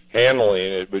handling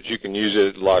it. But you can use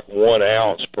it like 1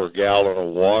 ounce per gallon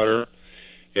of water,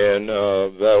 and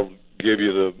that'll give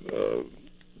you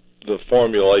the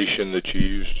formulation that you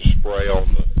use to spray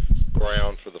on the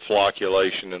ground for the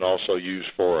flocculation, and also use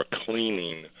for a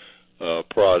cleaning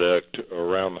product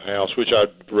around the house, which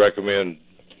I'd recommend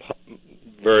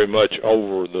very much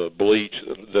over the bleach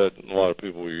that a lot of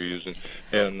people are using.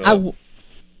 And I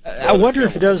wonder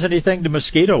if it does anything to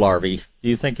mosquito larvae. Do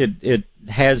you think it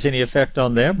has any effect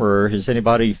on them, or has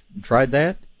anybody tried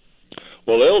that?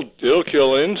 Well, it'll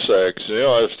kill insects.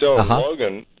 I was telling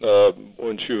Logan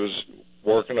when she was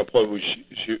working up what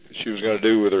she was going to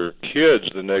do with her kids.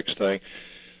 The next thing,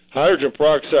 hydrogen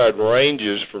peroxide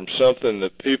ranges from something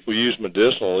that people use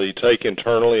medicinally, take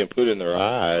internally and put in their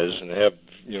eyes, and have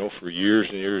for years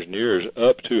and years and years,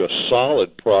 up to a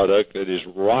solid product that is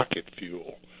rocket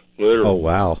fuel, literally. Oh,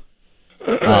 wow.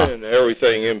 And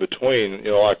everything in between,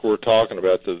 like we're talking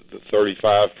about, the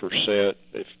 35%.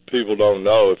 If people don't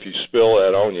know, if you spill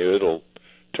that on you, it'll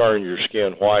turn your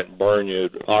skin white and burn you.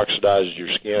 It oxidizes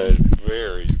your skin. It's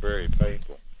very, very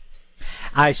painful.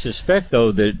 I suspect,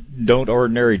 though, that don't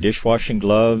ordinary dishwashing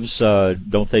gloves,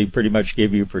 don't they pretty much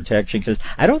give you protection? Because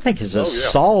I don't think it's a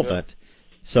solvent. Yeah.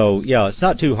 So, it's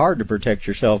not too hard to protect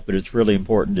yourself, but it's really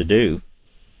important to do.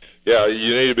 Yeah,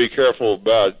 you need to be careful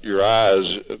about your eyes,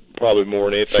 probably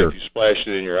more than anything. If you splash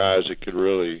it in your eyes, it could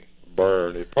really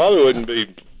burn. It probably wouldn't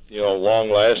be,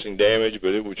 long-lasting damage,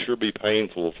 but it would sure be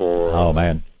painful for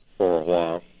a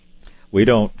while. We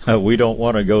don't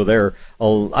want to go there.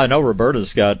 I know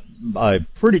Roberta's got a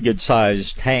pretty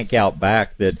good-sized tank out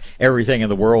back that everything in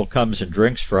the world comes and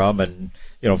drinks from, and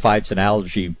fights an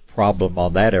allergy problem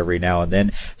on that every now and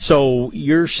then. So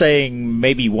you're saying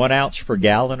maybe 1 ounce per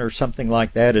gallon or something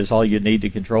like that is all you need to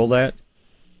control that?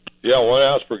 Yeah, 1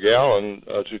 ounce per gallon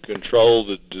to control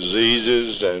the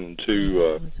diseases and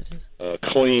to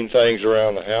clean things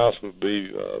around the house would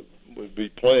be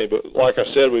plenty. But like I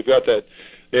said, we've got that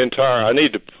entire. I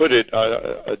need to put it.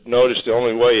 I noticed the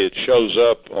only way it shows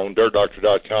up on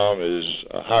DirtDoctor.com is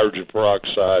hydrogen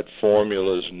peroxide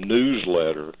formulas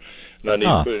newsletter, and I need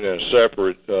to put it in a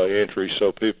separate entry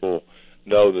so people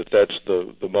know that that's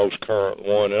the most current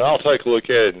one. And I'll take a look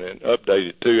at it and update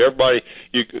it too. Everybody,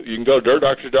 you can go to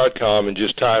DirtDoctor.com and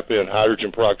just type in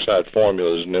hydrogen peroxide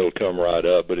formulas, and it'll come right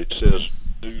up. But it says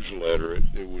newsletter.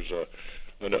 It was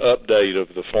an update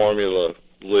of the formula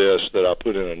list that I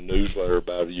put in a newsletter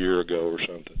about a year ago or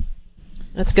something.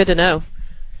 That's good to know.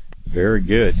 Very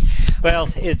good. Well,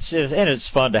 it's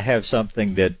fun to have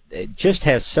something that just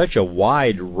has such a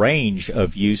wide range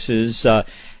of uses.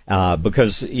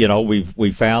 Because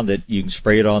we found that you can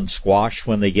spray it on squash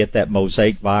when they get that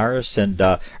mosaic virus, and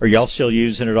are y'all still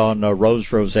using it on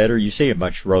rose rosette? Or are you seeing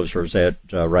much rose rosette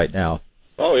right now?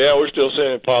 Oh yeah, we're still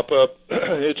seeing it pop up.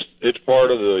 It's part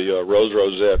of the rose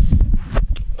rosette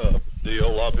deal.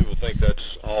 A lot of people think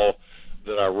that's all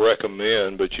that I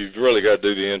recommend, but you've really got to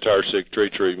do the entire sick tree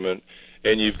treatment.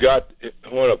 And you've got,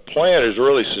 when a plant is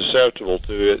really susceptible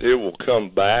to it, it will come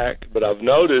back. But I've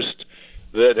noticed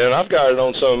that, and I've got it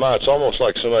on some of mine. It's almost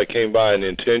like somebody came by and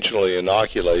intentionally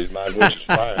inoculated mine, which is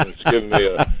fine. It's given me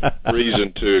a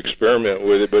reason to experiment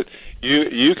with it. But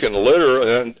you can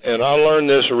literally, and I learned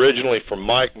this originally from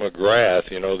Mike McGrath,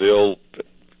 the old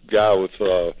guy with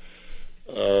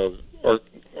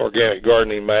Organic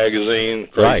Gardening Magazine,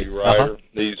 crazy writer.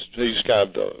 He's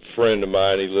kind of a friend of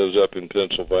mine. He lives up in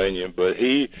Pennsylvania, but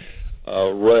he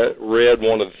read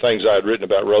one of the things I had written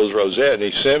about rose rosette, and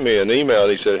he sent me an email,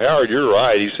 and he said, Howard, you're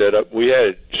right. He said, we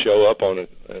had it show up in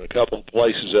a couple of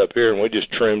places up here, and we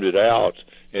just trimmed it out,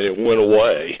 and it went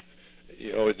away.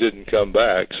 It didn't come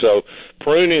back. So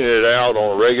pruning it out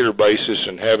on a regular basis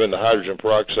and having the hydrogen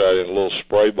peroxide in a little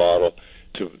spray bottle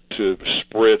to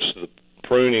spritz the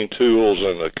pruning tools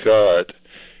and the cut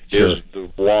is the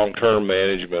long-term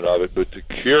management of it. But to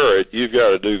cure it, you've got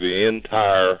to do the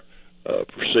entire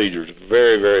procedure. It's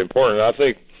very, very important. I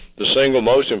think the single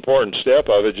most important step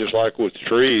of it, just like with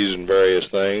trees and various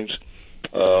things,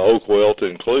 oak wilt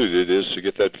included, is to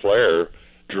get that flare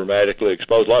dramatically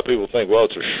exposed. A lot of people think, well,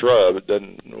 it's a shrub. We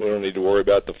don't need to worry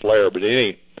about the flare, but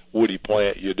any woody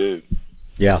plant you do.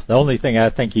 Yeah, the only thing I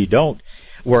think you don't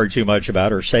worry too much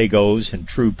about are sagos and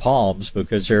true palms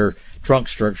because their trunk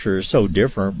structure is so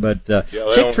different. But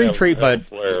sick tree treatment,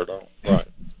 right?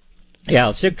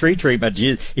 Yeah, sick tree treatment.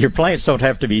 Your plants don't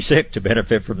have to be sick to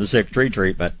benefit from the sick tree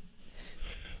treatment.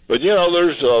 But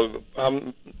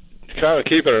I'm kind of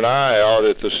keeping an eye out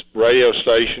at this radio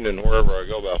station and wherever I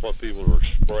go about what people are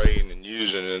spraying and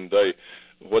using, and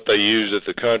what they use at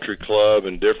the country club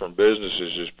and different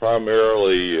businesses is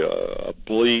primarily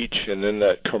bleach, and then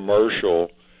that commercial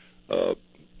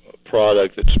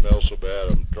product that smells so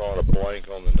bad. I'm drawing a blank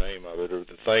on the name of it, or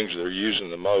the things they're using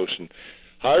the most. And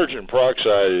hydrogen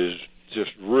peroxide is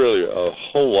just really a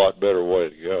whole lot better way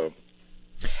to go.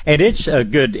 And it's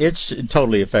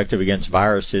totally effective against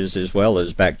viruses as well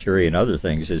as bacteria and other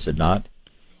things, is it not?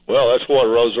 Well, that's what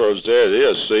rose rosette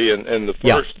is. See, and the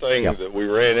first thing that we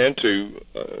ran into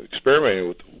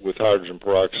experimenting with hydrogen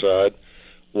peroxide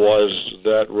was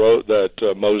that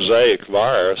mosaic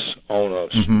virus on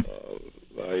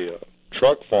a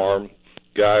truck farm.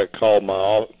 Guy called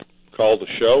the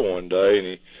show one day, and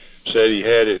he said he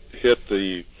had it hit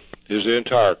his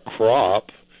entire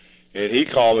crop. And he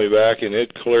called me back, and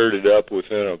it cleared it up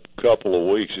within a couple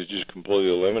of weeks. It just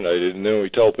completely eliminated. And then we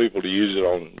told people to use it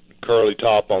on curly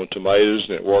top on tomatoes,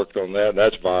 and it worked on that. And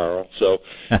that's viral. So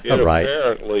it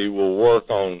apparently will work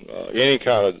on any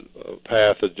kind of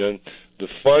pathogen. The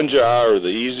fungi are the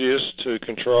easiest to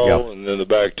control, and then the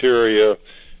bacteria,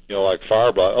 like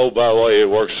fire blight. Oh, by the way, it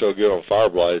works so good on fire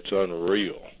blight, it's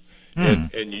unreal.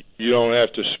 And you don't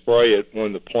have to spray it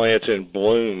when the plant's in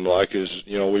bloom, like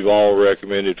we've all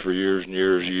recommended for years and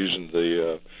years using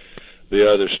the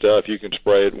other stuff. You can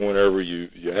spray it whenever you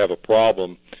have a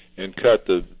problem and cut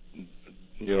the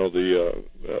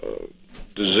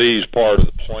disease part of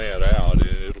the plant out, and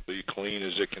it'll be clean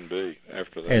as it can be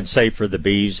after that. And safe for the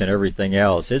bees and everything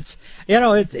else. It's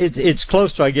it's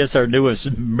close to, I guess, our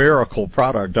newest miracle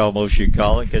product, almost you'd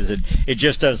call it, because it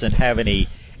just doesn't have any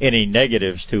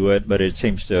negatives to it, but it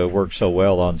seems to work so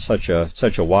well on such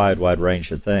a wide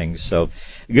range of things. So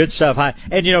good stuff.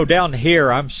 And down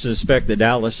here, I suspect that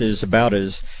Dallas is about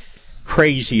as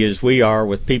crazy as we are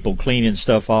with people cleaning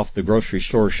stuff off the grocery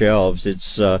store shelves.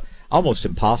 It's almost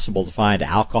impossible to find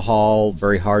alcohol,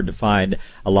 very hard to find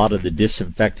a lot of the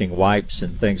disinfecting wipes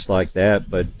and things like that.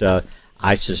 But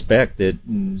I suspect that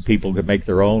people could make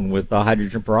their own with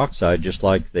hydrogen peroxide, just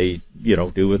like they,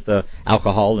 do with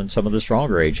alcohol and some of the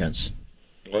stronger agents.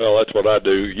 Well, that's what I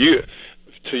do.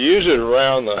 To use it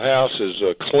around the house as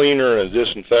a cleaner and a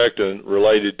disinfectant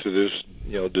related to this,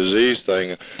 disease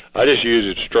thing, I just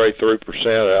use it straight 3%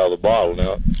 out of the bottle.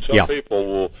 Now, some people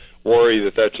will worry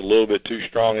that that's a little bit too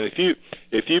strong, and if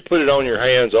you put it on your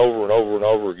hands over and over and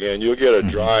over again, you'll get a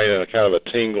drying and a kind of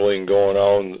a tingling going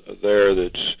on there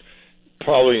that's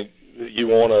probably you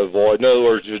want to avoid. In other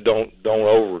words, just don't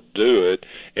overdo it,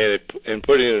 and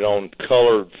putting it on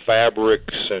colored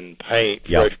fabrics and paint,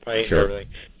 fresh paint and everything.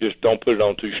 Just don't put it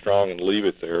on too strong and leave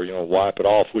it there. Wipe it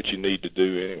off, which you need to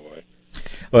do anyway.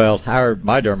 Well,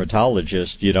 my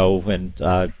dermatologist,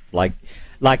 and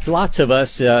like lots of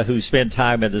us who spend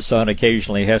time in the sun,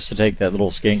 occasionally has to take that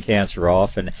little skin cancer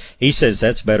off, and he says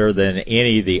that's better than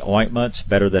any of the ointments,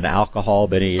 better than alcohol,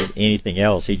 but anything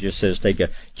else. He just says take a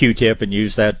Q-tip and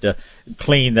use that to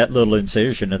clean that little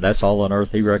incision, and that's all on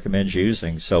earth he recommends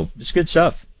using. So it's good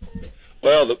stuff.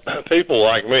 Well, the people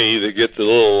like me that get the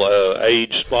little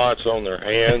age spots on their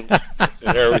hands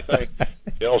and everything,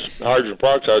 hydrogen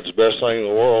peroxide is the best thing in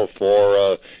the world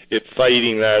for it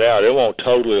fading that out. It won't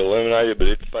totally eliminate it, but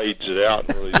it fades it out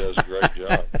and really does a great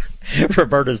job.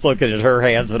 Roberta's looking at her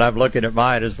hands, and I'm looking at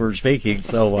mine as we're speaking.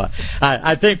 So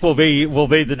I think we'll be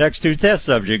the next two test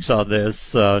subjects on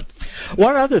this. One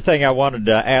other thing I wanted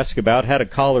to ask about, had a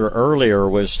caller earlier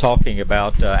was talking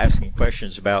about asking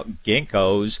questions about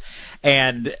ginkgos,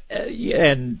 and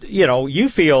you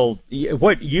feel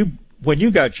when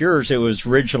you got yours, it was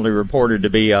originally reported to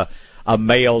be a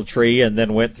male tree, and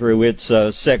then went through its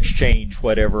sex change,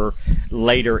 whatever,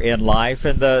 later in life.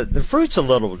 And the fruit's a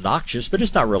little noxious, but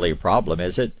it's not really a problem,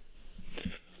 is it?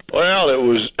 Well, it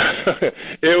was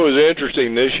it was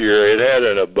interesting this year. It had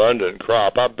an abundant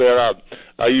crop. I bet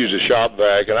I used a shop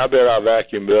vac, and I bet I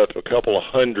vacuumed up a couple of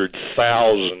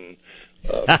 100,000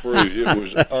 fruit. It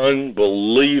was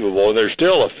unbelievable, and there's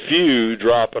still a few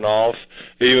dropping off,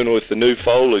 even with the new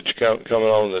foliage coming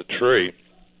on the tree.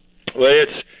 Well,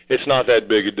 it's not that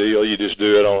big a deal. You just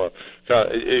do it on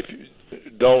if you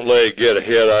don't let it get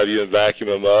ahead of you and vacuum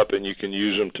them up, and you can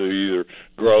use them to either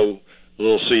grow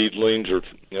little seedlings or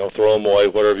throw them away,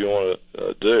 whatever you want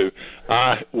to do.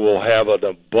 I will have an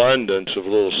abundance of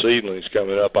little seedlings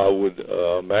coming up, I would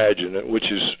imagine,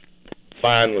 which is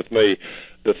fine with me.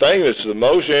 The thing that's the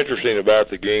most interesting about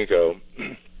the ginkgo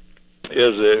is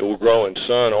that it will grow in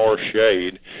sun or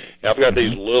shade. Now, I've got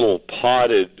these little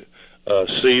potted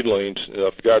seedlings.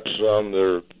 I've got some that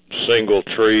are single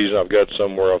trees, and I've got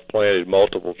some where I've planted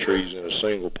multiple trees in a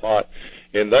single pot,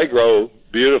 and they grow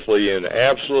beautifully in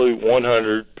absolute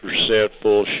 100%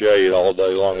 full shade all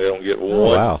day long. They don't get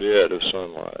one bit of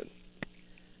sunlight.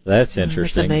 That's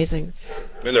interesting. That's amazing.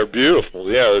 And they're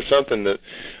beautiful. Yeah, there's something that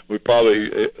we probably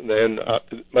then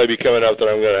maybe coming up that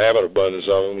I'm going to have an abundance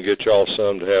of them and get y'all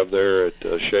some to have there at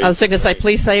Shade. I was going to say,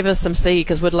 please save us some seed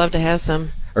because we'd love to have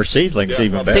some. Or seedlings,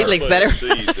 even better. Seedlings better.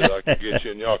 Seeds that I can get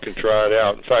you, and y'all can try it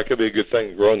out. In fact, it'd be a good thing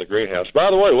to grow in the greenhouse. By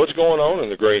the way, what's going on in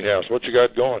the greenhouse? What you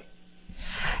got going?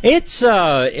 It's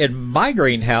in my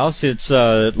greenhouse. It's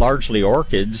largely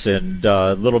orchids and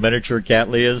little miniature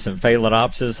cattleyas and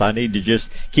phalaenopsis. I need to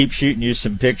just keep shooting you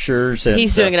some pictures. And,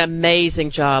 he's doing an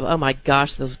amazing job. Oh my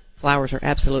gosh, those flowers are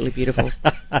absolutely beautiful.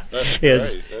 That's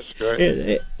great. That's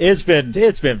great.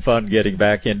 It's been fun getting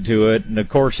back into it, and of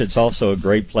course, it's also a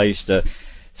great place to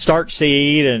start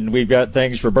seed. And we've got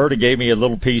things. Roberta gave me a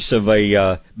little piece of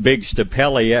a big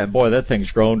Stapelia, and boy, that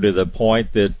thing's grown to the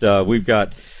point that we've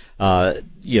got.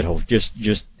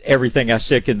 Just everything I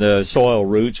stick in the soil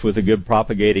roots with a good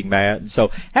propagating mat. And so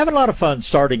having a lot of fun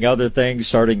starting other things,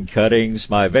 starting cuttings.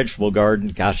 My vegetable garden,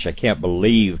 gosh, I can't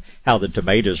believe how the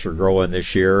tomatoes are growing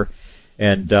this year.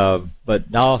 And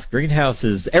but no,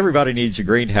 greenhouses, everybody needs a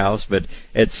greenhouse, but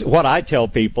it's what I tell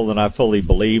people, and I fully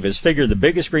believe, is figure the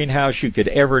biggest greenhouse you could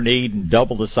ever need and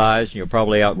double the size, and you'll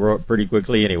probably outgrow it pretty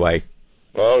quickly anyway.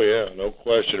 Oh, yeah, no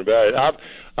question about it.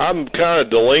 I'm kind of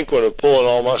delinquent of pulling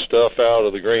all my stuff out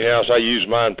of the greenhouse. I use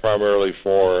mine primarily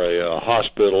for a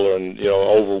hospital and,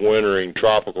 overwintering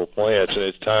tropical plants, and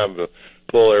it's time to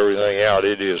pull everything out.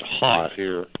 It is hot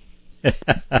here.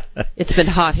 It's been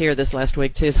hot here this last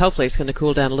week, too. Hopefully it's going to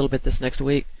cool down a little bit this next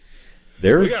week.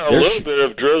 We got a little bit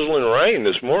of drizzling rain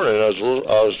this morning. I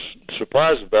was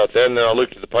surprised about that, and then I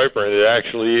looked at the paper, and it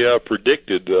actually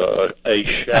predicted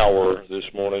a shower this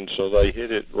morning, so they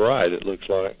hit it right, it looks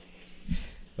like.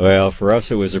 Well, for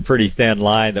us, it was a pretty thin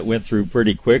line that went through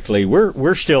pretty quickly.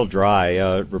 We're still dry.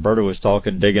 Roberta was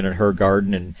digging in her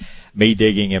garden, and me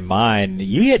digging in mine,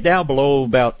 you get down below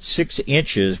about 6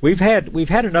 inches. We've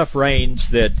had enough rains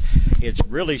that it's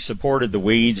really supported the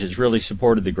weeds, it's really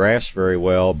supported the grass very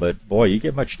well, but boy, you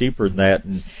get much deeper than that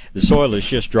and the soil is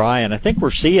just dry, and I think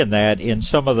we're seeing that in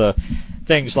some of the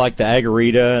things like the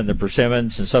agarita and the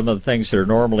persimmons and some of the things that are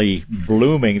normally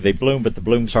blooming. They bloom, but the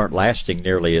blooms aren't lasting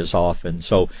nearly as often.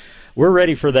 So we're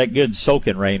ready for that good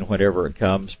soaking rain whenever it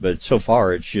comes, but so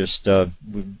far it's just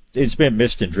it's been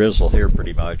mist and drizzle here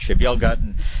pretty much. Have y'all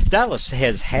gotten? Dallas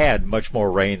has had much more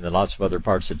rain than lots of other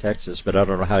parts of Texas, but I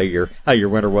don't know how your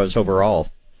winter was overall.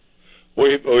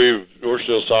 We're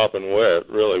still sopping wet.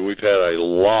 Really, we've had a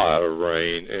lot of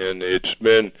rain, and it's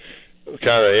been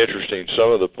kind of interesting.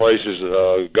 Some of the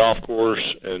places, golf course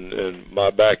and my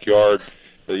backyard,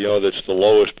 that's the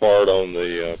lowest part on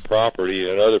the property,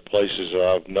 and other places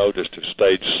I've noticed have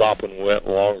stayed sopping wet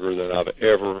longer than I've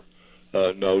ever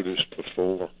noticed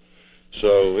before.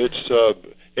 So it's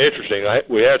interesting.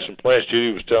 We had some plants.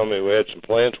 Judy was telling me we had some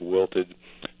plants wilted,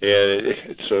 and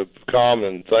it's a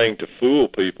common thing to fool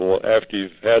people after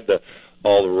you've had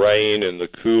all the rain and the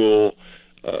cool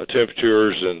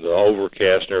temperatures and the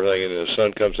overcast and everything, and the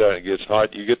sun comes out and it gets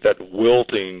hot. You get that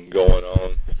wilting going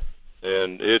on,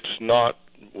 and it's not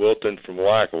wilting from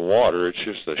lack of water. It's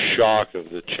just the shock of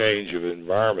the change of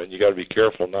environment. You got to be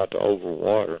careful not to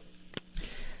overwater.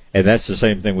 And that's the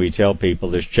same thing we tell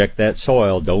people, is check that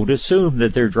soil. Don't assume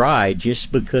that they're dry just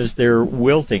because they're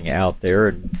wilting out there.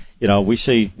 And, we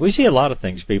see a lot of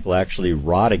things, people actually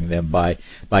rotting them by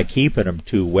keeping them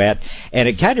too wet. And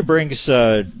it kind of brings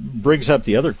up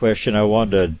the other question I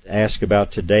wanted to ask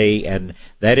about today, and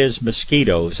that is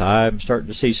mosquitoes. I'm starting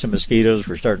to see some mosquitoes.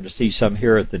 We're starting to see some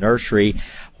here at the nursery.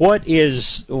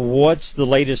 What's the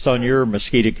latest on your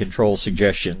mosquito control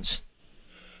suggestions?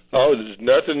 Oh, there's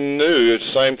nothing new. It's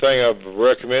the same thing I've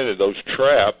recommended, those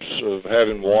traps of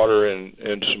having water in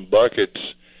some buckets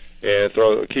and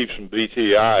keep some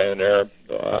BTI in there.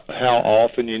 How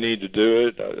often you need to do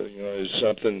it, is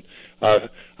something I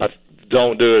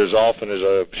don't do it as often as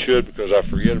I should because I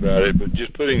forget about it, but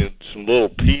just putting some little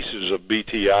pieces of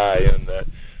BTI in that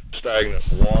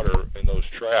stagnant water in those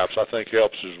traps, I think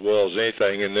helps as well as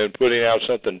anything, and then putting out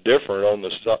something different on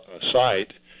the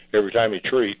site every time you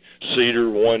treat. Cedar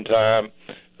one time,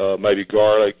 maybe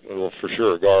garlic, well, for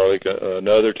sure garlic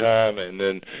another time, and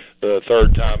then the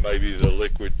third time maybe the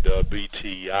liquid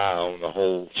BTI on the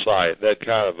whole site. That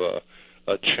kind of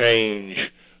a change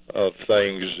of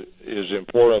things is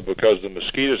important because the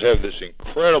mosquitoes have this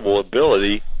incredible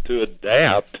ability to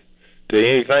adapt to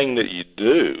anything that you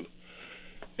do.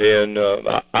 And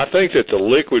I think that the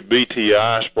liquid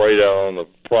BTI sprayed out on the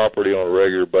property on a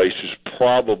regular basis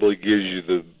probably gives you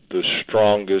the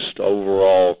strongest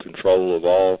overall control of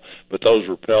all, but those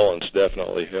repellents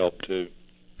definitely help too.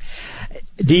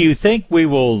 Do you think we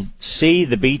will see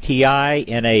the BTI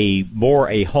in a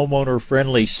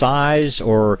homeowner-friendly size,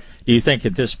 or do you think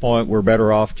at this point we're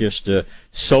better off just to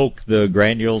soak the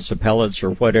granules, the pellets,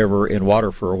 or whatever in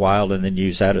water for a while and then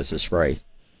use that as a spray?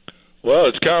 Well,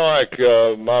 it's kind of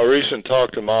like my recent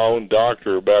talk to my own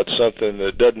doctor about something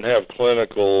that doesn't have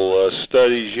clinical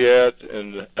studies yet,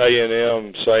 and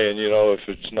A&M saying, if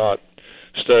it's not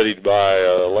studied by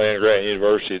land-grant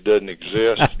university, it doesn't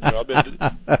exist.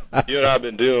 You and I have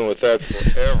been dealing with that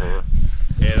forever,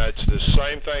 and it's the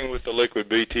same thing with the liquid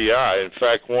BTI. In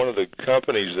fact, one of the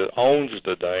companies that owns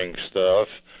the dang stuff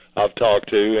I've talked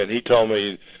to, and he told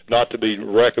me not to be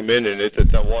recommending it,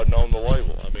 that wasn't on the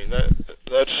label. I mean,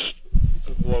 that's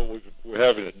what we're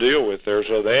having to deal with there.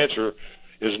 So the answer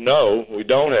is no. We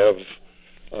don't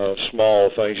have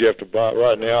small things you have to buy.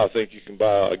 Right now, I think you can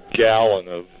buy a gallon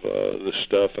of this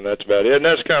stuff, and that's about it. And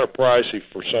that's kind of pricey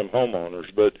for some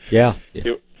homeowners, but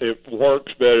it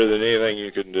works better than anything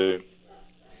you can do.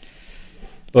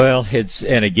 Well, it's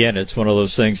one of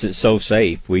those things that's so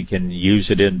safe. We can use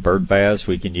it in bird baths,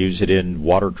 we can use it in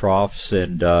water troughs,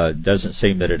 and it doesn't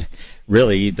seem that it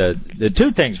really, the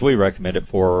two things we recommend it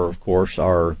for, of course,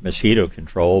 are mosquito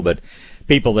control, but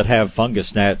people that have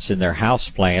fungus gnats in their house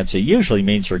plants, it usually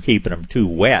means they're keeping them too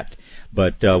wet.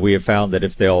 But we have found that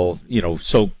if they'll,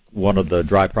 soak one of the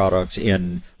dry products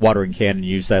in watering can and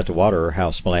use that to water a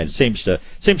house plant, it seems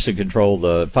to control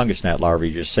the fungus gnat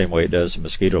larvae just the same way it does the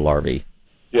mosquito larvae.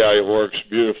 Yeah, it works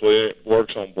beautifully. It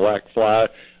works on black fly.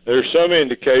 There's some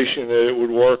indication that it would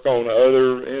work on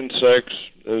other insects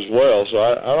as well. So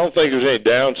I don't think there's any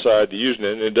downside to using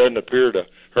it, and it doesn't appear to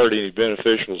hurt any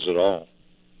beneficials at all.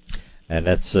 And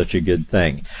that's such a good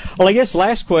thing. Well, I guess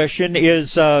last question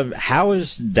is, how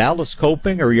is Dallas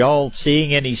coping? Are y'all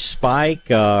seeing any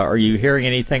spike? Are you hearing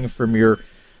anything from your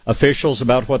officials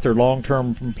about what their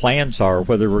long-term plans are,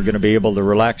 whether we're going to be able to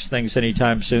relax things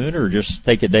anytime soon or just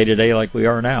take it day to day like we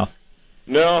are now?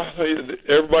 No,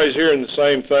 everybody's hearing the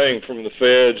same thing from the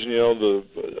feds.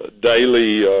 The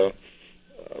daily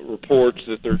reports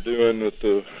that they're doing with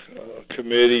the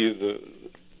committee,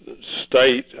 the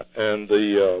state, and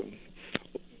the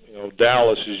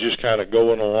Dallas is just kind of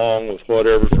going along with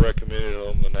whatever's recommended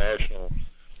on the national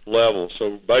level.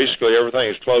 So basically everything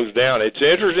is closed down. It's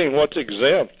interesting what's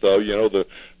exempt, though. The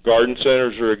garden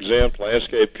centers are exempt,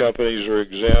 landscape companies are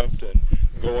exempt, and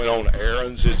going on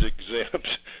errands is exempt.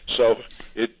 So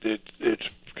it's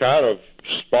kind of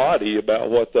spotty about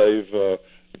what they've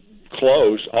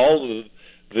closed. All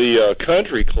the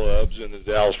country clubs in the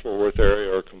Dallas-Fort Worth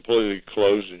area are completely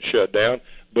closed and shut down,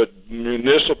 but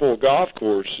municipal golf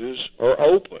courses are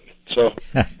open. So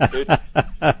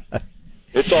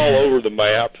it's all over the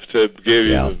map, to give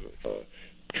you the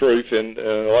truth. And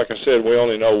like I said, we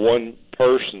only know one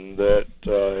person that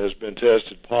has been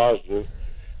tested positive,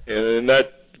 and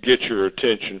that gets your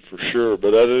attention for sure.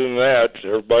 But other than that,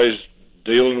 everybody's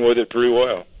dealing with it pretty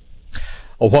well.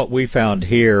 What we found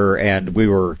here, and we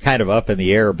were kind of up in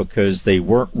the air because they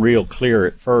weren't real clear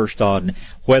at first on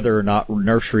whether or not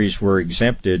nurseries were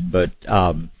exempted, but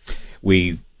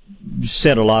we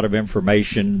sent a lot of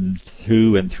information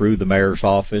to and through the mayor's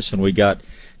office, and we got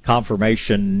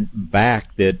confirmation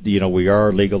back that, we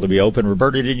are legal to be open.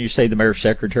 Roberta, didn't you say the mayor's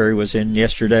secretary was in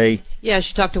yesterday? Yeah,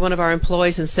 she talked to one of our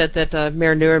employees and said that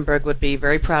Mayor Nuremberg would be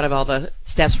very proud of all the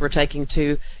steps we're taking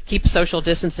to keep social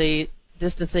distancing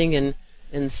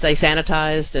and stay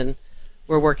sanitized, and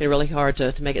we're working really hard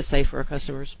to make it safe for our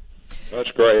customers. That's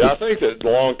great. I think that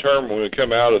long term, when we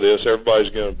come out of this,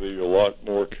 everybody's going to be a lot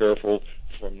more careful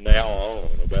from now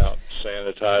on about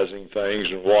sanitizing things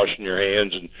and washing your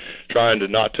hands and trying to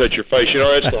not touch your face.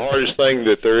 That's the hardest thing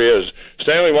that there is.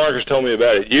 Stanley Marcus told me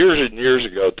about it years and years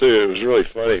ago, too. It was really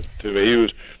funny to me. He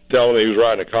was telling me, he was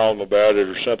writing a column about it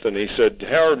or something. He said,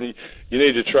 Howard, you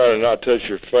need to try to not touch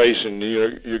your face, and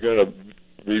you're going to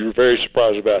be very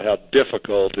surprised about how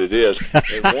difficult it is.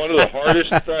 And one of the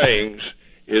hardest things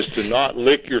is to not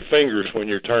lick your fingers when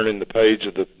you're turning the page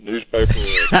of the newspaper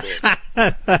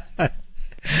or book.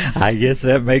 I guess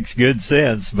that makes good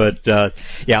sense, but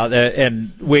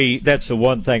and that's the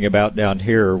one thing about down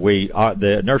here.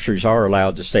 The nurseries are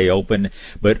allowed to stay open,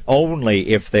 but only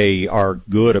if they are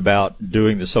good about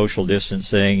doing the social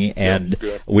distancing. And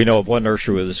we know of one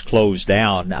nursery that was closed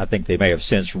down. I think they may have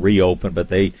since reopened, but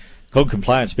code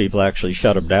compliance people actually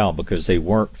shut them down because they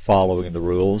weren't following the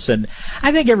rules. And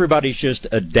I think everybody's just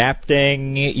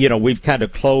adapting. We've kind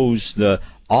of closed the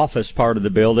office part of the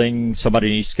building. Somebody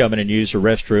needs to come in and use the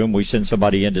restroom. We send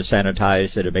somebody in to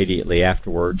sanitize it immediately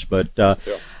afterwards. But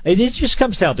it just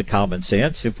comes down to common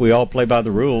sense. If we all play by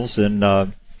the rules,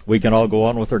 then we can all go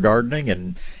on with our gardening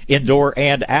and indoor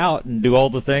and out and do all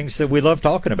the things that we love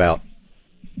talking about.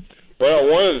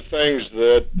 Well, one of the things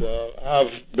that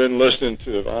I've been listening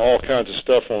to all kinds of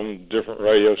stuff on different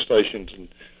radio stations and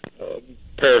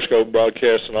Periscope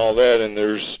broadcasts and all that, and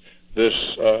there's this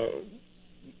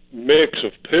mix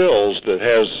of pills that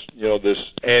has, this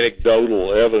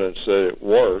anecdotal evidence that it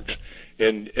works.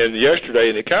 And yesterday,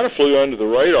 and it kind of flew under the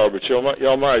radar, but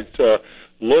y'all might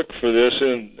look for this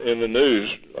in the news.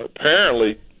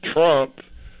 Apparently, Trump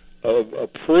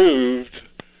approved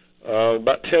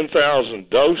about 10,000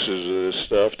 doses of this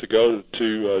stuff to go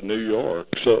to New York.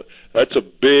 So that's a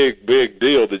big, big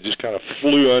deal that just kind of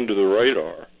flew under the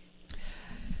radar.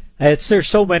 There's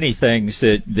so many things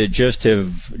that just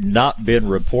have not been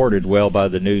reported well by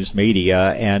the news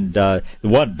media, and the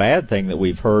one bad thing that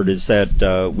we've heard is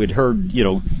that we'd heard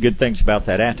good things about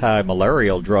that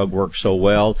anti-malarial drug works so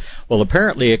well. Well,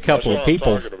 apparently a couple of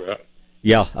people.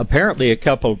 Apparently a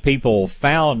couple of people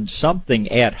found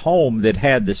something at home that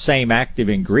had the same active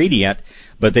ingredient,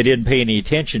 but they didn't pay any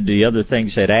attention to the other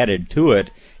things that added to it.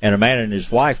 And a man and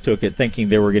his wife took it thinking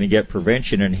they were going to get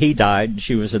prevention, and he died, and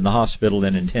she was in the hospital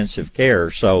in intensive care.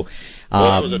 So,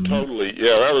 that was a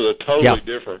totally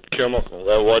different chemical.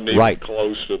 That wasn't even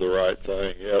close to the right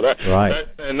thing.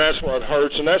 And that's what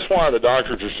hurts, and that's why the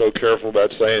doctors are so careful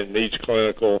about saying it needs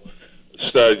clinical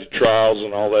study trials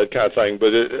and all that kind of thing. But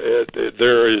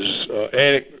there is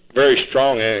very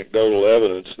strong anecdotal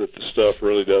evidence that the stuff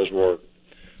really does work.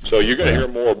 So you're going to hear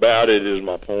more about it, is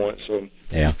my point. So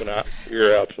keep an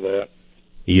ear out for that.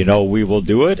 We will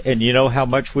do it, and you know how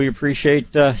much we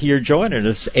appreciate your joining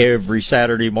us every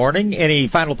Saturday morning. Any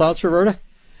final thoughts, Roberta?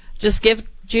 Just give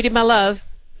Judy my love.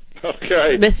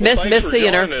 Okay. Miss seeing her. Thanks for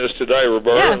joining us today,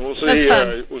 Roberta. Yeah, and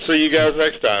we'll see you guys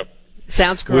next time.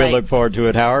 Sounds great. We'll look forward to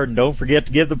it, Howard. And don't forget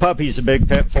to give the puppies a big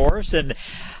pet for us. And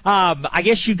I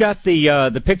guess you got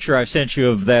the picture I sent you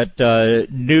of that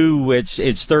new,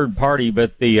 it's third party,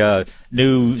 but the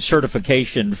new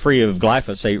certification free of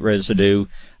glyphosate residue.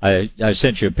 I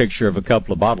sent you a picture of a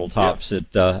couple of bottle tops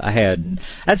that I had, and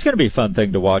that's going to be a fun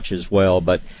thing to watch as well.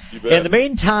 But in the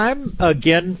meantime,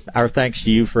 again, our thanks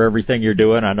to you for everything you're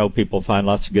doing. I know people find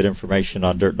lots of good information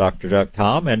on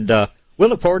DirtDoctor.com, and we'll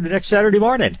look forward to next Saturday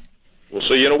morning. We'll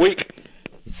see you in a week.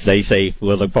 Stay safe.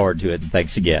 We'll look forward to it, and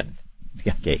thanks again.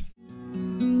 Okay.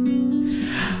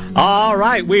 All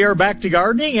right, we are back to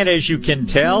gardening, and as you can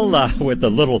tell with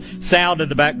the little sound in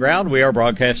the background, we are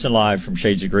broadcasting live from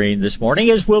Shades of Green this morning,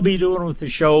 as we'll be doing with the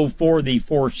show for the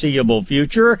foreseeable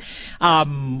future.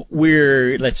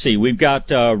 Let's see, we've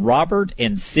got Robert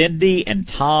and Cindy and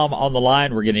Tom on the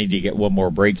line. We're going to need to get one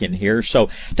more break in here. So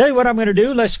tell you what I'm going to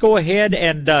do. Let's go ahead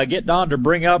and get Don to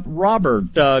bring up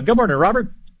Robert. Good morning,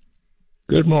 Robert.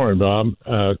 Good morning, Bob.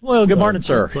 Well, good morning,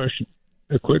 sir.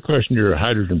 A quick question your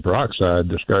hydrogen peroxide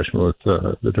discussion with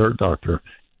the Dirt Doctor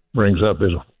brings up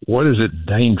is, what is it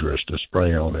dangerous to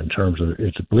spray on in terms of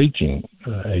it's a bleaching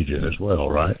agent as well,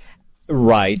 right?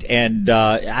 Right, and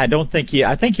I think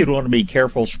you'd want to be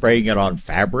careful spraying it on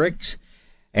fabrics,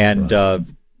 and of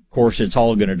course it's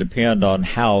all going to depend on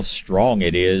how strong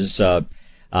it is.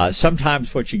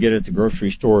 Sometimes what you get at the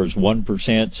grocery store is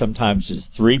 1%, sometimes it's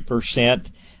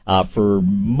 3%. For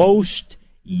most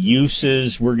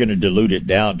uses, we're going to dilute it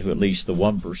down to at least the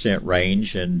 1%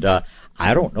 range, and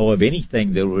I don't know of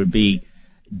anything that would be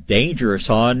dangerous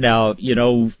on. Now, I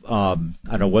know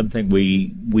one thing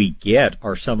we get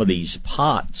are some of these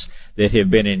pots that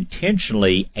have been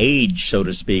intentionally aged, so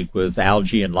to speak, with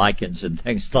algae and lichens and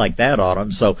things like that on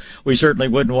them. So we certainly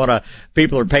wouldn't want to,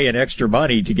 people are paying extra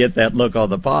money to get that look on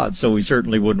the pot, so we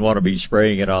certainly wouldn't want to be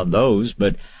spraying it on those.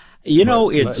 But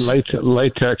it's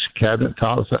latex cabinet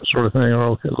tops, that sort of thing,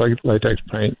 or latex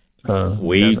paint.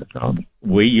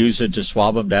 We use it to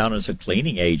swab them down as a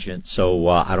cleaning agent, so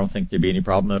I don't think there'd be any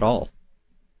problem at all.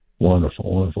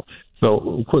 Wonderful.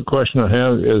 So, a quick question I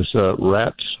have is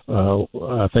rats.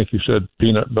 I think you said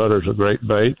peanut butter is a great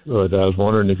bait, but I was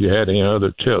wondering if you had any other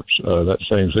tips. That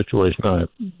same situation I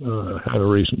had a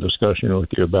recent discussion with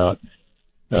you about.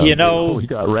 We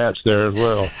got rats there as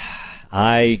well.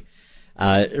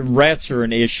 Rats are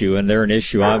an issue, and they're an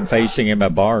issue I'm facing in my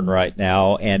barn right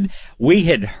now. And we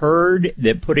had heard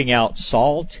that putting out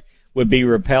salt would be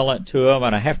repellent to them,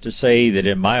 and I have to say that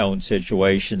in my own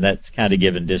situation, that's kind of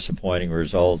given disappointing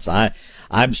results. I'm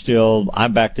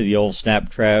back to the old snap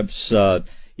traps.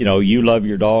 You love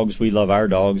your dogs, we love our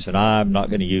dogs, and I'm not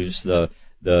going to use the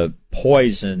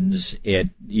poisons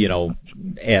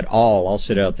at all. I'll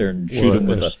sit out there and shoot them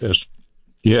with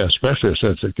Yeah, especially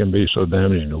since it can be so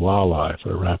damaging to wildlife,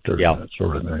 or raptors, that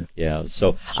sort of thing. Yeah,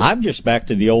 so I'm just back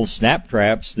to the old snap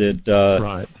traps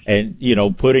that,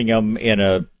 and putting them in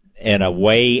a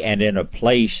way and in a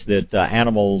place that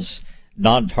animals,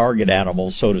 non-target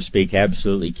animals, so to speak,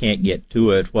 absolutely can't get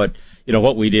to it. What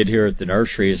we did here at the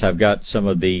nursery is I've got some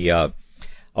of the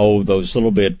those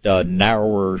little bit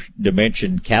narrower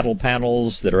dimensioned cattle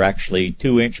panels that are actually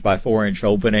 2-inch by 4-inch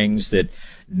openings that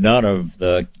none of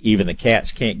even the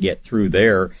cats can't get through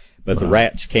there, but the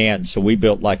rats can. So we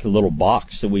built like a little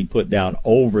box that we put down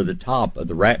over the top of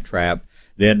the rat trap,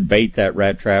 then bait that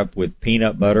rat trap with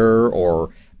peanut butter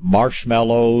or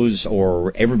marshmallows,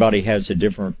 or everybody has a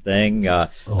different thing. I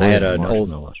had an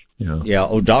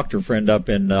old doctor friend up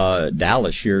in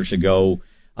Dallas years ago,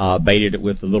 baited it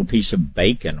with a little piece of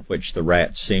bacon, which the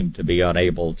rats seemed to be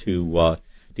unable to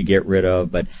get rid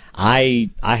of. But I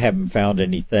haven't found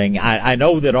anything. I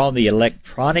know that on the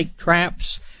electronic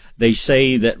traps, they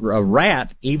say that a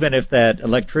rat, even if that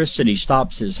electricity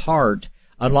stops his heart,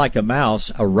 unlike a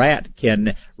mouse, a rat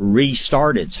can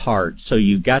restart its heart. So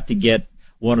you've got to get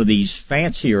one of these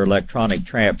fancier electronic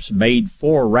traps made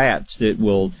for rats that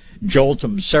will jolt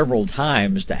them several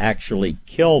times to actually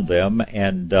kill them.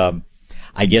 And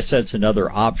I guess that's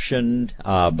another option.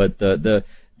 But the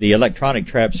electronic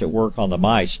traps that work on the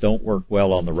mice don't work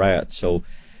well on the rats. So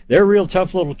they're a real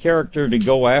tough little character to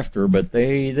go after, but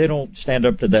they don't stand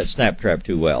up to that snap trap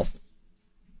too well.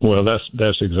 Well,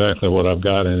 that's exactly what I've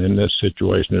got. And in this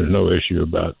situation, there's no issue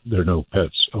about there are no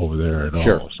pets over there at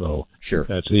all. So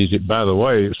that's easy. By the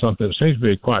way, something that seems to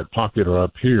be quite popular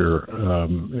up here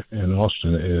in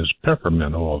Austin is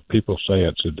peppermint oil. People say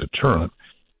it's a deterrent.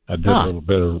 I did a little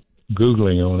bit of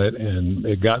Googling on it, and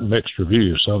it got mixed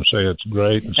reviews. Some say it's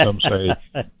great, and some say,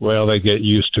 well, they get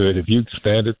used to it. If you can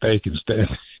stand it, they can stand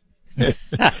it.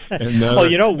 And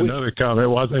another comment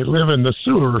was, they live in the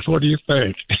sewers. What do you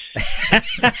think?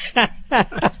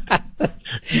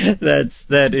 That's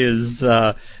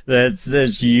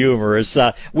humorous.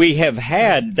 We have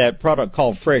had that product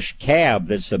called Fresh Cab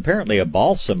that's apparently a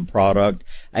balsam product.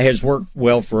 It has worked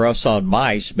well for us on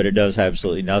mice, but it does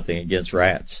absolutely nothing against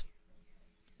rats.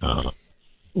 The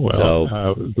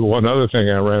one other thing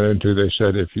I ran into, they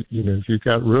said if you've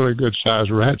got really good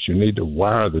sized rats, you need to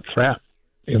wire the trap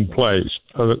in place.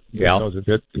 Because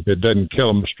if it doesn't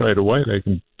kill them straight away, they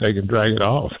can drag it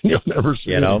off. You'll never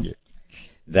see it again.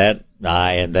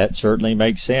 And that certainly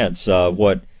makes sense.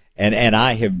 And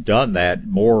I have done that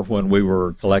more when we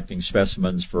were collecting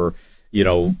specimens for,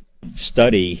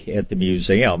 study at the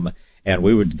museum, and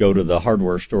we would go to the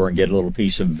hardware store and get a little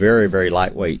piece of very, very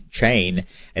lightweight chain,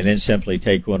 and then simply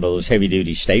take one of those heavy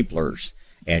duty staplers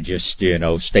and just,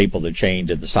 staple the chain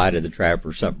to the side of the trap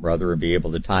or something or other and be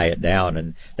able to tie it down.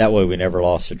 And that way we never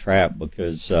lost the trap,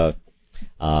 because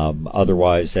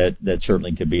otherwise that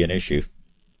certainly could be an issue.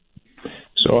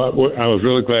 So I was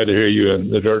really glad to hear you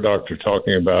and the Dirt Doctor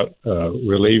talking about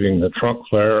relieving the trunk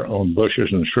flare on bushes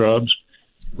and shrubs.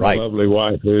 Right. My lovely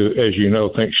wife, who, as you know,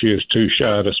 thinks she is too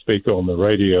shy to speak on the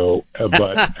radio,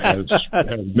 but has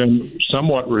been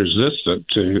somewhat resistant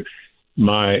to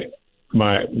my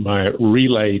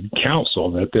relayed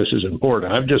counsel that this is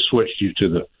important. I've just switched you to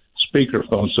the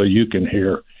speakerphone so you can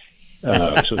hear,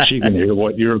 so she can hear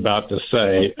what you're about to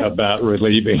say about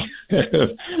relieving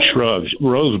shrubs.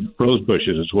 Rose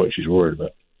bushes is what she's worried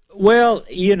about. Well,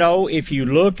 if you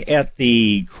look at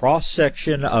the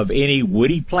cross-section of any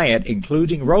woody plant,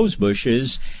 including rose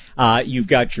bushes, you've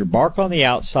got your bark on the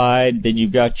outside, then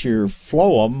you've got your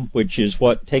phloem, which is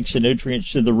what takes the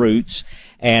nutrients to the roots,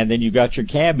 and then you've got your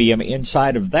cambium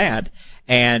inside of that.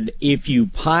 And if you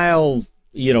pile,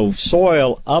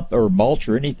 soil up or mulch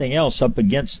or anything else up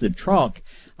against the trunk,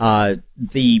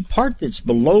 the part that's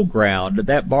below ground,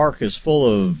 that bark is full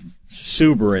of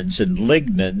suberans and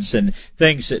lignans and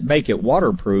things that make it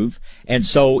waterproof, and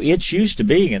so it's used to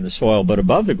being in the soil. But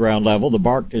above the ground level, the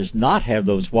bark does not have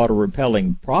those water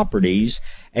repelling properties,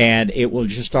 and it will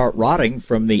just start rotting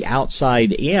from the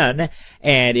outside in,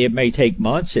 and it may take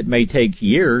months, it may take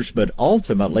years, but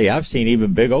ultimately I've seen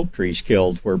even big oak trees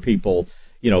killed where people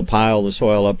pile the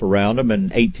soil up around them,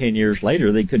 and 8-10 years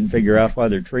later they couldn't figure out why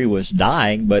their tree was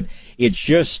dying. But it's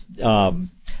just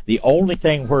the only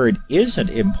thing where it isn't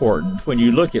important, when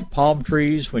you look at palm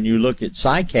trees, when you look at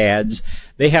cycads,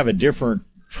 they have a different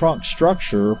trunk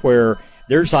structure where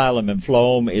their xylem and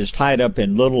phloem is tied up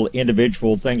in little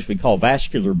individual things we call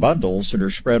vascular bundles that are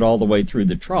spread all the way through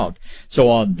the trunk. So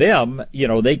on them,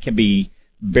 they can be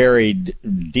buried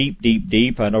deep, deep,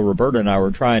 deep. I know Roberta and I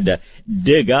were trying to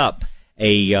dig up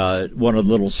one of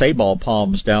the little sabal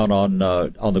palms down on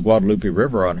the Guadalupe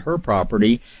River on her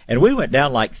property, and we went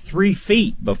down like 3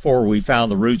 feet before we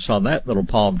found the roots on that little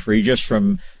palm tree, just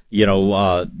from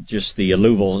just the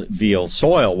alluvial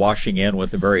soil washing in with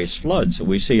the various floods that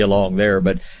we see along there.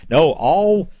 But no,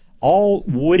 all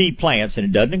woody plants, and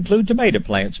it doesn't include tomato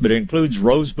plants, but it includes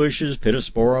rose bushes,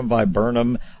 Pittosporum,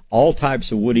 viburnum, all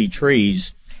types of woody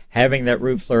trees. Having that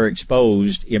root flare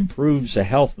exposed improves the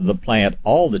health of the plant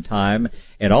all the time,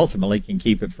 and ultimately can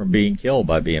keep it from being killed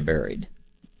by being buried.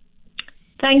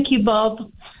 Thank you,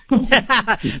 Bob.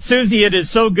 Susie, it is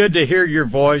so good to hear your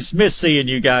voice. Miss seeing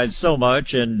you guys so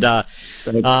much, and that's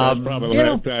probably the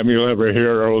last time you'll ever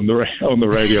hear her on the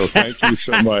radio. Thank you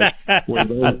so much.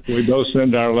 We both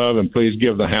send our love, and please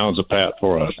give the hounds a pat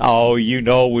for us. Oh,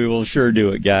 we will sure do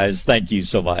it, guys. Thank you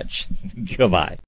so much. Goodbye.